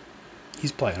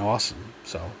 He's playing awesome.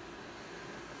 So,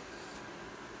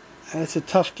 and it's a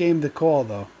tough game to call,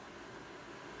 though.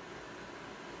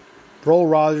 Roll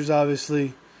Rodgers,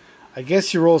 obviously. I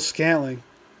guess you roll Scantling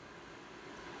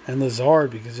and Lazard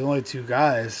because there's only 2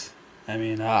 guys. I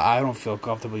mean, I don't feel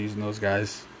comfortable using those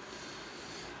guys.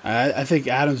 I think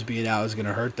Adams being out is going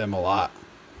to hurt them a lot.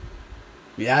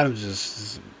 I mean,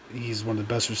 Adams he's one of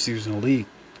the best receivers in the league.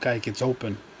 The guy gets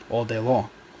open all day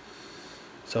long.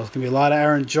 So it's going to be a lot of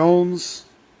Aaron Jones.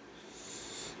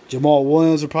 Jamal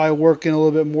Williams will probably work in a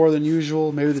little bit more than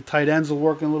usual. Maybe the tight ends will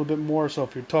work in a little bit more. So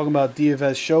if you're talking about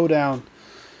DFS showdown,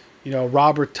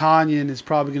 Robert Tonyan is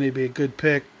probably going to be a good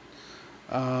pick.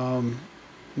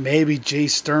 Maybe Jay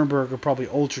Sternberg are probably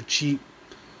ultra cheap.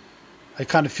 I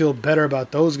kind of feel better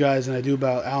about those guys than I do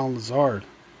about Alan Lazard.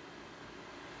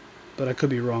 But I could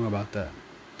be wrong about that.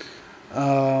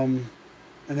 And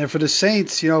then for the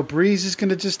Saints, Breeze is going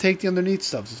to just take the underneath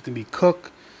stuff. It's going to be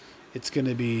Cook. It's going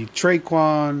to be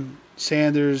Traquan,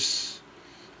 Sanders.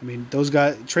 I mean, those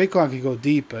guys, Traquan can go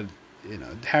deep, but,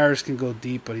 Harris can go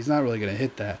deep, but he's not really going to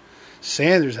hit that.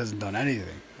 Sanders hasn't done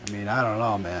anything. I mean, I don't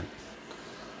know, man.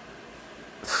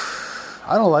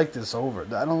 I don't like this over.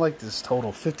 I don't like this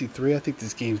total. 53, I think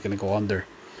this game's going to go under.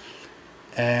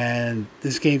 And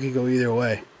this game could go either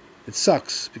way. It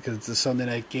sucks because it's a Sunday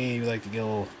night game. You like to get a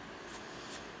little,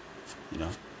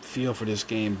 feel for this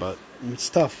game, but it's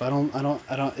tough. I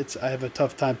have a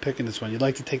tough time picking this one. You'd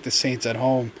like to take the Saints at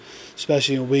home,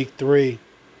 especially in week 3.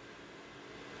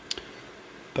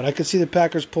 But I could see the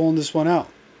Packers pulling this one out.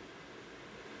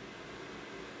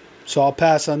 So I'll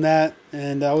pass on that,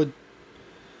 and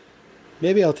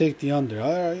maybe I'll take the under.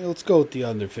 All right, let's go with the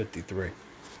under 53.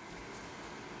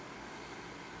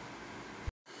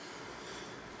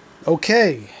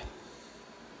 Okay,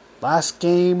 last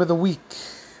game of the week,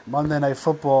 Monday Night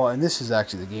Football, and this is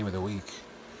actually the game of the week.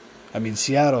 I mean,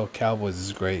 Seattle Cowboys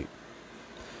is great,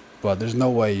 but there's no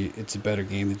way it's a better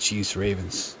game than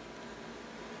Chiefs-Ravens.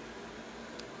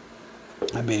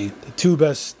 I mean, two of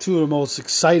the most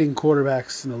exciting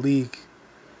quarterbacks in the league,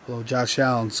 although Josh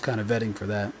Allen's kind of vetting for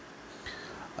that.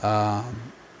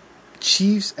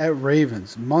 Chiefs at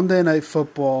Ravens, Monday Night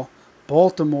Football.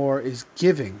 Baltimore is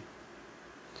giving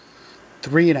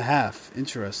 3.5.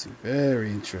 Interesting. Very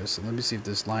interesting. Let me see if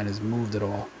this line has moved at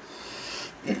all.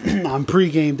 On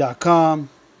pregame.com.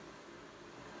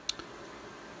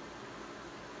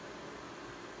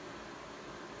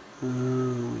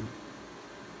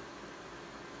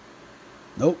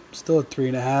 Nope. Still at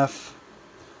 3.5.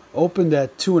 Opened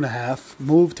at 2.5.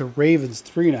 Moved to Ravens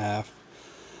 3.5.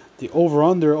 The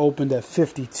over-under opened at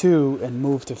 52 and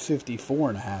moved to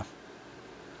 54.5.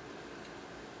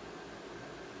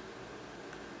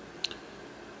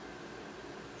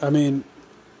 I mean,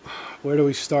 where do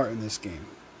we start in this game?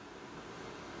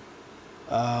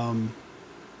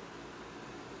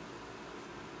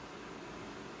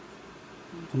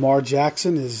 Lamar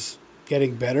Jackson is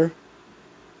getting better.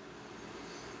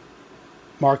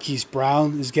 Marquise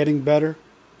Brown is getting better.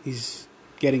 He's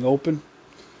getting open.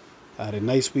 Had a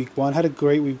nice week 1. Had a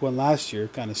great week 1 last year.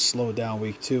 Kind of slowed down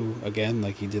week 2 again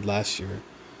like he did last year.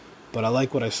 But I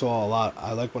like what I saw a lot.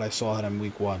 I like what I saw in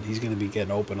week 1. He's going to be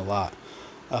getting open a lot.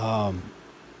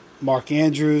 Mark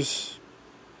Andrews,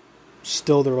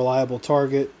 still the reliable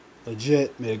target,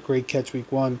 legit, made a great catch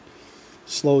week 1,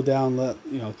 slowed down,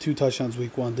 2 touchdowns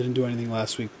week 1, didn't do anything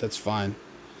last week, that's fine.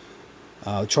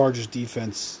 Chargers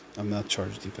defense, that's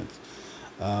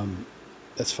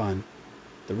fine.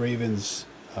 The Ravens,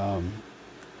 that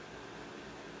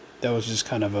was just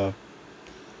kind of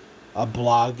a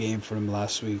blah game for them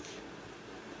last week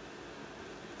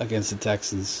against the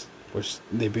Texans, which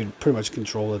they pretty much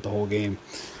controlled it the whole game.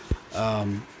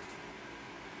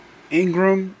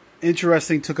 Ingram,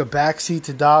 interesting, took a backseat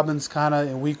to Dobbins kind of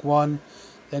in week 1,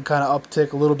 then kind of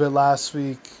uptick a little bit last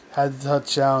week, had the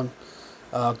touchdown.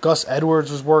 Gus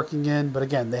Edwards was working in, but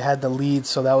again, they had the lead,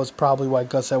 so that was probably why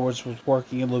Gus Edwards was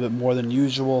working in a little bit more than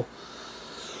usual.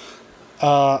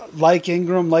 Like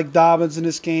Ingram, like Dobbins in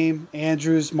this game,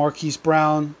 Andrews, Marquise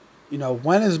Brown,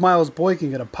 when is Miles Boykin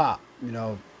going to pop?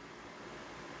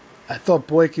 I thought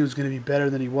Boykin was going to be better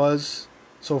than he was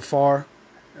so far,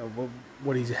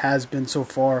 what he has been so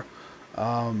far.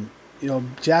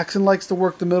 Jackson likes to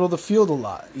work the middle of the field a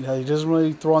lot. He doesn't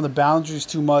really throw on the boundaries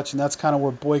too much, and that's kind of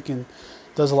where Boykin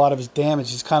does a lot of his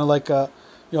damage. He's kind of like a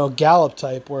Gallup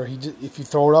type, where if you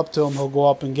throw it up to him, he'll go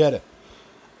up and get it.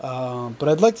 But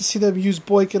I'd like to see them use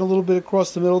Boykin a little bit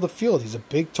across the middle of the field. He's a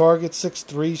big target,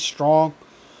 6'3", strong.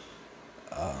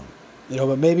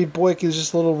 But maybe Boykin's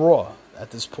just a little raw at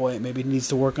this point. Maybe he needs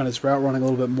to work on his route running a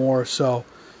little bit more. So,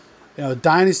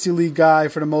 Dynasty League guy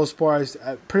for the most part.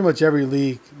 Pretty much every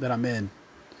league that I'm in,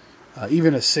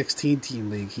 even a 16-team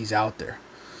league, he's out there.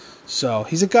 So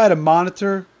he's a guy to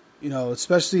monitor,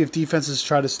 especially if defenses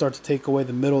try to start to take away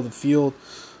the middle of the field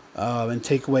and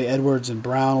take away Edwards and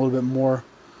Brown a little bit more.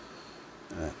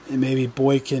 And maybe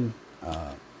Boykin,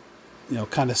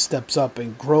 kind of steps up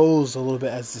and grows a little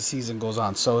bit as the season goes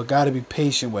on. So a guy to be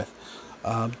patient with.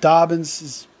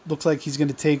 Dobbins looks like he's going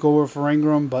to take over for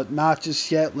Ingram, but not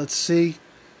just yet. Let's see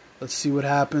what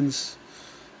happens.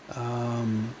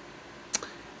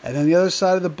 And then the other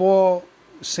side of the ball,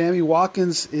 Sammy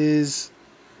Watkins is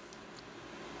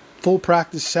full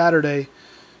practice Saturday.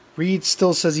 Reed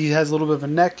still says he has a little bit of a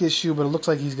neck issue, but it looks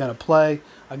like he's going to play.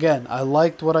 Again, I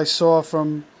liked what I saw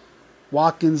from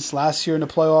Watkins last year in the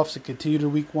playoffs. It continued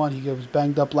in week 1. He was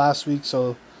banged up last week,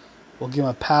 so we'll give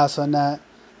him a pass on that.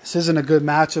 This isn't a good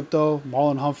matchup, though.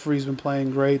 Marlon Humphrey's been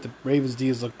playing great. The Ravens'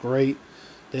 D's look great.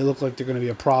 They look like they're going to be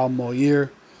a problem all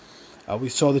year. We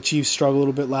saw the Chiefs struggle a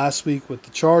little bit last week with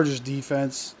the Chargers'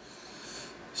 defense.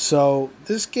 So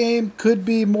this game could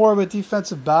be more of a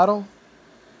defensive battle.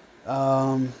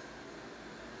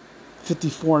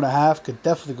 54.5 could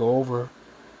definitely go over.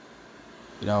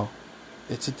 You know,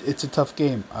 it's a tough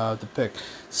game to pick.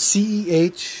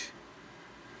 CEH,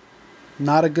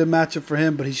 not a good matchup for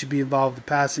him, but he should be involved in the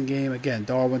passing game. Again,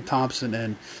 Darwin Thompson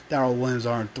and Darrell Williams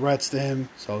aren't threats to him,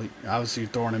 so obviously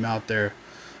you're throwing him out there.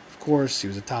 Of course, he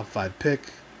was a top 5 pick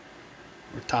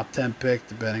or top 10 pick,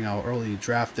 depending how early you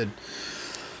drafted,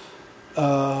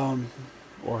 or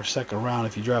second round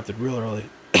if you drafted real early.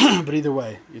 But either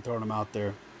way, you're throwing him out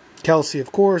there. Kelsey,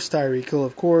 of course. Tyreek Hill,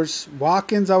 of course.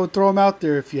 Watkins, I would throw him out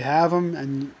there if you have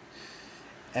him,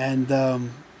 and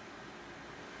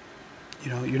you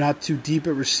know, you're not too deep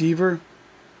at receiver,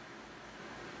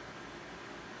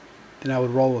 then I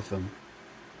would roll with him.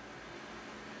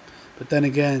 But then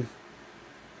again,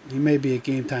 he may be a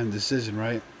game time decision,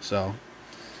 right? So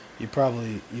you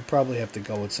probably have to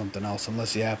go with something else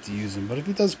unless you have to use him. But if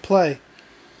he does play,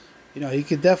 you know, he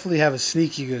could definitely have a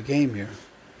sneaky good game here.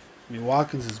 I mean,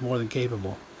 Watkins is more than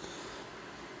capable.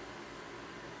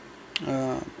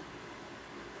 I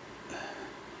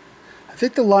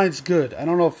think the line's good. I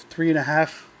don't know if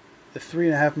 3.5. The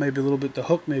 3.5 may be a little bit. The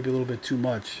hook may be a little bit too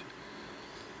much.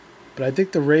 But I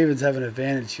think the Ravens have an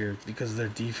advantage here because of their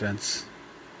defense.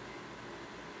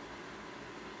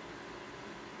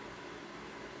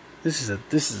 This is a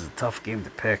tough game to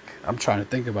pick. I'm trying to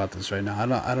think about this right now. I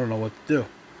don't know what to do.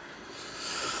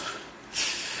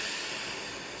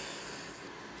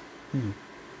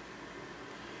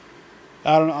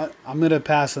 I don't know. I'm gonna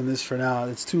pass on this for now.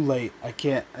 It's too late. I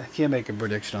can't make a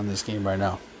prediction on this game right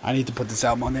now. I need to put this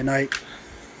out Monday night.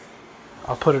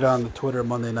 I'll put it on the Twitter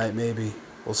Monday night maybe.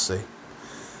 We'll see.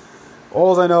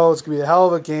 All I know, it's gonna be a hell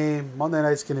of a game. Monday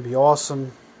night's gonna be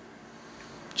awesome.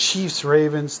 Chiefs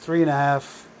Ravens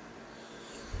 3.5.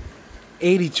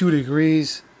 82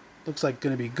 degrees. Looks like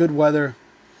gonna be good weather.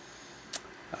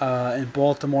 In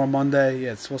Baltimore Monday.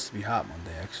 Yeah, it's supposed to be hot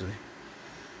Monday actually.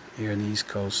 Here in the East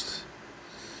Coast.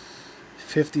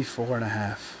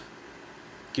 54.5.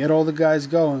 Get all the guys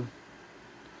going.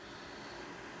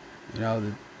 You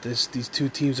know, these two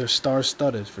teams are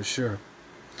star-studded for sure.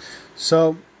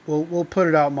 So we'll put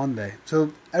it out Monday.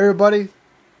 So everybody,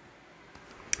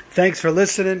 thanks for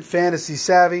listening. Fantasy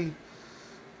Savvy,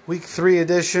 Week 3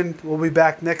 edition. We'll be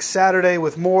back next Saturday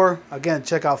with more. Again,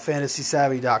 check out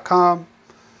fantasysavvy.com.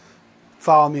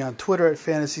 Follow me on Twitter at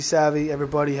Fantasy Savvy.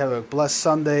 Everybody have a blessed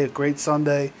Sunday, a great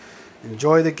Sunday.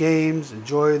 Enjoy the games.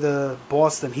 Enjoy the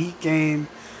Boston Heat game.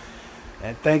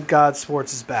 And thank God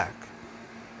sports is back.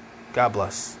 God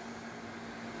bless.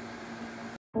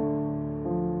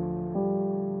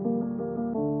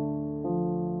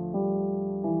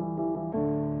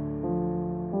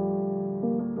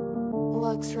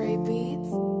 Luxury Beats.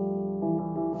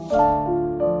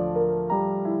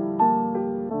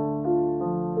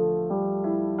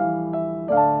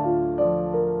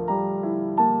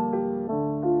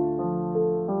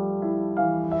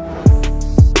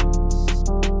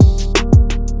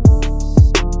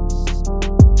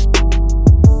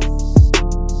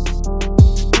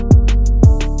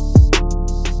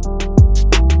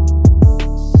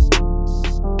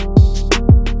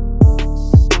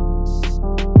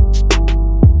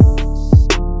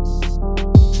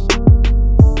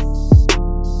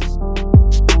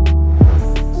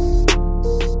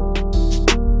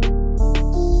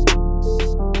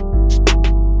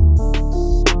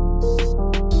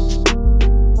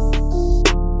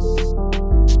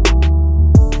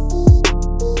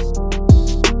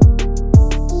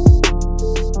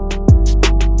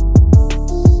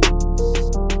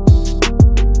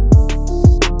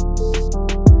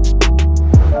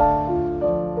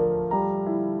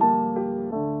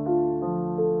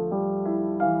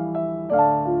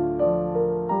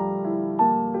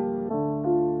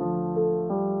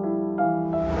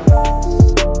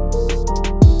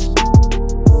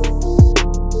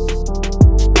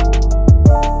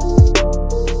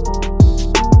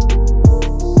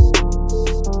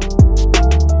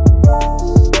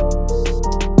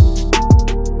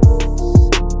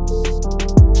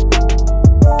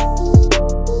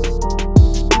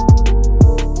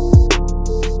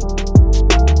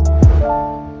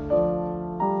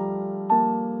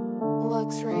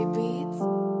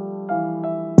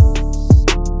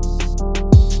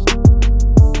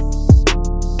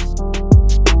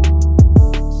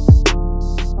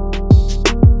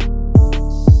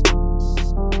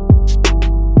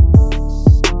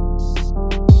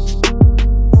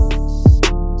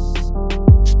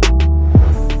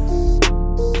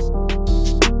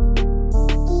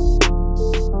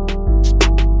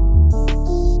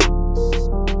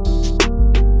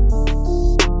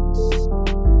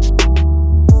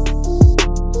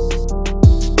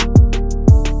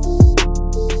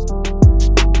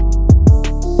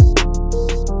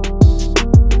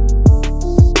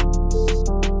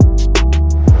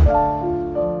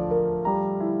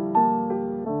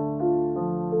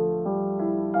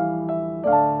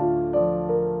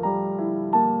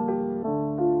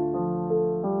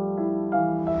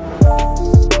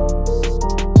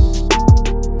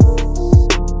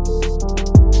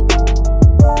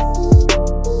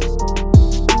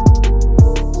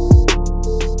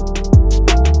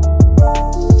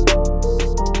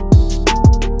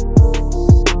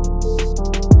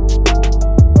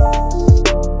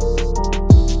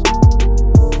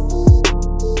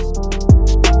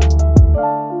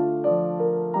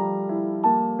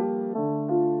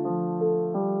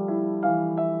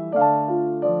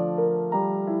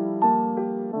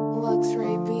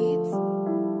 Luxray Beats.